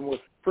season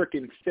with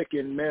frickin'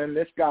 Ficken, man.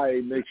 This guy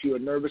makes you a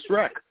nervous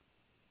wreck.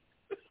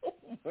 Oh,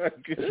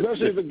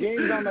 especially if the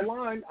game's on the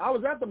line. I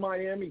was at the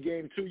Miami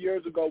game 2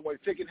 years ago when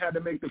Ficken had to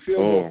make the field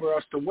goal for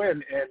us to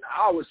win, and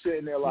I was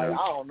sitting there like,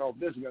 I don't know if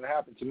this is going to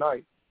happen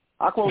tonight.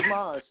 I closed my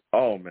eyes.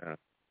 Oh, man.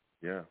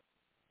 Yeah.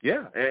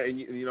 Yeah, and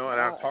and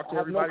I've talked to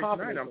everybody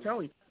tonight. I'm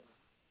telling you.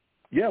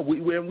 Yeah,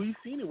 we've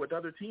seen it with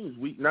other teams.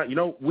 We've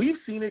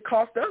seen it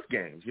cost us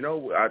games.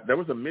 There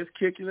was a missed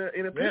kick in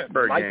a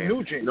Pittsburgh Mike game.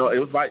 Nugent. It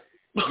was like,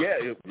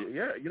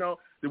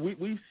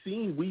 we've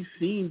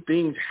seen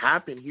things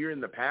happen here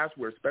in the past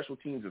where special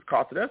teams has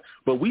costed us,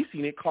 but we've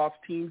seen it cost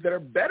teams that are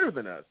better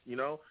than us.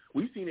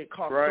 We've seen it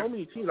cost so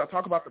many teams. I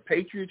talk about the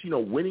Patriots,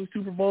 winning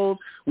Super Bowls.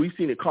 We've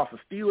seen it cost the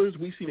Steelers.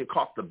 We've seen it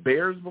cost the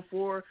Bears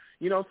before.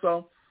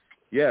 So.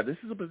 Yeah, this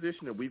is a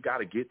position that we've got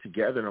to get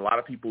together, and a lot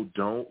of people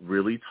don't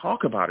really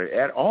talk about it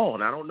at all,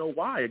 and I don't know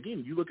why.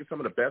 Again, you look at some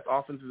of the best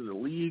offenses in the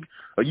league,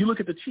 or you look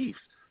at the Chiefs.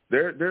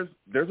 There's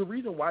a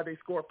reason why they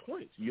score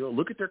points.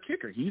 Look at their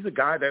kicker. He's a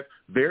guy that's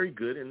very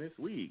good in this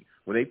league.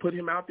 When they put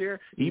him out there,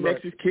 he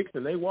makes his kicks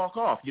and they walk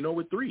off,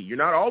 with three. You're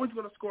not always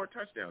going to score a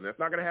touchdown. That's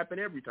not going to happen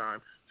every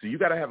time. So you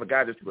got to have a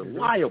guy that's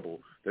reliable,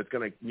 that's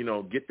going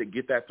to,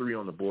 get that three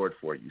on the board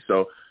for you.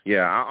 So,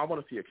 yeah, I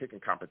want to see a kicking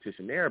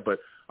competition there. But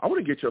I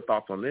want to get your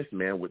thoughts on this,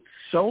 man. With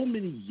so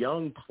many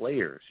young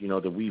players,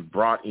 that we've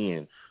brought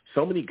in,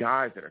 so many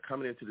guys that are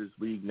coming into this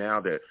league now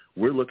that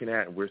we're looking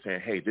at and we're saying,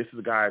 hey, this is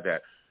a guy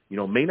that,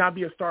 may not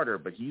be a starter,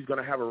 but he's going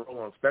to have a role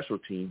on special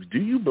teams. Do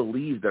you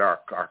believe that our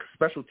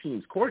special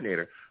teams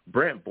coordinator,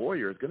 Brent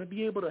Boyer, is going to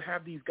be able to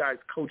have these guys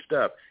coached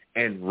up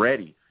and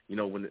ready,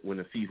 when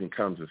the season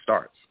comes and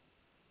starts?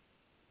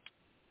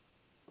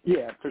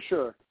 Yeah, for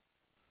sure.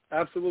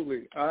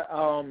 absolutely.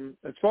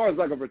 As far as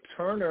like a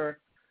returner,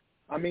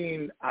 I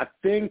mean,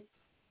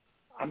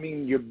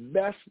 your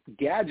best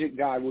gadget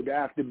guy would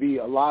have to be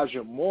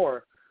Elijah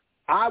Moore.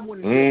 I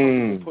wouldn't feel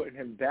comfortable putting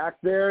him back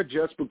there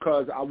just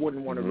because I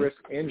wouldn't want to risk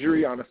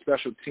injury on a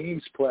special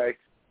teams play.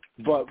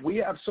 But we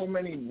have so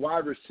many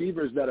wide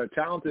receivers that are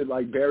talented,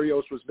 like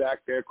Berrios was back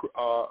there,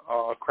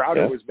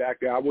 Crowder was back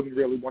there. I wouldn't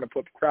really want to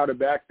put Crowder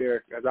back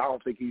there because I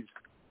don't think he's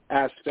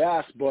as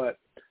fast. But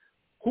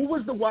who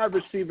was the wide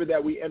receiver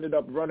that we ended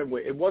up running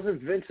with? It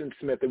wasn't Vincent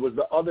Smith. It was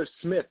the other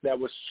Smith that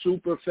was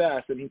super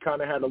fast, and he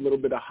kind of had a little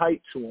bit of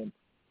height to him.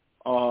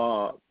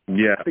 I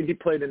think he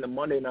played in the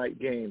Monday night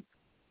game.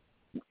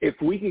 If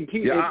we can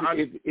keep,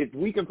 if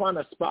we can find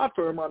a spot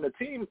for him on the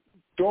team,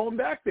 throw him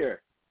back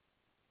there.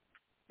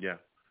 Yeah.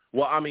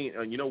 Well, I mean,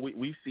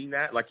 we've seen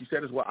that, like you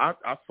said as well.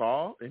 I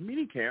saw in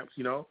mini camps,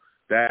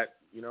 that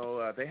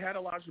they had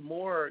Elijah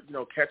Moore,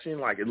 catching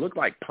like it looked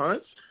like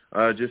punts,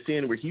 just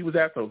seeing where he was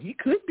at. So he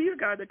could be a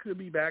guy that could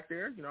be back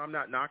there. I'm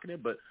not knocking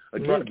it, but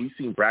again, we've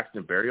seen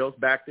Braxton Berrios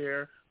back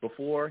there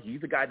before.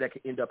 He's a guy that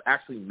could end up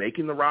actually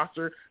making the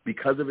roster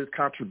because of his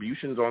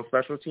contributions on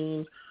special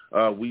teams.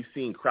 We've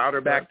seen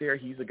Crowder back there.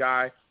 He's a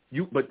guy.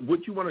 But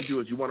what you want to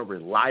do is you want a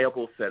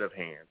reliable set of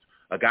hands,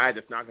 a guy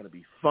that's not going to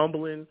be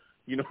fumbling,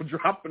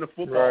 dropping the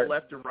football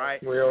left and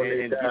right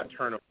and getting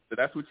turnovers. So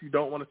that's what you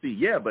don't want to see.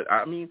 Yeah, but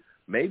I mean,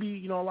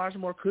 maybe, Elijah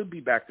Moore could be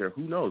back there.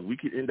 Who knows? We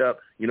could end up,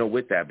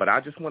 with that. But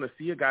I just want to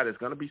see a guy that's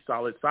going to be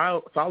solid,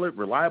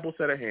 reliable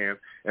set of hands,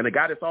 and a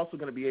guy that's also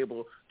going to be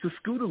able to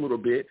scoot a little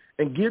bit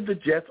and give the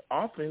Jets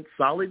offense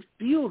solid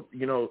field,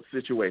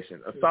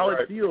 situation. A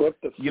solid field. Flip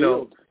the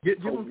field.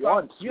 Give them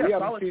once. Yeah, we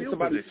haven't seen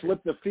somebody position.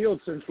 flip the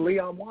field since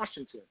Leon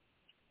Washington.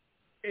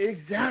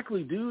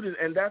 Exactly, dude,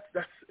 and that's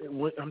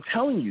what I'm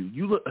telling you.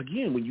 You look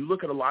again when you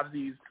look at a lot of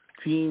these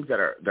teams that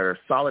are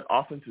solid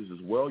offenses as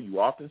well. You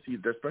often see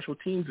their special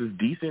teams is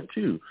decent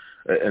too,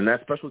 and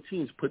that special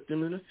teams put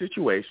them in a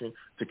situation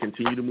to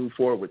continue to move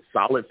forward with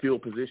solid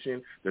field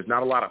position. There's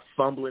not a lot of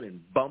fumbling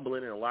and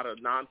bumbling and a lot of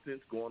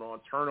nonsense going on,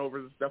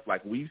 turnovers and stuff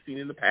like we've seen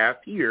in the past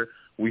here.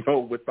 We know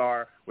with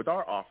our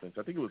offense.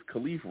 I think it was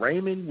Khalif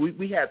Raymond.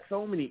 We had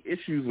so many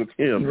issues with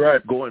him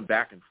going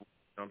back and forth.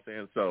 You know what I'm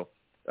saying? So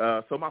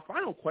my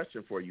final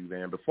question for you,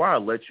 man, before I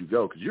let you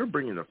go, because you're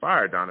bringing the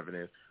fire, Donovan,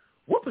 is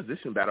what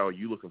position battle are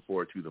you looking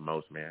forward to the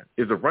most, man?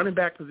 Is the running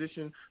back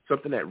position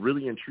something that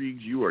really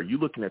intrigues you, or are you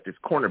looking at this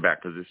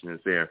cornerback position and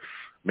saying,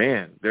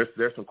 man, there's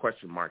some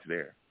question marks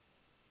there?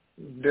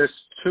 There's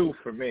two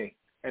for me,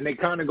 and they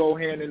kind of go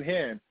hand in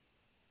hand.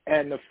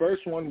 And the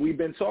first one, we've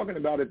been talking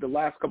about it the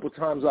last couple of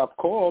times I've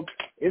called,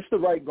 it's the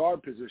right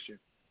guard position.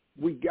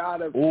 We got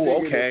to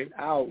figure this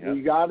out. Yep.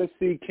 We got to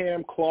see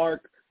Cam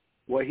Clark,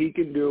 what he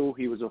can do.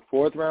 He was a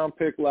fourth-round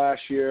pick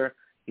last year.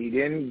 He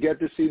didn't get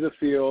to see the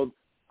field.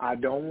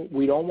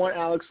 We don't want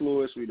Alex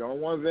Lewis. We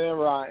don't want Van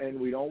Rotten.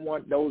 We don't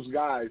want those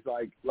guys.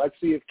 Like, let's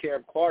see if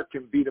Cam Clark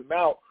can beat him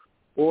out.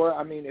 Or,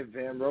 I mean, if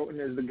Van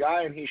Roten is the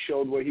guy and he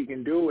showed what he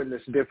can do in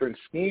this different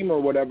scheme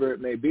or whatever it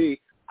may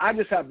be, I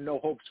just have no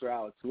hopes for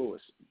Alex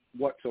Lewis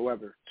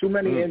whatsoever. Too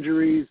many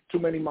injuries, too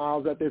many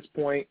miles at this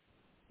point.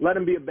 Let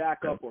him be a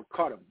backup or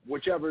cut him,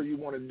 whichever you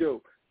want to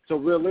do. So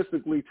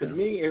realistically, to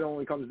me, it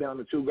only comes down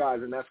to two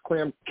guys, and that's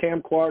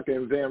Cam Clark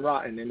and Van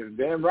Roten. And if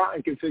Van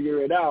Roten can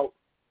figure it out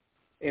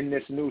in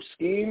this new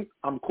scheme,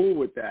 I'm cool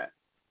with that.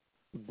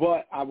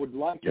 But I would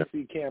like to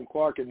see Cam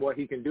Clark and what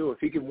he can do. If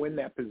he can win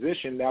that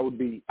position,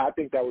 I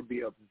think that would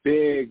be a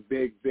big,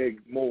 big,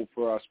 big move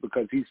for us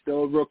because he's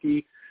still a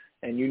rookie.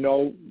 And,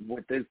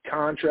 with the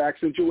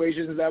contract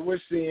situations that we're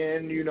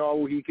seeing,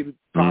 he can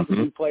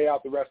possibly play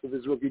out the rest of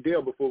his rookie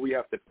deal before we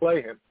have to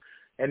play him.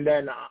 And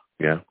then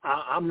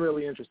I'm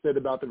really interested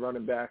about the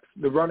running backs.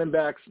 The running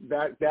backs,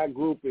 that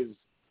group is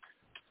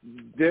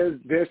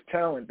there's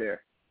talent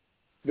there.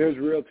 There's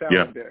real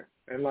talent there.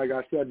 And like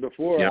I said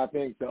before, I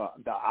think the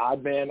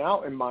odd man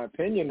out, in my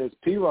opinion, is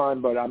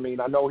Perine. But, I mean,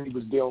 I know he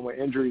was dealing with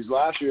injuries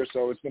last year,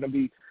 so it's going to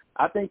be –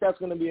 I think that's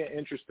going to be an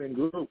interesting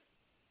group.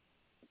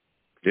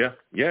 Yeah,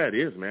 it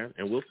is, man.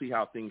 And we'll see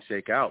how things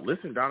shake out.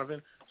 Listen,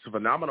 Donovan, it's a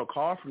phenomenal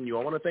call from you.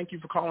 I want to thank you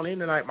for calling in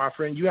tonight, my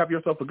friend. You have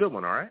yourself a good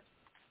one, all right?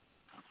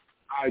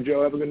 All right,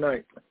 Joe. Have a good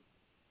night.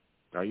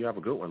 Now you have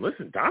a good one.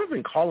 Listen,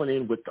 Donovan calling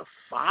in with the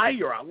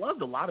fire. I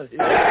loved a lot of his.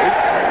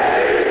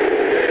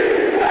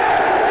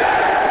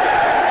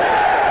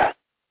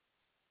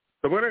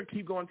 So we're going to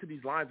keep going to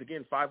these lines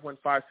again,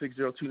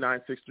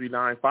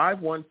 515-602-9639,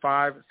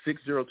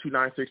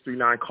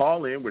 515-602-9639.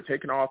 Call in. We're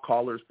taking all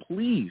callers.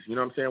 Please, you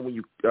know what I'm saying, when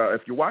you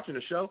if you're watching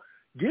the show,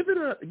 give it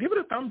a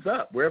thumbs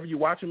up wherever you're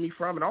watching me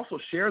from, and also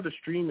share the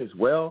stream as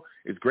well.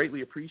 It's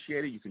greatly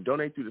appreciated. You can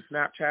donate through the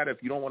Snapchat.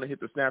 If you don't want to hit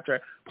the Snapchat,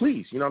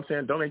 please, you know what I'm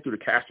saying, donate through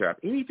the Cash App.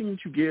 Anything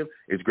that you give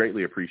is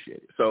greatly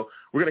appreciated. So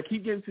we're going to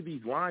keep getting to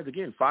these lines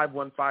again,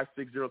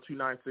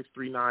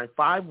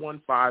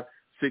 515-602-9639,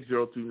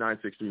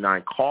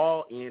 515-602-9639.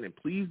 Call in, and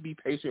please be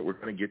patient. We're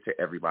going to get to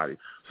everybody.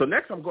 So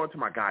next I'm going to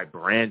my guy,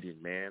 Brandon,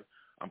 man.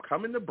 I'm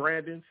coming to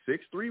Brandon,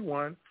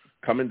 631,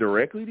 coming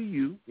directly to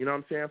you. You know what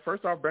I'm saying?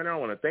 First off, Brandon, I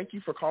want to thank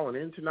you for calling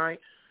in tonight.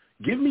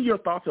 Give me your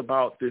thoughts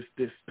about this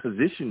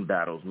position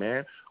battles,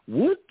 man.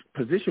 What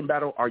position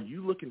battle are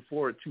you looking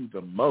forward to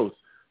the most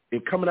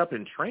in coming up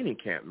in training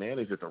camp, man?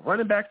 Is it the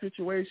running back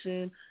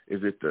situation?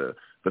 Is it the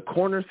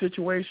corner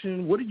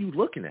situation? What are you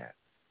looking at?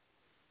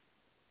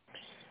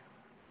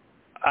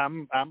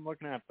 I'm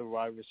looking at the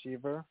wide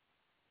receiver.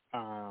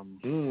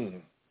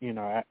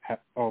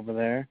 Over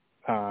there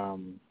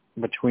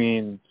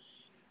between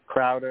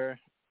Crowder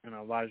and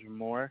Elijah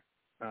Moore.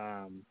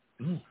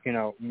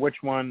 Which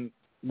one's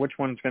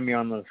going to be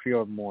on the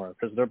field more?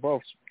 Because they're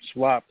both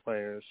slot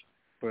players.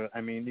 But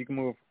I mean, you can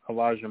move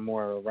Elijah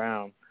Moore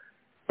around.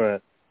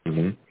 But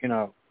who's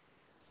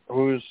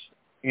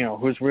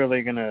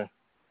really going to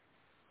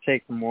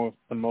take the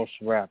most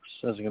reps?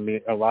 Is it going to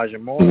be Elijah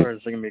Moore or is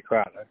it going to be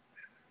Crowder?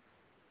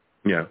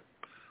 Yeah.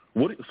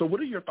 What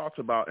are your thoughts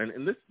about,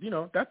 and this,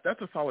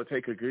 that's a solid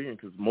take again,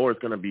 because Moore is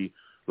going to be,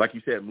 like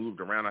you said,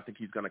 moved around. I think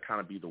he's going to kind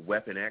of be the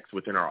weapon X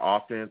within our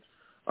offense.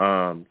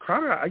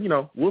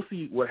 Crowder, we'll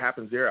see what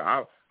happens there.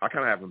 I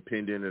kind of have him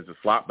pinned in as a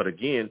slot, but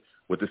again,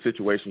 with the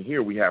situation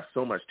here, we have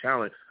so much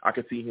talent. I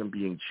could see him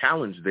being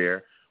challenged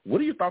there. What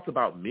are your thoughts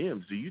about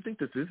Mims? Do you think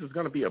that this is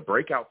going to be a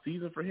breakout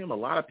season for him? A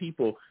lot of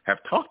people have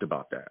talked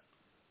about that.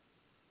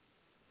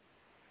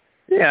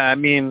 Yeah, I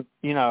mean,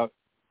 we've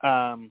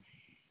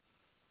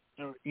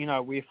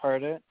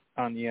heard it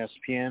on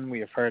ESPN. We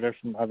have heard it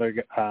from other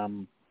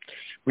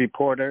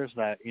reporters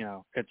that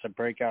it's a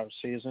breakout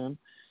season.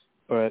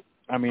 But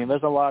I mean,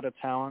 there's a lot of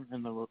talent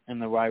in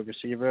the wide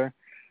receiver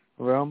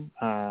room.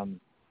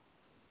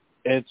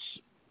 It's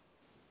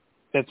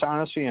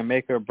honestly a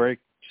make or break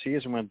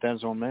season with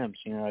Denzel Mims.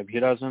 If he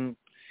doesn't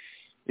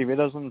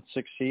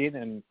succeed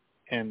in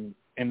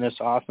this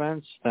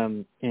offense,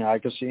 then I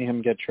could see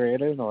him get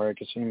traded, or I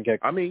could see him get.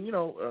 I mean,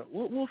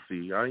 we'll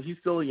see. He's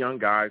still a young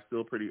guy,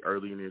 still pretty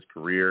early in his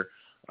career.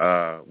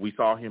 We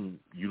saw him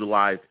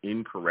utilized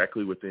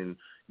incorrectly within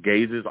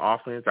Gaze's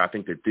offense. I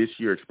think that this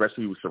year,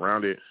 especially was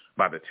surrounded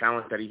by the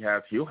talent that he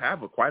has, he'll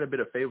have quite a bit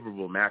of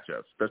favorable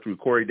matchups, especially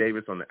with Corey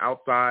Davis on the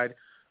outside.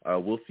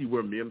 We'll see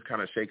where Mims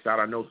kind of shakes out.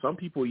 I know some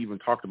people even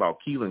talked about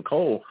Keelan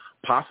Cole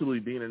possibly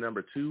being a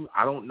number 2.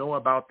 I don't know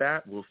about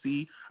that. We'll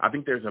see. I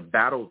think there's a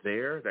battle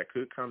there that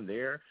could come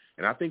there,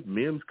 and I think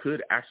Mims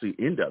could actually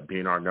end up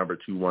being our number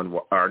 2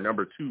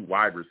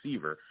 wide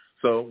receiver.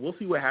 So we'll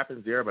see what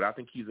happens there, but I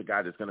think he's a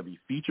guy that's going to be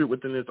featured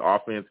within this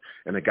offense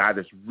and a guy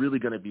that's really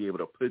going to be able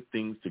to put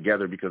things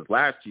together, because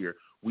last year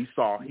we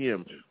saw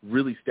him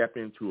really step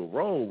into a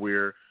role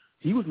where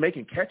he was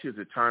making catches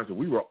at times that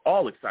we were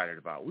all excited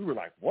about. We were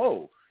like,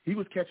 whoa. He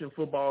was catching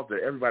footballs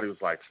that everybody was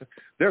like,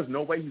 there's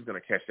no way he's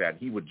going to catch that.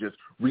 He would just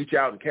reach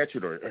out and catch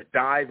it or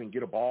dive and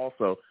get a ball.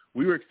 So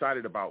we were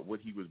excited about what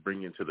he was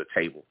bringing to the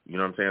table. You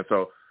know what I'm saying?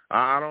 So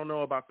I don't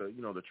know about the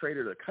trade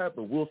or the cut,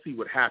 but we'll see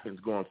what happens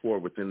going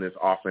forward within this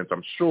offense.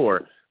 I'm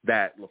sure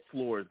that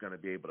LaFleur is going to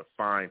be able to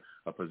find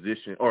a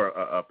position or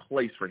a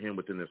place for him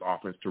within this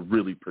offense to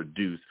really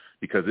produce,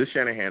 because this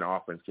Shanahan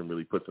offense can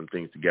really put some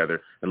things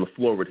together. And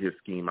LaFleur with his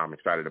scheme, I'm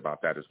excited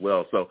about that as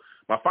well. So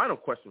my final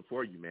question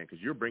for you, man,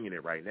 because you're bringing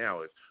it right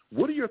now, is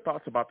what are your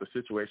thoughts about the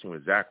situation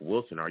with Zach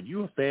Wilson? Are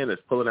you a fan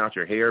that's pulling out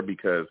your hair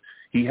because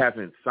he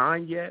hasn't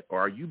signed yet, or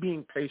are you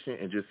being patient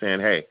and just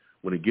saying, hey,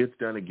 when it gets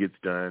done, it gets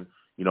done.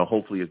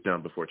 Hopefully it's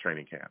done before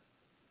training camp?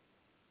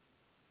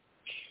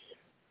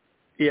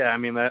 Yeah, I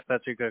mean,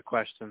 that's a good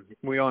question.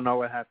 We all know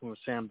what happened with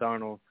Sam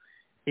Darnold.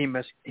 He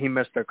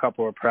missed a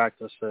couple of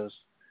practices,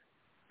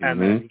 and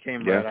then he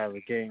came right out of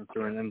the game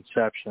through an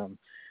interception.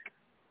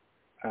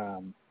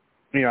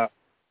 We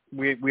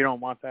don't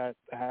want that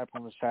to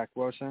happen with Zach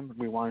Wilson.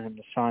 We want him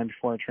to sign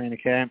before training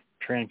camp.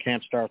 Training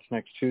camp starts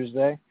next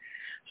Tuesday,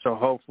 so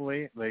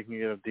hopefully they can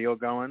get a deal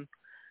going.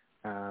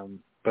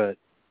 But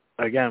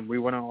again, we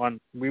wouldn't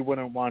want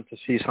to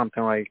see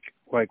something like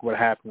what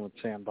happened with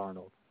Sam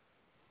Darnold.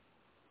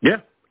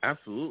 Yeah,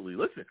 absolutely.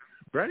 Listen,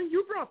 Brandon,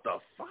 you brought the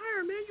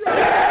fire, man.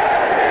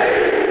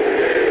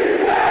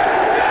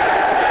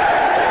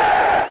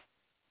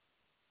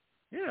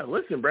 Yeah,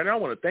 listen, Brandon, I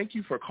want to thank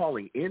you for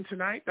calling in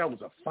tonight. That was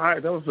a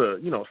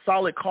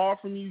solid call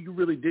from you. You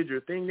really did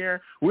your thing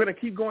there. We're going to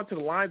keep going to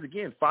the lines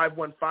again,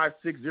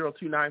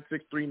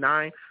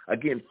 515-602-9639.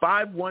 Again,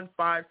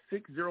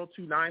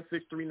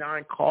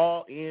 515-602-9639.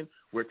 Call in.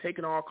 We're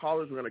taking all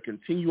callers. We're going to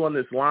continue on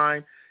this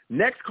line.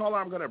 Next caller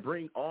I'm going to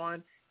bring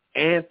on,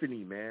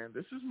 Anthony, man.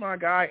 This is my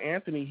guy,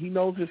 Anthony. He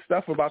knows his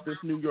stuff about this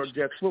New York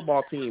Jets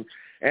football team.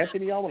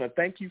 Anthony, I want to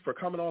thank you for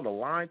coming on the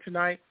line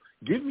tonight.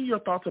 Give me your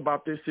thoughts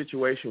about this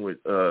situation with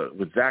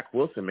Zach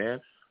Wilson,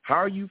 man. How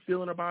are you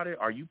feeling about it?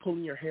 Are you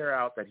pulling your hair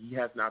out that he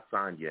has not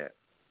signed yet?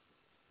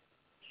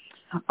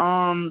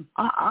 I'm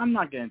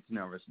not getting too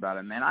nervous about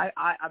it, man. I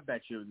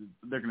bet you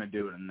they're going to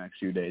do it in the next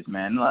few days,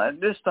 man.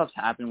 This stuff's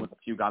happened with a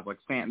few guys like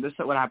Sam. This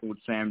is what happened with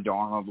Sam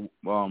Darnold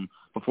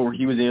before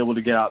he was able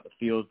to get out the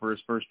field for his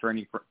first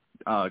training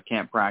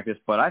camp practice.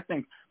 But I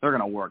think they're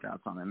going to work out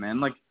something, man.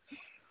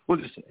 We'll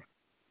just see.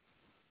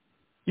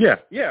 Yeah,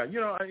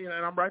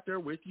 and I'm right there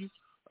with you.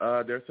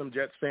 There's some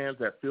Jets fans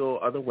that feel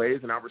other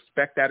ways, and I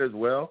respect that as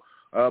well.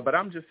 But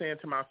I'm just saying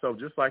to myself,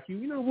 just like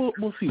you,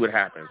 we'll see what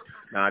happens.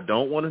 Now, I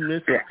don't want to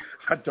miss.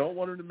 I don't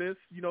want him to miss,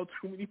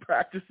 too many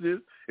practices,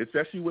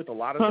 especially with a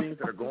lot of things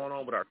that are going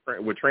on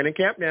with training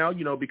camp now.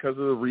 Because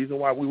of the reason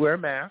why we wear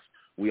masks.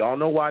 We all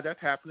know why that's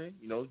happening.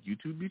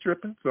 YouTube be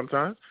tripping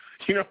sometimes.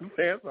 You know what I'm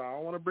saying? So I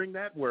don't want to bring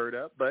that word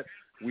up, but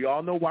we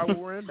all know why we're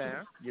wearing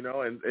masks.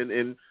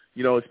 And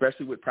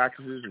especially with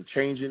practices and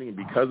changing, and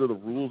because of the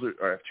rules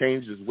are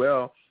changed as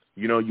well.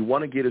 You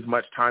want to get as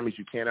much time as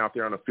you can out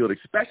there on the field,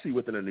 especially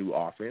within a new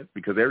offense,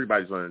 because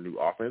everybody's on a new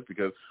offense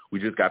because we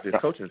just got this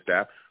coaching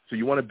staff. So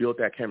you want to build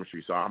that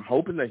chemistry. So I'm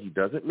hoping that he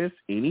doesn't miss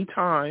any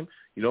time,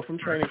 from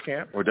training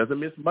camp, or doesn't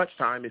miss much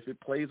time if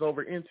it plays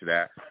over into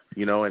that,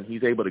 and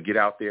he's able to get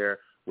out there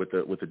with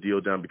the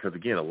deal done. Because,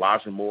 again,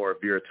 Elijah Moore,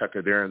 Vera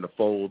Tucker, they're in the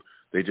fold.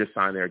 They just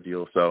signed their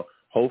deal. So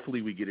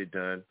hopefully we get it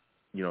done.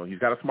 He's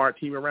got a smart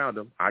team around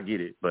him. I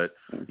get it. But,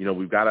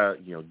 we've got to,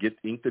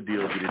 ink the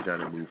deal, get it done,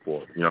 and move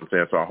forward. You know what I'm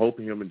saying? So I hope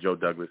him and Joe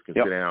Douglas can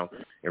sit down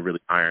and really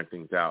iron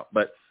things out.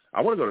 But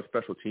I want to go to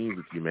special teams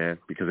with you, man,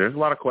 because there's a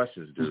lot of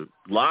questions, dude.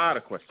 A lot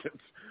of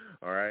questions.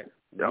 All right?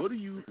 Yep.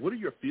 What are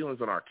your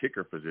feelings on our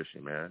kicker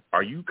position, man?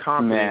 Are you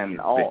confident in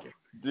Ficken?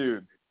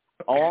 Dude.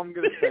 All I'm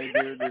gonna say,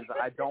 dude, is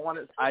I don't want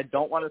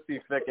to see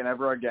Ficken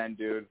ever again,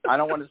 dude. I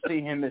don't want to see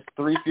him miss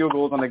 3 field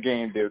goals in a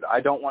game, dude.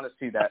 I don't want to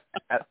see that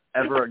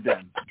ever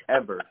again,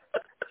 ever.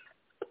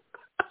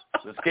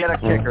 Just get a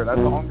kicker. That's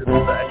all I'm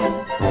gonna say.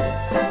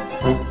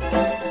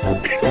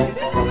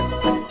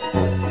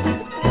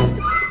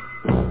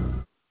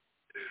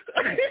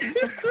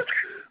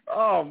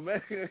 Oh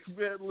man,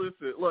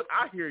 listen, look,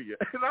 I hear you,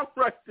 and I'm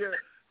right there.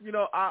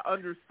 I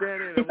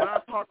understand it, and when I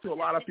talk to a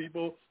lot of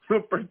people,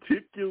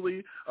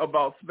 particularly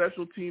about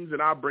special teams,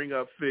 and I bring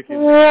up Ficken,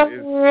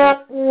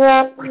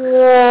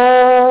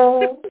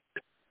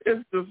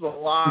 it's just a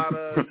lot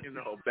of,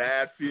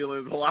 bad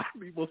feelings. A lot of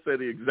people say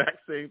the exact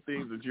same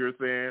things that you're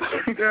saying.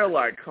 They're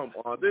like, come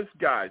on, this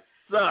guy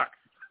sucks.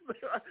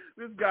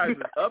 This guy's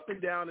as up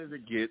and down as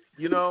it gets,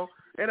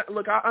 And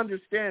look, I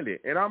understand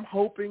it, and I'm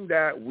hoping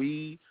that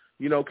we,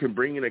 can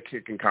bring in a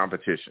kicking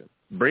competition.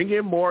 Bring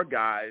in more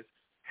guys.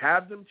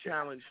 Have them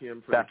challenge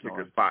him for the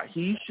kicker spot.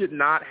 He should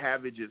not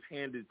have it just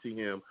handed to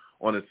him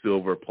on a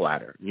silver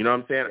platter. You know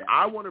what I'm saying? Yeah.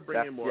 I want to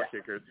bring in more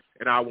kickers,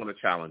 and I want to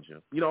challenge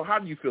him. How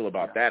do you feel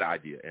about that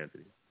idea,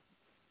 Anthony?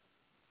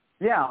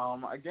 Yeah,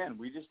 again,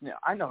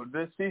 I know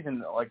this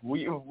season, like,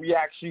 we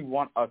actually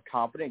want a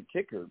competent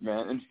kicker,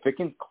 man, and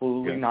Ficken's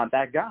clearly not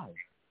that guy.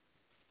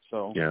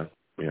 So Yeah.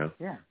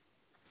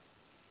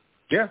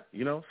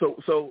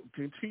 So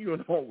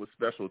continuing on with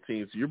special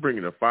teams, you're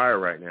bringing a fire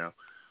right now.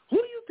 Who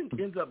do you think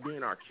ends up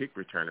being our kick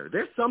returner?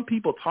 There's some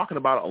people talking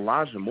about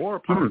Elijah Moore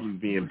possibly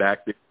being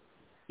back there.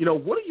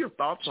 What are your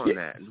thoughts on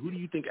that? And who do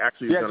you think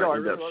actually is going to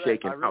end up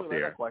shaking out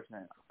there? That question.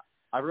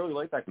 I really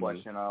like that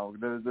question.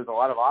 There's a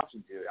lot of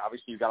options here.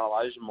 Obviously, you've got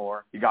Elijah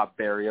Moore. You got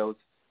Barrios,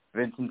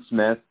 Vincent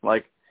Smith.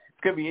 Like,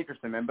 it's going to be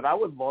interesting, man. But I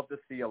would love to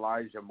see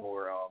Elijah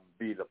Moore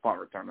be the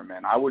punt returner,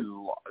 man.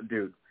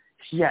 Dude,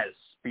 he has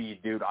speed,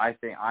 dude. I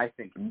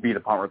think be the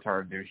punt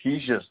returner, dude.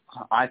 He's just.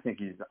 I think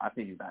he's that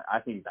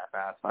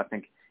fast. I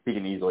think he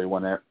can easily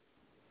win it.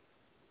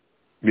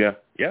 Yeah,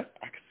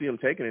 I can see him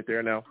taking it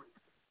there. Now,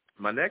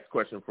 my next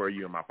question for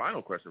you, and my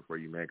final question for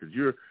you, man, because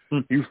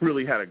you've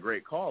really had a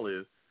great call,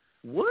 is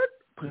what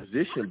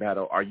position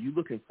battle are you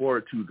looking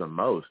forward to the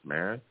most,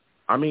 man?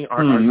 I mean,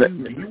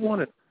 do you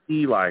want to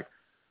see, like,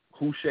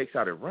 who shakes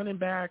out at running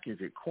back? Is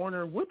it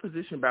corner? What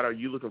position battle are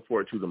you looking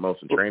forward to the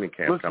most in training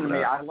camp coming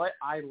up?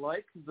 I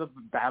like the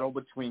battle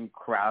between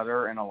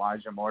Crowder and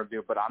Elijah Moore,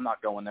 dude, but I'm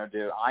not going there,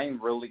 dude. I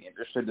am really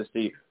interested to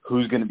see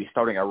who's going to be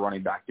starting at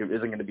running back, dude.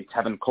 Is it going to be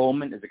Tevin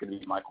Coleman? Is it going to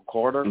be Michael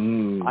Carter?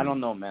 I don't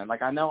know, man.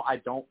 Like, I know I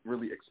don't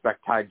really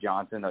expect Ty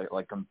Johnson to,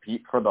 like,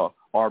 compete for the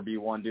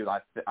RB1, dude.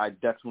 I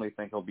definitely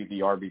think he'll be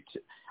the RB2.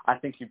 I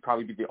think he'd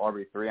probably be the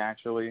RB3,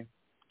 actually.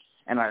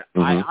 And I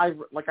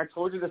like I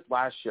told you this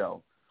last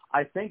show,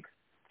 I think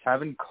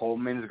Tevin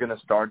Coleman is going to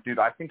start, dude.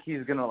 I think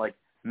he's going to, like,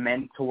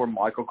 mentor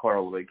Michael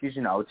Carter. Because,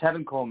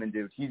 Tevin Coleman,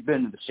 dude, he's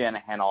been in the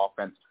Shanahan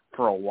offense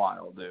for a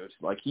while, dude.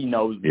 Like, he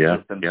knows the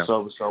system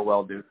so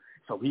well, dude.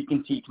 So he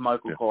can teach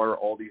Michael Carter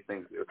all these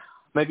things, dude.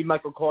 Maybe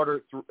Michael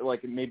Carter,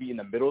 maybe in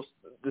the middle of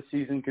the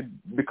season could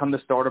become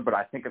the starter, but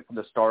I think at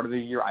the start of the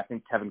year, I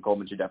think Tevin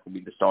Coleman should definitely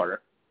be the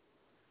starter.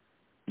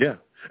 Yeah.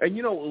 And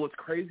what's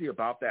crazy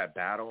about that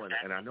battle,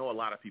 and I know a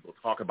lot of people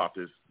talk about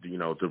this,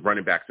 the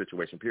running back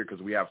situation, period,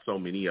 because we have so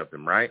many of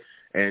them, right?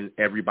 And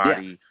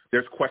everybody,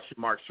 there's question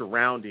marks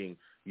surrounding,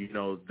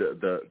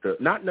 the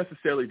not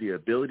necessarily the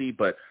ability,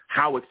 but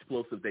how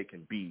explosive they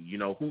can be.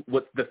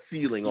 What's the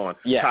ceiling on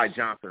Ty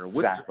Johnson, or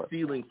what's the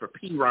ceiling for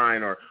P.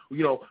 Ryan, or,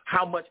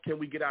 how much can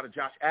we get out of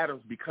Josh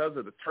Adams because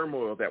of the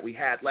turmoil that we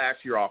had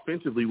last year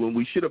offensively, when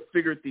we should have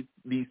figured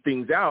these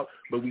things out,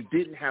 but we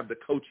didn't have the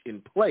coach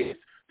in place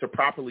to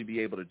properly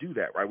be able to do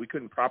that, right? We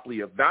couldn't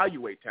properly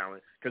evaluate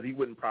talent because he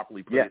wouldn't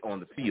properly put it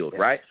on the field,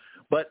 right?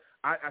 But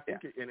I think,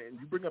 and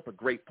you bring up a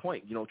great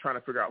point, trying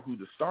to figure out who's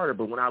the starter.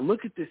 But when I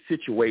look at this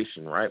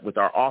situation, right, with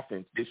our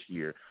offense this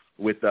year,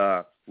 with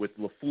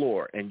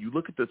LaFleur, and you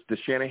look at the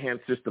Shanahan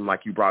system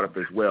like you brought up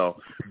as well,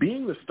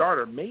 being the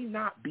starter may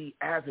not be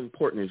as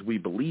important as we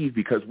believe,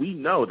 because we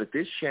know that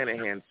this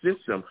Shanahan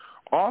system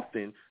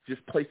often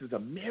just places a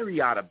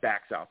myriad of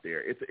backs out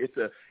there.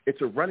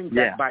 It's a running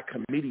back by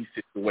committee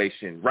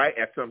situation, right?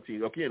 At some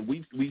teams, again,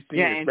 we've seen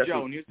and especially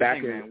Joe, here's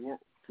back the thing, in. man.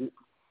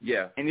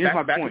 Yeah, and here's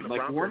my back point. in the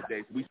Like, Broncos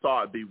days, we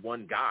saw it be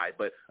one guy,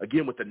 but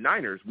again with the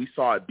Niners, we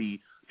saw it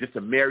be just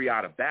a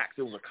myriad of backs.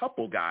 It was a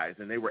couple guys,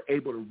 and they were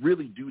able to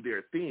really do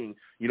their thing,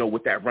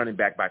 with that running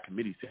back by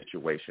committee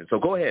situation. So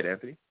go ahead,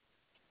 Anthony.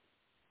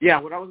 Yeah,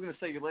 what I was going to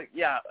say,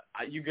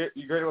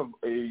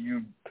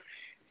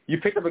 you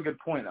picked up a good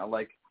point.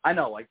 I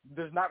know,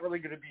 there's not really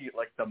going to be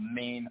the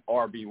main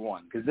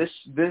RB1, because this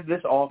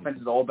offense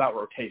is all about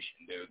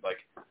rotation, dude.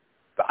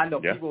 I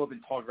know people have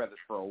been talking about this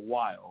for a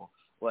while.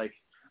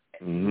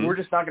 We're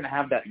just not going to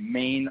have that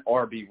main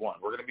RB1.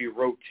 We're going to be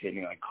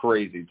rotating like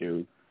crazy,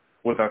 dude.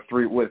 With our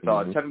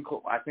Tevin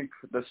Cole, I think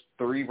the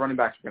 3 running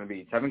backs are going to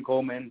be Tevin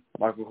Coleman,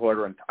 Michael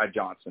Carter, and Ty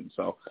Johnson.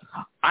 So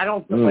I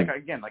don't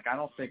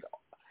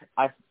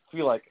I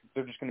feel like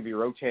they're just going to be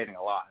rotating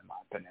a lot, in my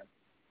opinion.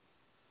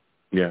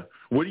 Yeah.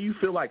 Where do you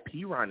feel like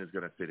Perine is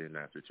going to fit in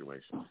that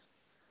situation?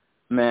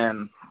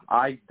 Man,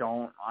 I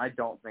don't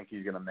think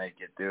he's going to make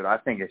it, dude. I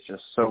think it's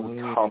just so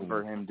tough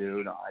for him,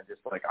 dude. I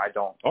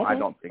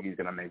don't think he's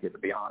going to make it, to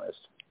be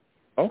honest.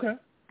 Okay.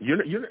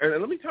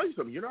 And let me tell you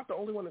something. You're not the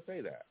only one to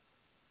say that.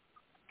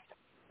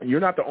 You're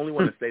not the only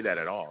one to say that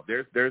at all.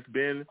 There's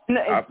been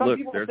there's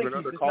been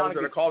other callers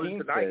that have called in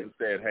tonight and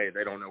said, hey,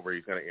 they don't know where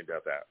he's going to end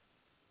up at.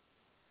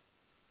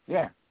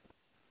 Yeah.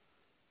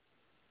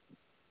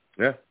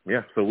 Yeah.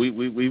 So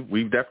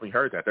we've definitely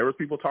heard that. There was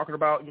people talking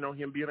about,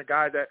 him being a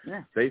guy that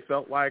they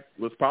felt like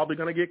was probably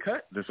going to get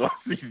cut this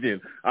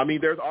offseason. I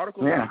mean, there's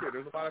articles out there.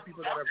 There's a lot of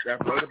people that have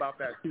wrote about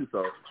that too.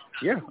 So,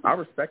 yeah, I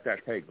respect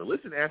that take. But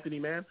listen, Anthony,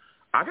 man,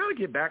 I got to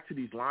get back to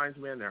these lines,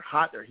 man. They're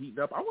hot. They're heating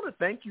up. I want to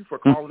thank you for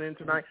calling in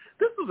tonight.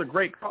 This was a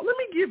great call. Let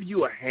me give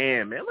you a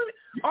hand, man.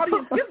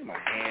 Audience, give him a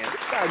hand.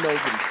 This guy knows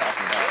what he's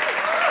talking about.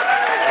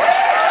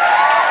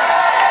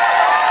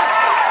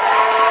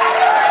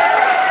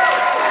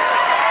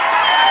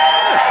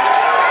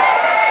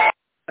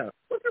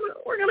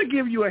 We're gonna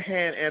give you a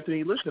hand,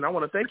 Anthony. Listen, I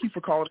want to thank you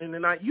for calling in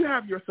tonight. You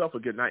have yourself a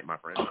good night, my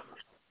friend.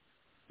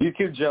 You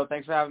too, Joe.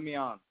 Thanks for having me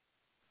on.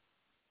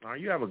 All right,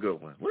 you have a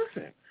good one.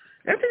 Listen,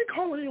 Anthony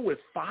calling in with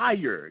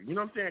fire. You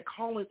know what I'm saying?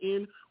 Calling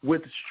in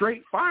with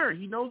straight fire.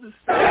 He knows his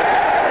stuff.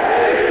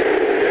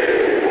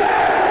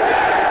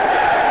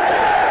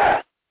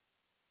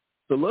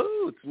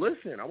 Salutes.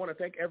 Listen, I want to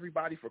thank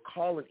everybody for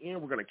calling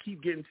in. We're going to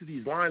keep getting to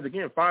these lines.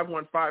 Again,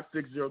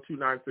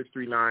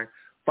 515-602-9639.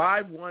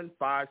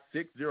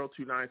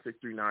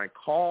 515-602-9639.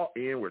 Call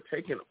in. We're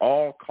taking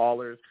all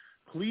callers.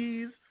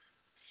 Please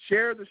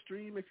share the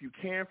stream if you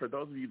can. For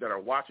those of you that are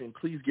watching,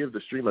 please give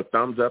the stream a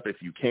thumbs up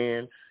if you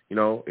can.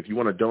 If you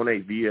want to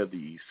donate via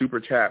the Super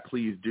Chat,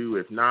 please do.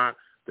 If not,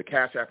 the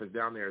Cash App is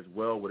down there as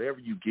well. Whatever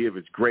you give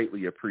is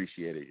greatly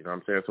appreciated. You know what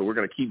I'm saying? So we're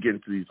going to keep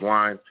getting to these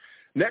lines.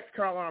 Next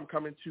caller, I'm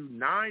coming to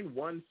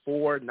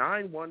 914.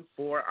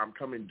 914, I'm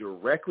coming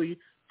directly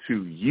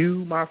to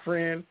you, my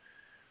friend.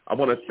 I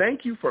want to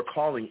thank you for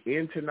calling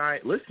in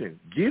tonight. Listen,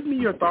 give me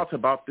your thoughts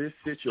about this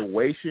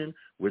situation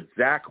with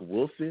Zach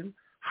Wilson.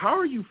 How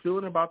are you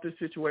feeling about this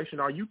situation?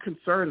 Are you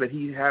concerned that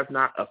he has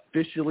not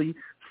officially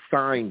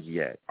signed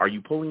yet? Are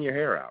you pulling your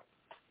hair out?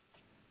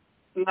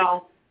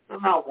 No,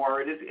 I'm not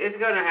worried. It's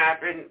going to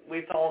happen.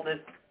 We told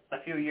it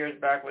a few years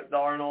back with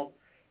Darnold.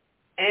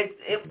 And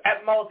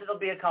at most, it'll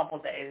be a couple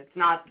days. It's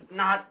not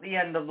the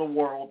end of the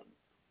world.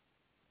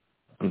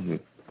 Mm-hmm.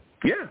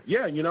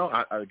 Yeah.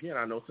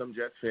 I know some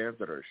Jets fans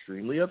that are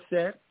extremely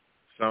upset.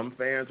 Some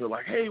fans are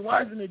like, hey,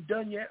 why isn't it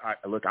done yet?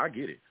 Look, I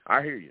get it.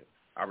 I hear you.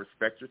 I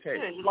respect your take.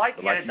 Yeah, you'd like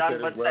to get it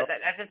done, but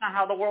that's just not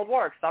how the world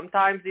works.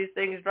 Sometimes these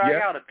things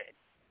drag out a bit.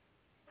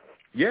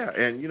 Yeah,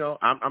 and,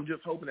 I'm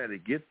just hoping that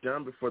it gets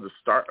done before the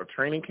start of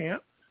training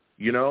camp,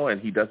 and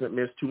he doesn't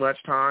miss too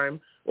much time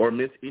or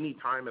miss any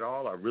time at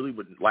all. I really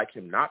would like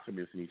him not to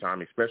miss any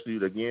time, especially,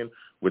 again,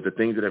 with the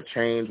things that have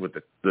changed, with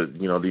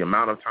the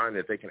amount of time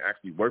that they can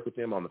actually work with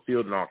him on the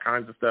field and all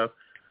kinds of stuff.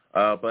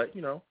 But,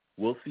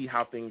 we'll see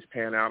how things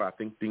pan out. I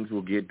think things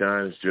will get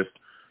done. It's just,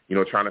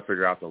 trying to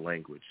figure out the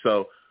language.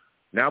 So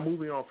now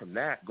moving on from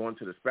that, going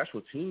to the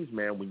special teams,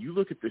 man, when you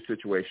look at this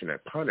situation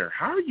at punter,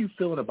 how are you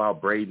feeling about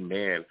Braden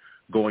Mann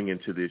going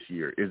into this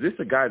year? Is this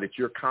a guy that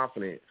you're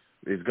confident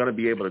is going to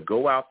be able to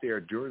go out there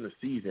during the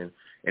season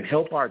and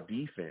help our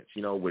defense,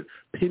 with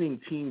pinning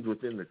teams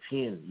within the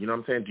 10? You know what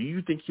I'm saying? Do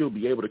you think he'll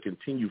be able to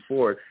continue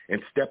forward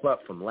and step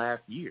up from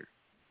last year?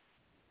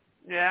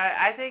 Yeah,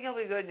 I think he'll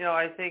be good.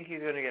 I think he's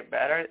going to get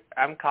better.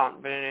 I'm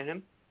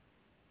confident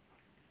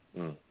in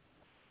him.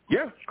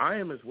 Yeah, I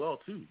am as well,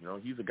 too.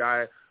 He's a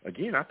guy,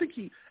 again, I think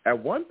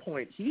at one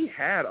point, he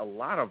had a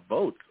lot of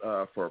votes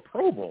for a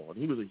Pro Bowl, and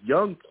he was a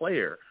young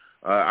player.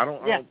 I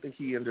don't think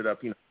he ended up,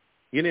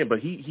 but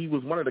he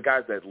was one of the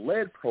guys that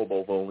led Pro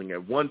Bowl voting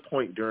at one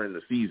point during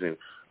the season.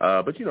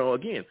 But,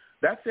 again,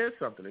 that says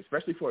something,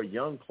 especially for a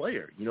young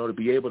player, to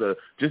be able to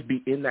just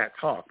be in that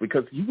talk,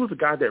 because he was a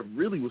guy that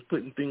really was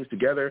putting things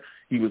together.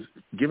 He was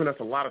giving us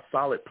a lot of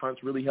solid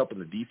punts, really helping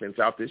the defense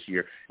out this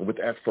year. And with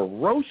as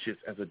ferocious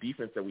as a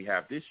defense that we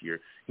have this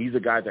year, he's a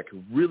guy that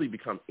can really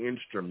become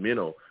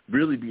instrumental,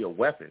 really be a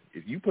weapon.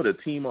 If you put a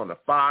team on the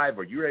 5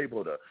 or you're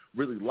able to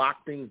really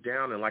lock things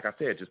down and, like I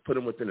said, just put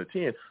them within the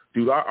 10,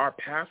 dude, our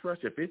pass rush,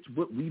 if it's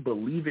what we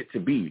believe it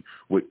to be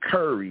with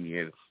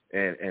Curry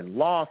and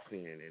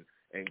Lawson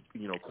and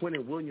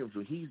Quentin Williams,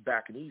 when he's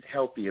back and he's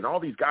healthy, and all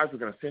these guys are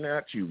going to send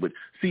at you with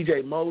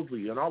C.J.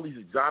 Mosley and all these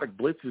exotic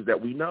blitzes that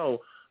we know,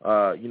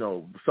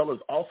 Sulla's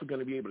also going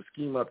to be able to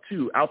scheme up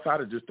too, outside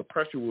of just the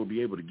pressure we'll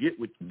be able to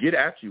get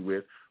at you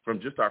with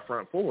from just our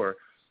front 4.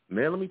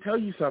 Man, let me tell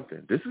you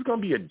something. This is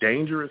going to be a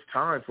dangerous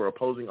time for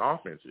opposing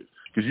offenses,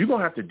 because you're going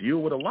to have to deal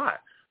with a lot.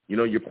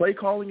 Your play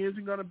calling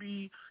isn't going to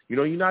be,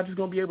 you're not just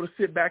going to be able to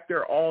sit back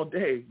there all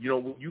day.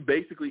 You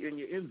basically in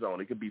your end zone.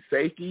 It could be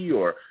safety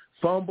or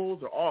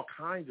fumbles or all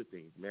kinds of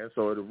things, man.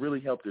 So it'll really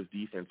help this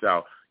defense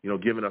out,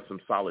 giving us some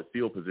solid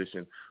field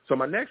position. So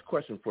my next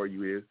question for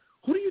you is,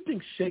 who do you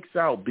think shakes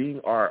out being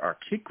our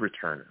kick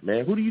returner,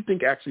 man? Who do you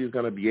think actually is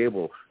going to be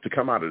able to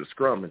come out of the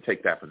scrum and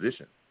take that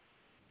position?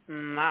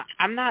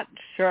 I'm not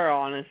sure,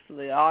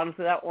 honestly.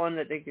 Honestly, that one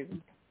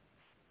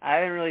I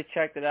haven't really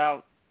checked it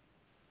out.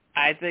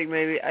 I think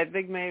maybe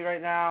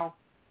right now,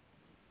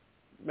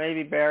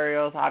 maybe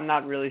Barrios. I'm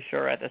not really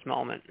sure at this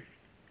moment.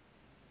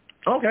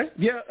 Okay.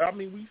 Yeah, I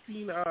mean, we've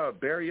seen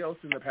Barrios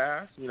in the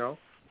past,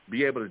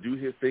 be able to do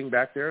his thing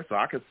back there. So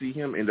I could see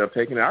him end up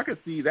taking it. I could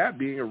see that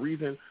being a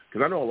reason,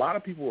 because I know a lot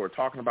of people were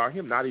talking about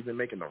him not even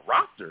making the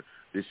roster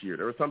this year.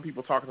 There were some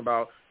people talking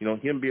about,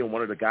 him being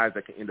one of the guys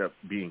that can end up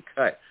being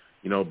cut.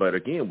 But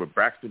again, with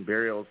Braxton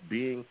Berrios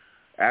being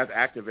as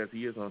active as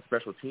he is on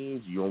special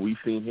teams, we've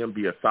seen him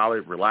be a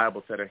solid,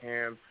 reliable set of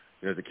hands.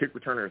 As a kick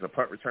returner, as a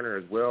punt returner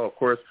as well. Of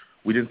course,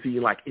 we didn't see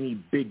any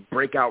big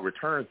breakout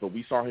returns, but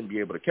we saw him be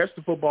able to catch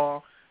the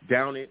football,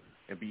 down it,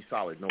 and be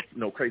solid.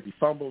 No crazy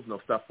fumbles,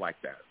 no stuff like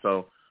that.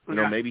 So,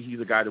 maybe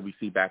he's a guy that we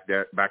see back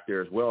there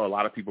as well. A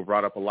lot of people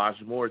brought up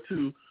Elijah Moore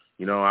too.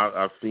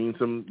 I've seen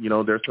some,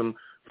 there's some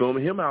film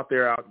of him out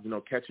there,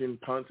 catching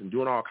punts and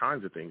doing all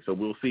kinds of things. So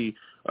we'll see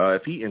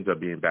if he ends up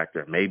being back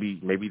there.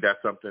 Maybe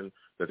that's something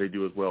that they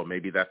do as well.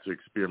 Maybe that's the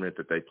experiment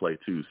that they play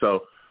too.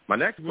 So my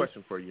next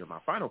question for you, and my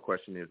final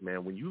question is,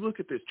 man, when you look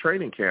at this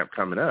training camp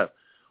coming up,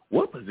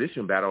 what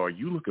position battle are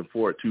you looking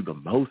forward to the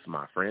most,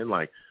 my friend?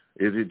 Like,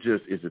 is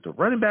it the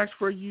running backs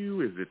for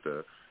you? Is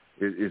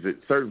it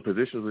certain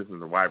positions within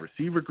the wide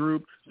receiver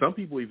group? Some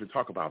people even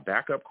talk about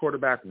backup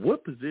quarterback.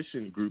 What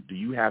position group do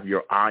you have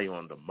your eye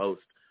on the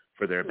most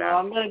for their battle?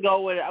 I'm gonna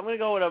go with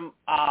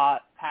a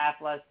path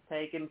less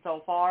taken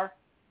so far.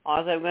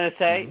 Honestly, I'm gonna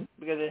say,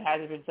 because it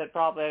hasn't been said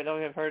properly, I don't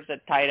think I've heard it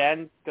said tight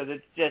end, because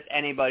it's just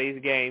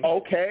anybody's game.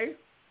 Okay,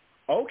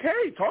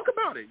 talk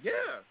about it. Yeah,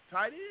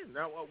 tight end.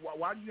 Now,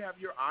 why do you have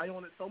your eye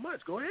on it so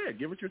much? Go ahead,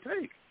 give it your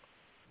take.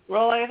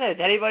 Well, like I said, it's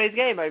anybody's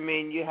game. I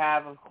mean, you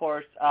have, of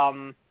course,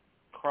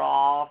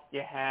 Croft.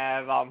 You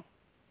have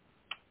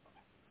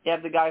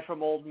the guy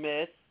from Ole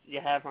Miss. You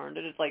have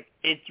Herndon.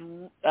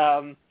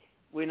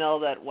 We know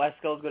that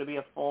Wesco's going to be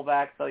a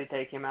fullback, so you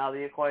take him out of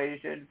the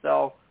equation.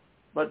 So,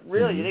 but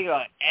really, you think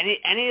about it,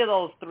 any of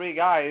those three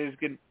guys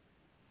could,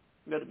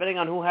 depending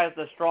on who has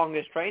the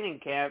strongest training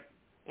camp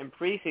in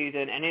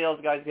preseason, any of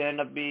those guys could end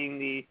up being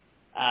the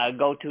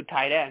go-to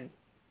tight end.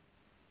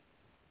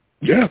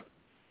 Yeah.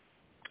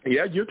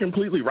 Yeah, you're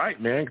completely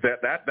right, man.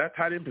 That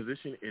tight end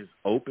position is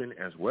open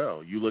as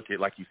well. You look at,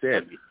 like you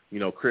said,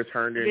 Chris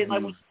Herndon.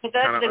 But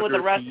that's the thing with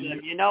the rest of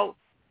them,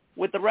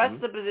 With the rest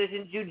of the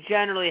positions, you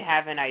generally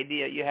have an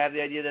idea. You have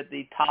the idea that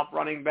the top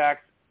running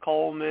backs,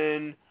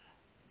 Coleman,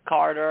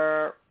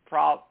 Carter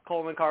probably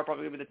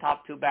going to be the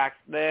top two backs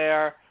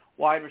there.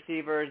 Wide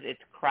receivers,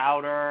 it's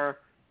Crowder,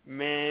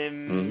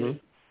 Mims,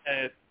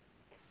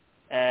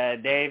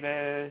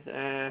 Davis,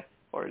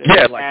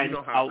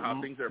 how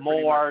things are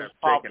more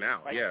shaken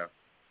out. Right?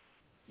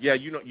 Yeah,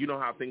 you know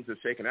how things are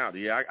shaken out.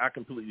 Yeah, I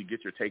completely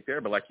get your take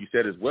there. But like you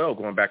said as well,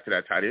 going back to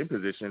that tight end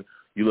position,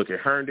 you look at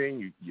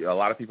Herndon. A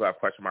lot of people have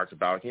question marks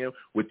about him.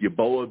 With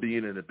Yeboah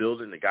being in the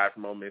building, the guy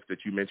from Ole Miss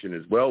that you mentioned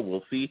as well,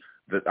 we'll see.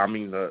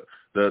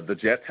 The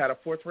Jets had a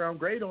fourth-round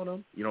grade on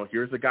him.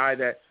 Here's a guy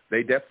that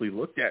they definitely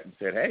looked at and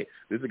said, hey,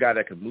 this is a guy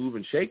that can move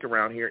and shake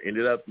around here.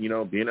 Ended up, being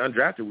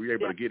undrafted. We were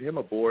able to get him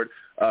aboard.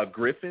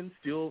 Griffin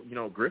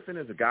Griffin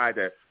is a guy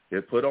that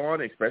is put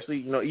on,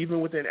 especially,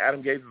 even within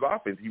Adam Gates'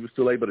 offense, he was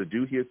still able to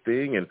do his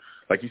thing. And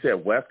like you said,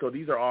 Wesco,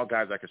 these are all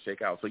guys that could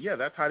shake out. So, yeah,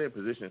 that tight end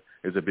position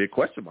is a big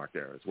question mark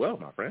there as well,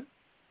 my friend.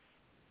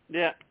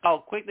 Yeah. Oh,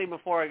 quickly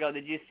before I go,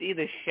 did you see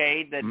the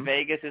shade that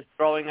Vegas is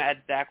throwing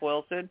at Zach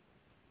Wilson?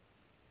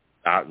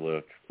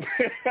 Look.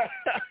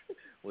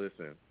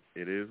 Listen,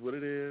 it is what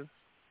it is.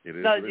 It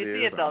is. No, did you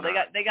see it though?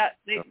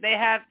 They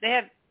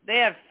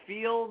have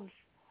Fields,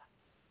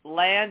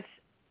 Lance,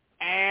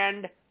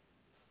 and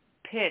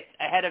Pitt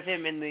ahead of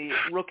him in the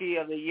Rookie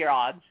of the Year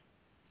odds.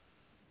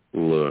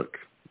 Look.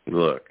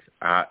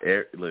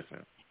 Listen.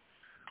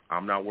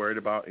 I'm not worried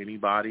about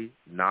anybody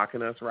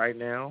knocking us right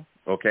now,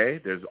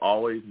 okay? There's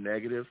always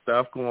negative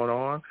stuff going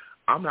on.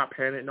 I'm not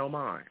paying it no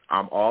mind.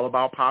 I'm all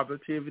about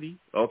positivity,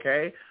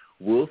 okay?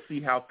 We'll see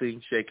how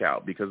things shake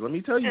out because let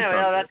me tell you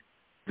something.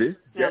 This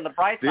on the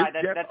bright side,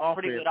 Jets that's offense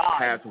pretty good odds.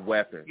 has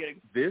weapons.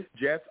 This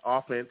Jets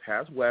offense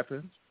has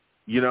weapons.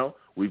 You know,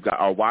 we've got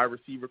our wide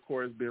receiver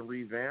core has been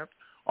revamped.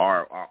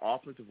 Our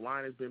offensive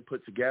line has been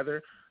put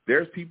together.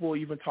 There's people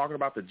even talking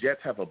about the Jets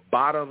have a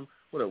bottom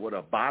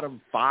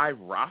 5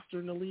 roster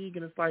in the league,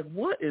 and it's like,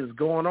 what is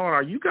going on?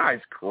 Are you guys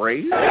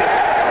crazy?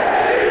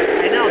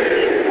 I know.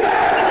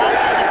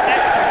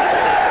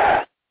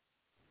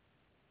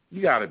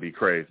 You got to be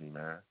crazy,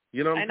 man.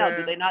 You know what I'm saying? I know.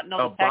 Do they not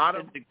know the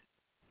Texans?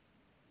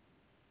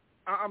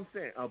 I'm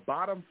saying a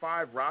bottom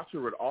 5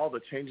 roster with all the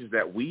changes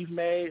that we've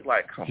made,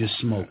 like, come You're on.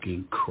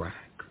 smoking crack.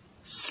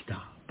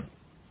 Stop.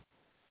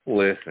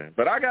 Listen,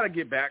 but I got to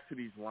get back to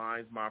these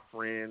lines, my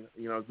friend.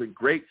 You know, it's been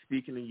great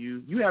speaking to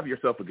you. You have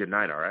yourself a good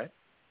night, all right?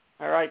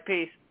 All right,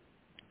 peace.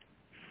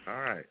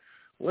 All right.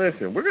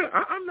 Listen,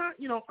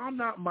 I'm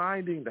not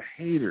minding the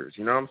haters.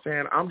 You know what I'm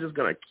saying? I'm just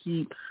going to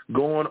keep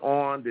going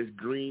on this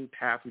green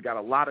path. We got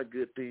a lot of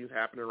good things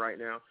happening right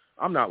now.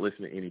 I'm not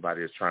listening to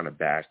anybody that's trying to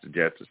bash the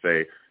Jets to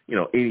say, you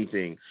know,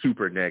 anything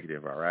super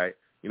negative, all right?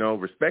 You know,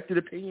 respected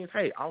opinions,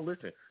 hey, I'll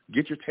listen.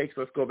 Get your takes.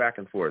 Let's go back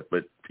and forth.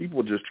 But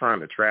people just trying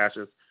to trash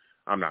us,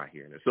 I'm not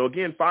hearing it. So,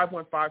 again,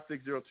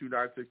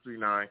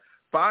 515-602-9639,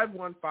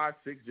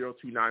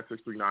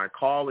 515-602-9639.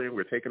 Call in.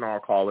 We're taking all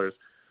callers.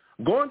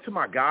 I'm going to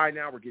my guy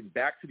now. We're getting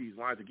back to these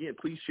lines. Again,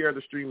 please share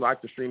the stream,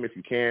 like the stream if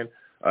you can.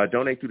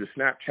 Donate through the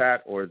Snapchat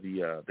or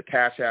the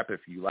Cash App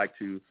if you like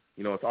to.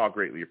 You know, it's all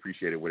greatly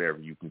appreciated, whatever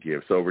you can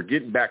give. So we're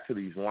getting back to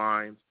these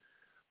lines.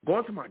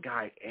 Going to my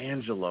guy,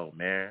 Angelo,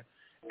 man.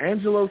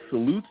 Angelo,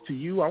 salutes to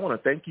you. I want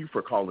to thank you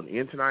for calling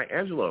in tonight.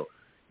 Angelo,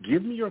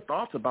 give me your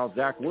thoughts about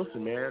Zach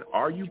Wilson, man.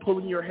 Are you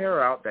pulling your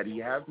hair out that he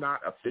has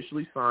not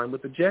officially signed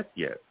with the Jets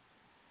yet?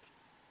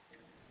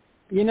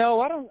 You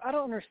know, I don't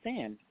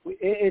understand.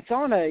 It's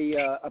on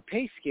a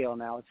pay scale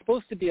now. It's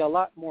supposed to be a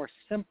lot more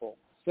simple.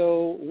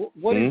 So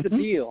what is the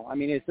deal? I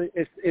mean, it's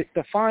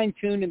the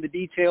fine-tune in the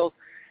details.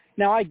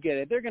 Now, I get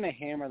it. They're going to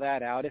hammer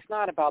that out. It's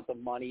not about the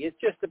money. It's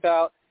just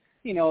about,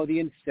 you know, the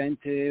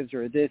incentives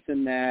or this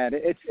and that.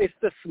 It's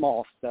the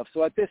small stuff.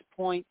 So at this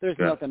point, there's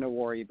nothing to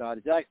worry about.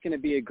 Zach's going to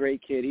be a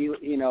great kid. He's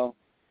going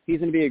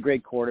to be a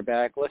great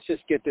quarterback. Let's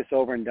just get this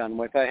over and done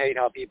with. I hate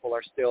how people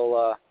are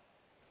still,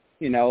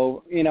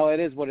 it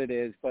is what it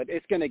is, but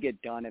it's going to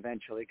get done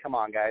eventually. Come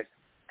on, guys.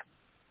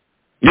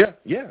 Yeah.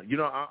 You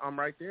know, I'm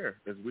right there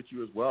with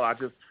you as well.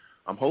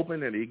 I'm hoping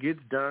that it gets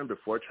done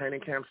before training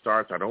camp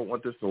starts. I don't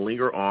want this to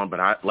linger on, but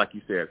like you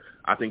said,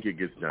 I think it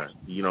gets done.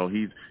 You know,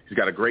 he's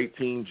got a great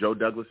team. Joe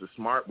Douglas is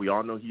smart. We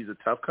all know he's a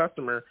tough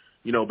customer,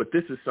 you know, but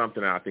this is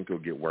something that I think will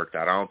get worked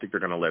out. I don't think they're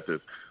going to let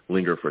this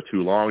linger for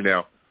too long.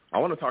 Now, I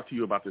want to talk to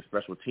you about the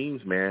special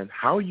teams, man.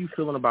 How are you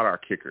feeling about our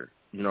kicker?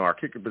 You know, our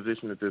kicker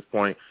position at this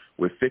point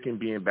with Ficken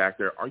being back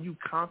there. Are you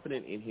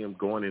confident in him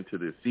going into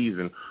this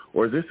season,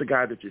 or is this a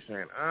guy that you're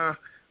saying, I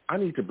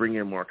need to bring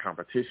in more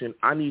competition.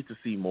 I need to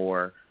see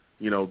more.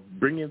 You know,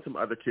 bring in some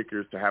other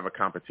kickers to have a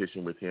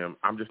competition with him.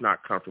 I'm just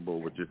not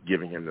comfortable with just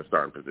giving him the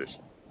starting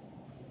position.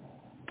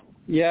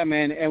 Yeah,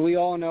 man, and we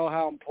all know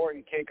how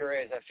important kicker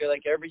is. I feel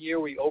like every year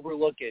we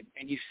overlook it,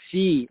 and you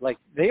see, like,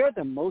 they are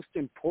the most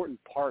important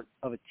part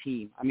of a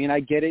team. I mean,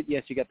 I get it.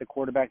 Yes, you got the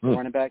quarterback, the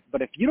running back,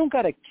 but if you don't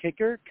got a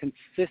kicker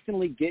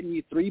consistently getting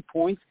you 3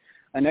 points,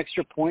 an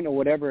extra point or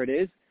whatever it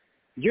is,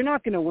 you're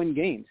not going to win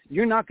games.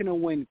 You're not going to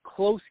win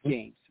close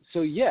games.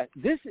 So, yeah,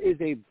 this is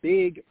a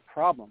big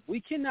problem.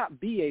 We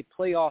cannot be a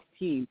playoff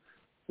team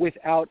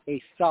without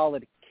a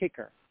solid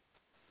kicker.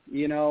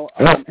 You know,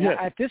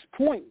 at this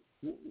point,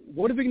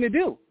 what are we going to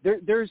do?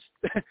 There's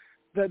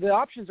the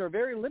options are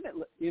very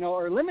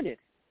limited.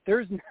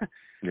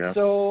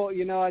 So,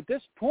 you know, at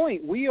this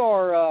point, we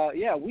are,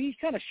 we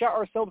kind of shot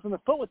ourselves in the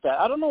foot with that.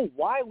 I don't know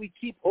why we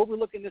keep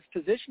overlooking this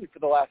position for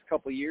the last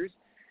couple of years.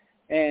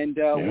 And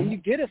when you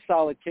get a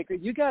solid kicker, I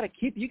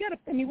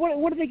mean,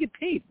 what do they get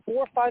paid? $4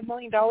 or $5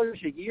 million a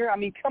year? I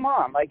mean, come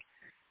on, like,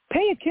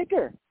 pay a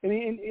kicker. I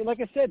mean, and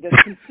like I said,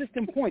 that's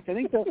consistent points. I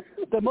think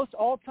the most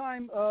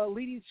all-time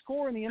leading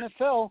scorer in the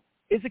NFL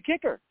is a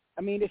kicker.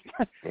 I mean, it's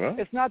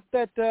not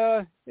that,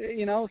 but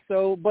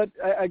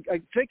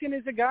Ficken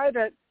is a guy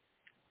that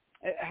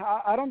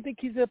I don't think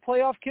he's a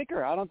playoff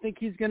kicker. I don't think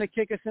he's going to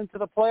kick us into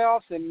the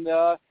playoffs, and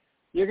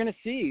you're going to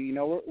see, you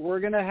know, we're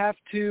going to have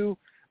to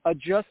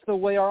adjust the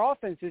way our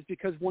offense is,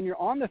 because when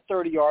you're on the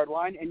 30-yard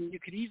line and you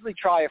could easily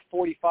try a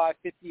 45,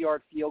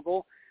 50-yard field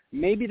goal,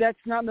 maybe that's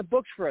not in the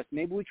books for us.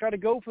 Maybe we try to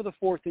go for the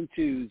 4th and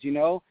 2s, you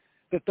know.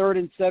 The 3rd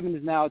and 7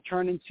 is now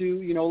turned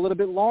into, you know, a little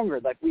bit longer.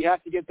 Like, we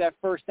have to get that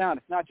first down.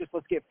 It's not just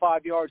let's get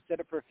 5 yards,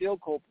 set up for a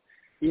field goal.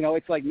 You know,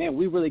 it's like, man,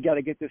 we really got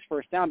to get this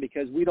first down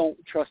because we don't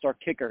trust our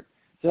kicker.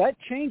 So that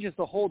changes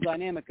the whole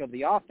dynamic of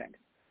the offense.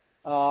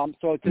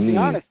 So to be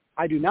honest,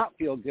 I do not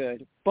feel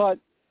good. But,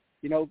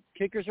 you know,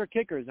 kickers are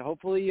kickers.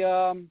 Hopefully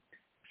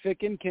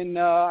Ficken can.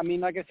 I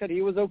mean, like I said,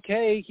 he was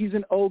okay. He's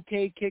an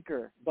okay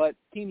kicker, but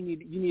team,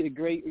 you need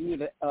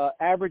an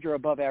average or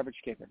above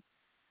average kicker.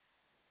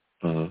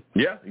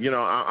 Yeah,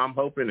 I'm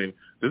hoping, and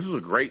this is a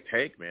great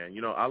take, man.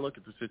 I look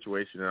at the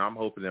situation, and I'm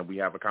hoping that we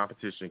have a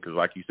competition because,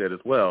 like you said as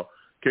well,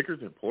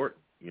 kicker's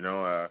important.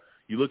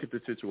 You look at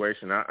the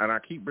situation, and I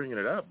keep bringing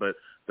it up, but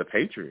the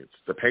Patriots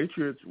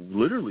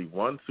literally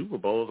won Super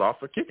Bowls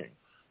off of kicking.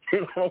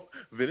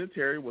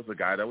 Vinatieri was a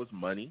guy that was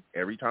money.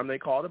 Every time they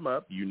called him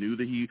up, you knew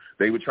that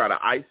they would try to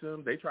ice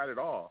him. They tried it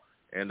all.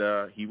 And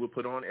he would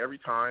put on every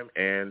time,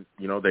 and,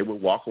 they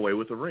would walk away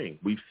with a ring.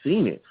 We've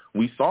seen it.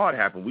 We saw it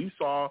happen. We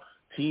saw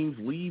teams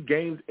leave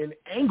games in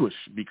anguish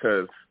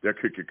because their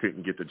kicker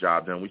couldn't get the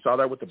job done. We saw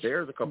that with the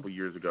Bears a couple of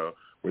years ago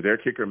where their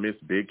kicker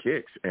missed big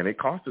kicks, and it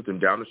costed them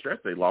down the stretch.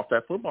 They lost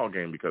that football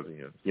game because of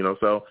him.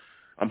 So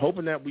I'm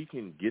hoping that we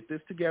can get this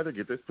together,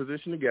 get this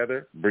position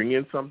together, bring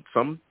in some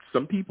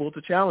people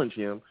to challenge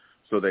him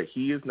so that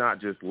he is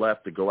not just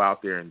left to go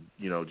out there and,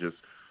 just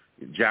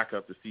jack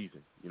up the season.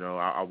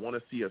 I want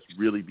to see us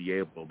really be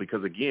able,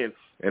 because again,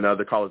 and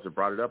other callers have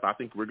brought it up, I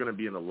think we're going to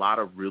be in a lot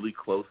of really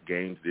close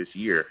games this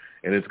year,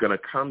 and it's going to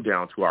come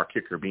down to our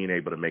kicker being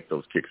able to make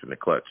those kicks in the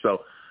clutch.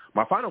 So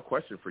my final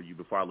question for you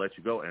before I let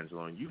you go,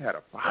 Angelo, and you've had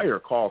a fire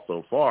call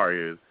so far,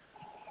 is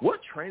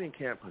what training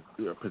camp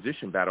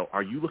position battle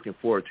are you looking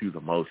forward to the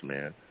most,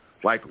 man?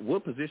 Like,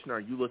 what position are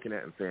you looking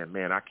at and saying,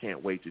 man, I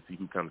can't wait to see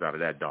who comes out of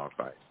that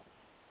dogfight?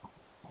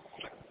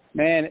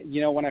 Man,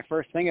 when I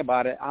first think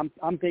about it,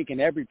 I'm thinking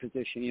every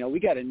position. We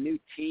got a new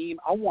team.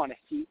 I want to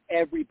see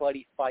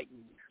everybody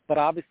fighting. But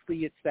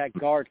obviously it's that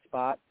guard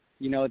spot.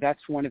 That's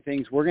one of the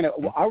things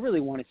I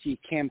really want to see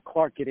Cam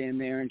Clark get in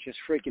there and just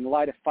freaking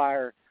light a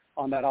fire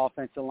on that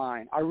offensive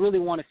line. I really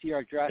want to see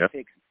our draft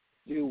picks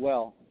do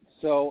well.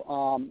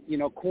 So,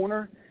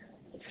 corner,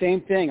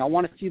 same thing. I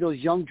want to see those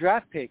young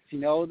draft picks,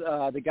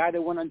 the guy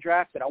that went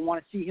undrafted. I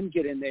want to see him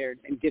get in there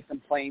and get some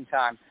playing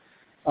time.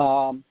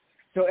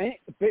 So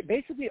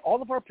basically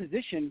all of our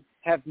positions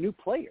have new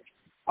players.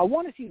 I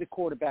want to see the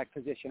quarterback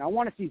position. I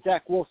want to see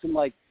Zach Wilson,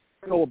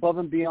 go above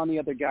and beyond the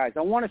other guys.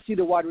 I want to see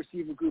the wide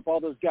receiver group,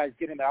 all those guys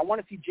get in there. I want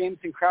to see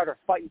Jamison Crowder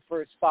fighting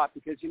for a spot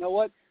because you know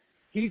what?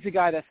 He's the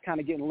guy that's kind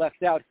of getting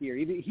left out here.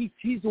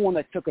 He's the one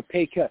that took a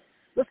pay cut.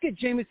 Let's get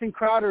Jamison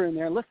Crowder in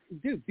there.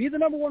 Be the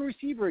number one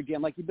receiver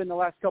again like you've been the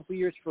last couple of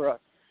years for us.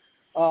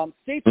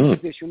 Safety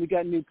position, we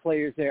got new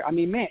players there. I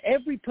mean, man,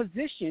 every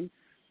position –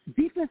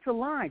 defensive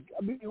line.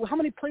 I mean, how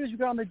many players we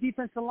got on the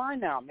defensive line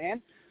now,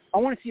 man? I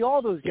want to see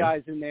all those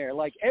guys in there.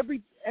 Like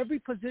every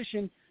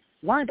position,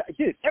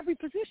 dude, every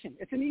position.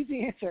 It's an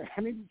easy answer.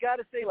 I mean, you got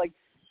to say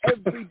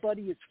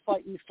everybody is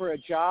fighting for a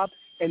job,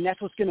 and that's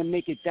what's going to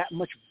make it that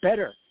much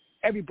better.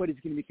 Everybody's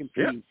going to be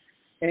competing.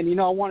 Yeah. And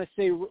I want to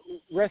say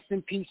rest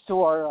in peace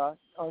to our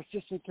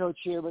assistant coach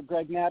here, but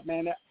Greg Knapp,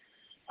 man.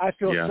 I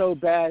feel so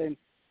bad,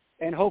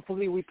 and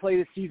hopefully we play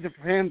the season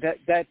for him.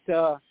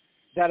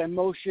 That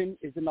emotion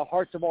is in the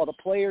hearts of all the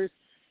players,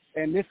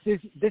 and this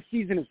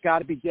season has got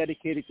to be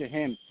dedicated to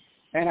him.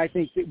 And I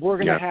think that we're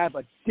going to have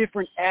a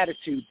different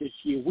attitude this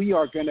year. We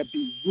are going to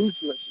be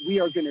ruthless. We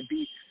are going to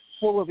be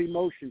full of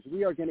emotions.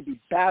 We are going to be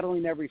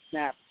battling every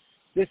snap.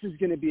 This is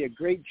going to be a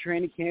great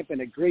training camp and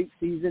a great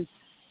season.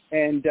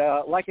 And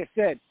like I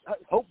said,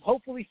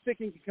 hopefully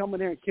Ficken can come in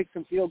there and kick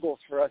some field goals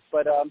for us.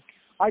 But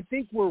I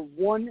think we're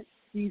one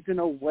season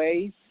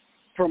away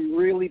from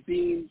really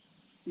being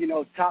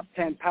top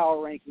 10 power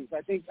rankings.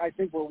 I think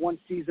we're one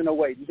season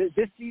away.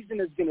 This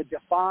season is going to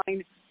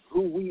define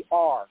who we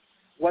are,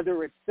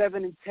 whether it's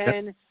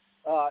 7-10,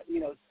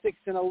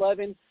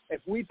 6-11.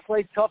 If we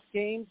play tough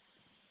games,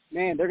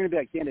 man, they're going to be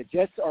like, damn, the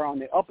Jets are on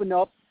the up and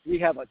up. We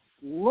have a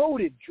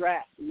loaded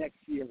draft next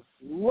year,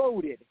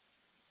 loaded.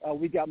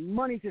 We got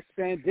money to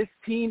spend. This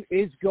team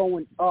is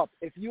going up.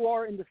 If you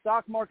are in the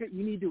stock market,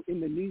 you need to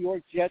in the New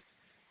York Jets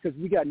because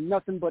we got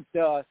nothing but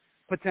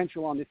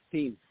potential on this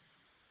team.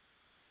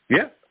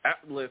 Yeah,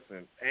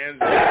 listen, and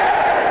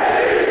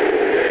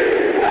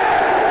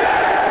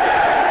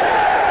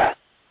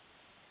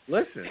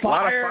listen, a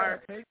lot of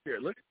fire takes here.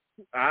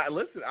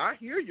 Listen, I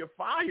hear you,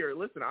 fire.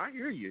 Listen, I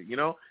hear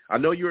you. I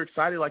know you're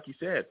excited, like you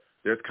said.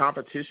 There's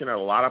competition at a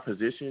lot of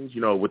positions.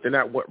 Within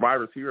that wide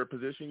receiver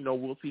position,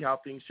 we'll see how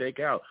things shake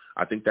out.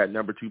 I think that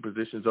number 2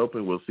 position's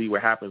open. We'll see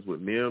what happens with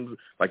Mims.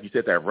 Like you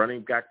said, that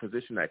running back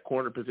position, that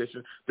corner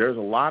position. There's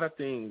a lot of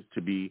things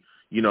to be,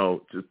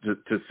 to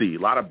see. A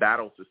lot of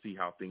battles to see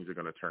how things are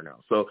going to turn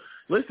out. So,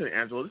 listen,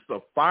 Angelo, this is a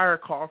fire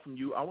call from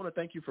you. I want to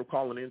thank you for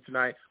calling in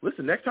tonight.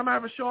 Listen, next time I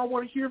have a show, I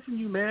want to hear from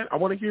you, man. I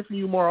want to hear from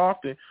you more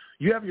often.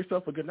 You have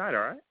yourself a good night,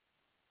 all right?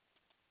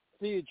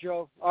 See you,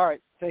 Joe. All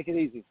right, take it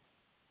easy.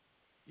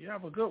 You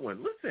have a good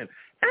one. Listen,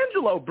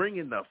 Angelo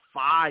bringing the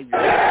fire. Yeah,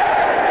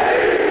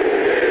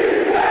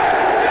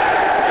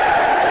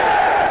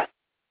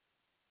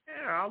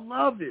 I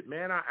love it,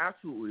 man. I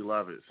absolutely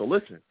love it. So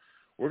listen,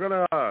 we're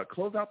going to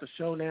close out the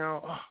show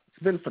now. Oh,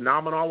 it's been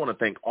phenomenal. I want to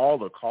thank all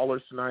the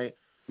callers tonight.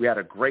 We had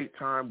a great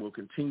time. We'll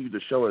continue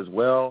the show as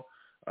well.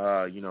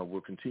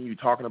 We'll continue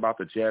talking about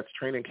the Jets.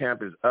 Training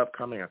camp is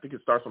upcoming. I think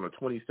it starts on the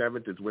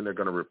 27th is when they're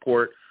going to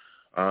report.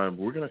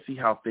 We're going to see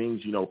how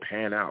things,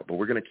 pan out. But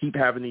we're going to keep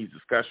having these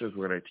discussions.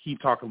 We're going to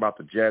keep talking about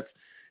the Jets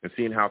and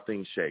seeing how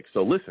things shake.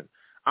 So, listen,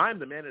 I'm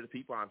the man of the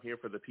people. I'm here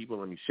for the people.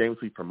 Let me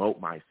shamelessly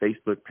promote my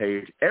Facebook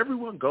page.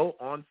 Everyone go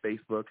on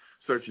Facebook,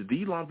 search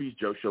The Long Beach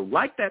Joe Show.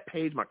 Like that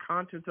page. My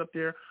content's up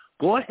there.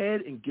 Go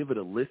ahead and give it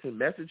a listen.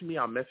 Message me.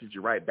 I'll message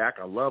you right back.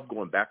 I love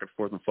going back and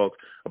forth with folks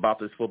about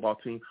this football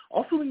team.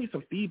 Also, leave me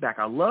some feedback.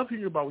 I love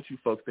hearing about what you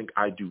folks think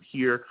I do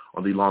here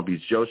on The Long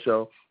Beach Joe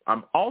Show.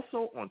 I'm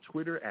also on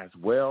Twitter as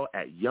well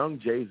at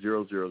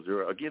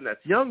YoungJ000. Again,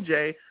 that's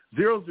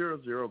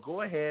YoungJ000.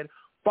 Go ahead.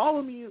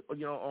 Follow me,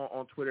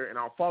 on Twitter, and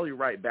I'll follow you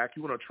right back.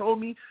 You want to troll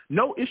me?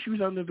 No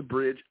issues under the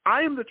bridge.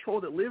 I am the troll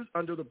that lives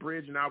under the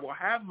bridge, and I will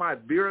have my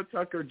Vera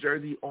Tucker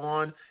jersey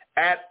on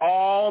at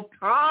all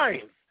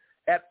times.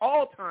 At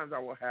all times, I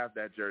will have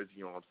that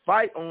jersey on.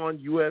 Fight on,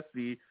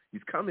 USC.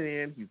 He's coming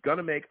in. He's going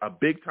to make a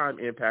big-time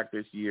impact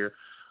this year.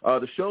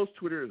 The show's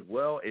Twitter as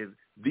well is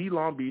The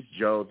Long Beach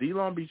Joe. The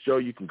Long Beach Joe,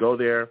 you can go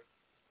there.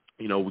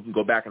 We can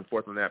go back and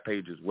forth on that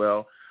page as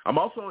well. I'm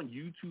also on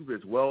YouTube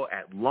as well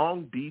at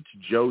Long Beach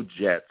Joe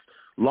Jets.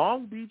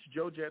 Long Beach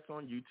Joe Jets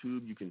on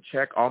YouTube. You can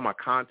check all my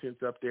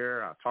contents up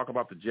there. I talk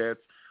about the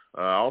Jets.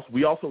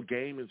 We also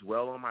game as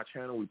well on my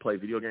channel. We play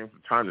video games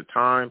from time to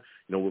time.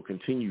 We'll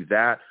continue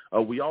that.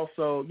 We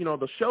also,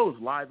 the show's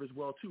live as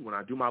well, too. When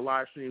I do my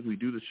live streams, we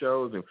do the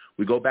shows, and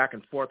we go back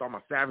and forth. All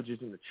my savages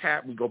in the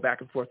chat, we go back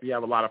and forth. We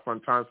have a lot of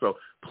fun time. So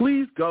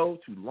please go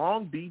to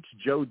Long Beach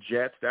Joe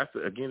Jets. That's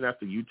the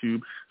YouTube.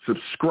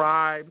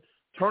 Subscribe.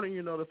 Turn on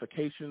your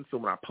notifications so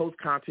when I post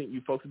content,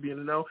 you folks will be in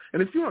the know.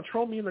 And if you want to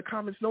troll me in the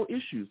comments, no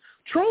issues.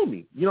 Troll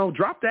me.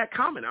 Drop that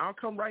comment. I'll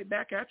come right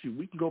back at you.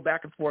 We can go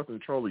back and forth and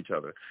troll each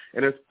other.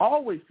 And as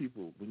always,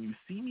 people, when you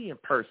see me in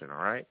person,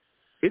 all right,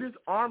 it is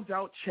arms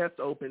out, chest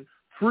open,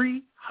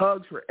 free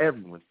hugs for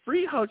everyone.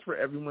 Free hugs for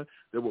everyone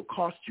that will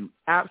cost you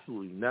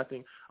absolutely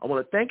nothing. I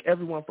want to thank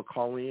everyone for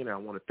calling in. And I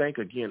want to thank,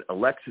 again,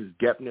 Alexis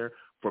Geppner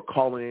for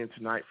calling in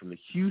tonight from the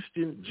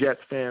Houston Jets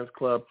Fans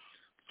Club.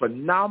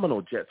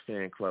 Phenomenal Jets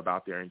fan club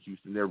out there in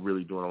Houston. They're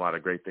really doing a lot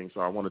of great things. So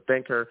I want to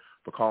thank her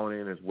for calling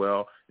in as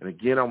well. And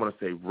again, I want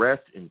to say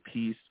rest in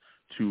peace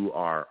to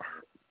our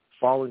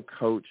fallen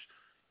coach,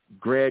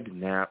 Greg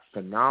Knapp,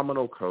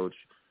 phenomenal coach.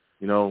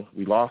 We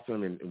lost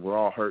him and we're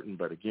all hurting,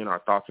 but again, our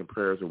thoughts and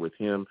prayers are with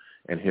him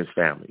and his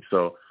family.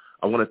 So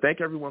I want to thank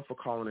everyone for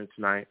calling in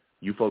tonight.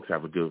 You folks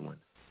have a good one.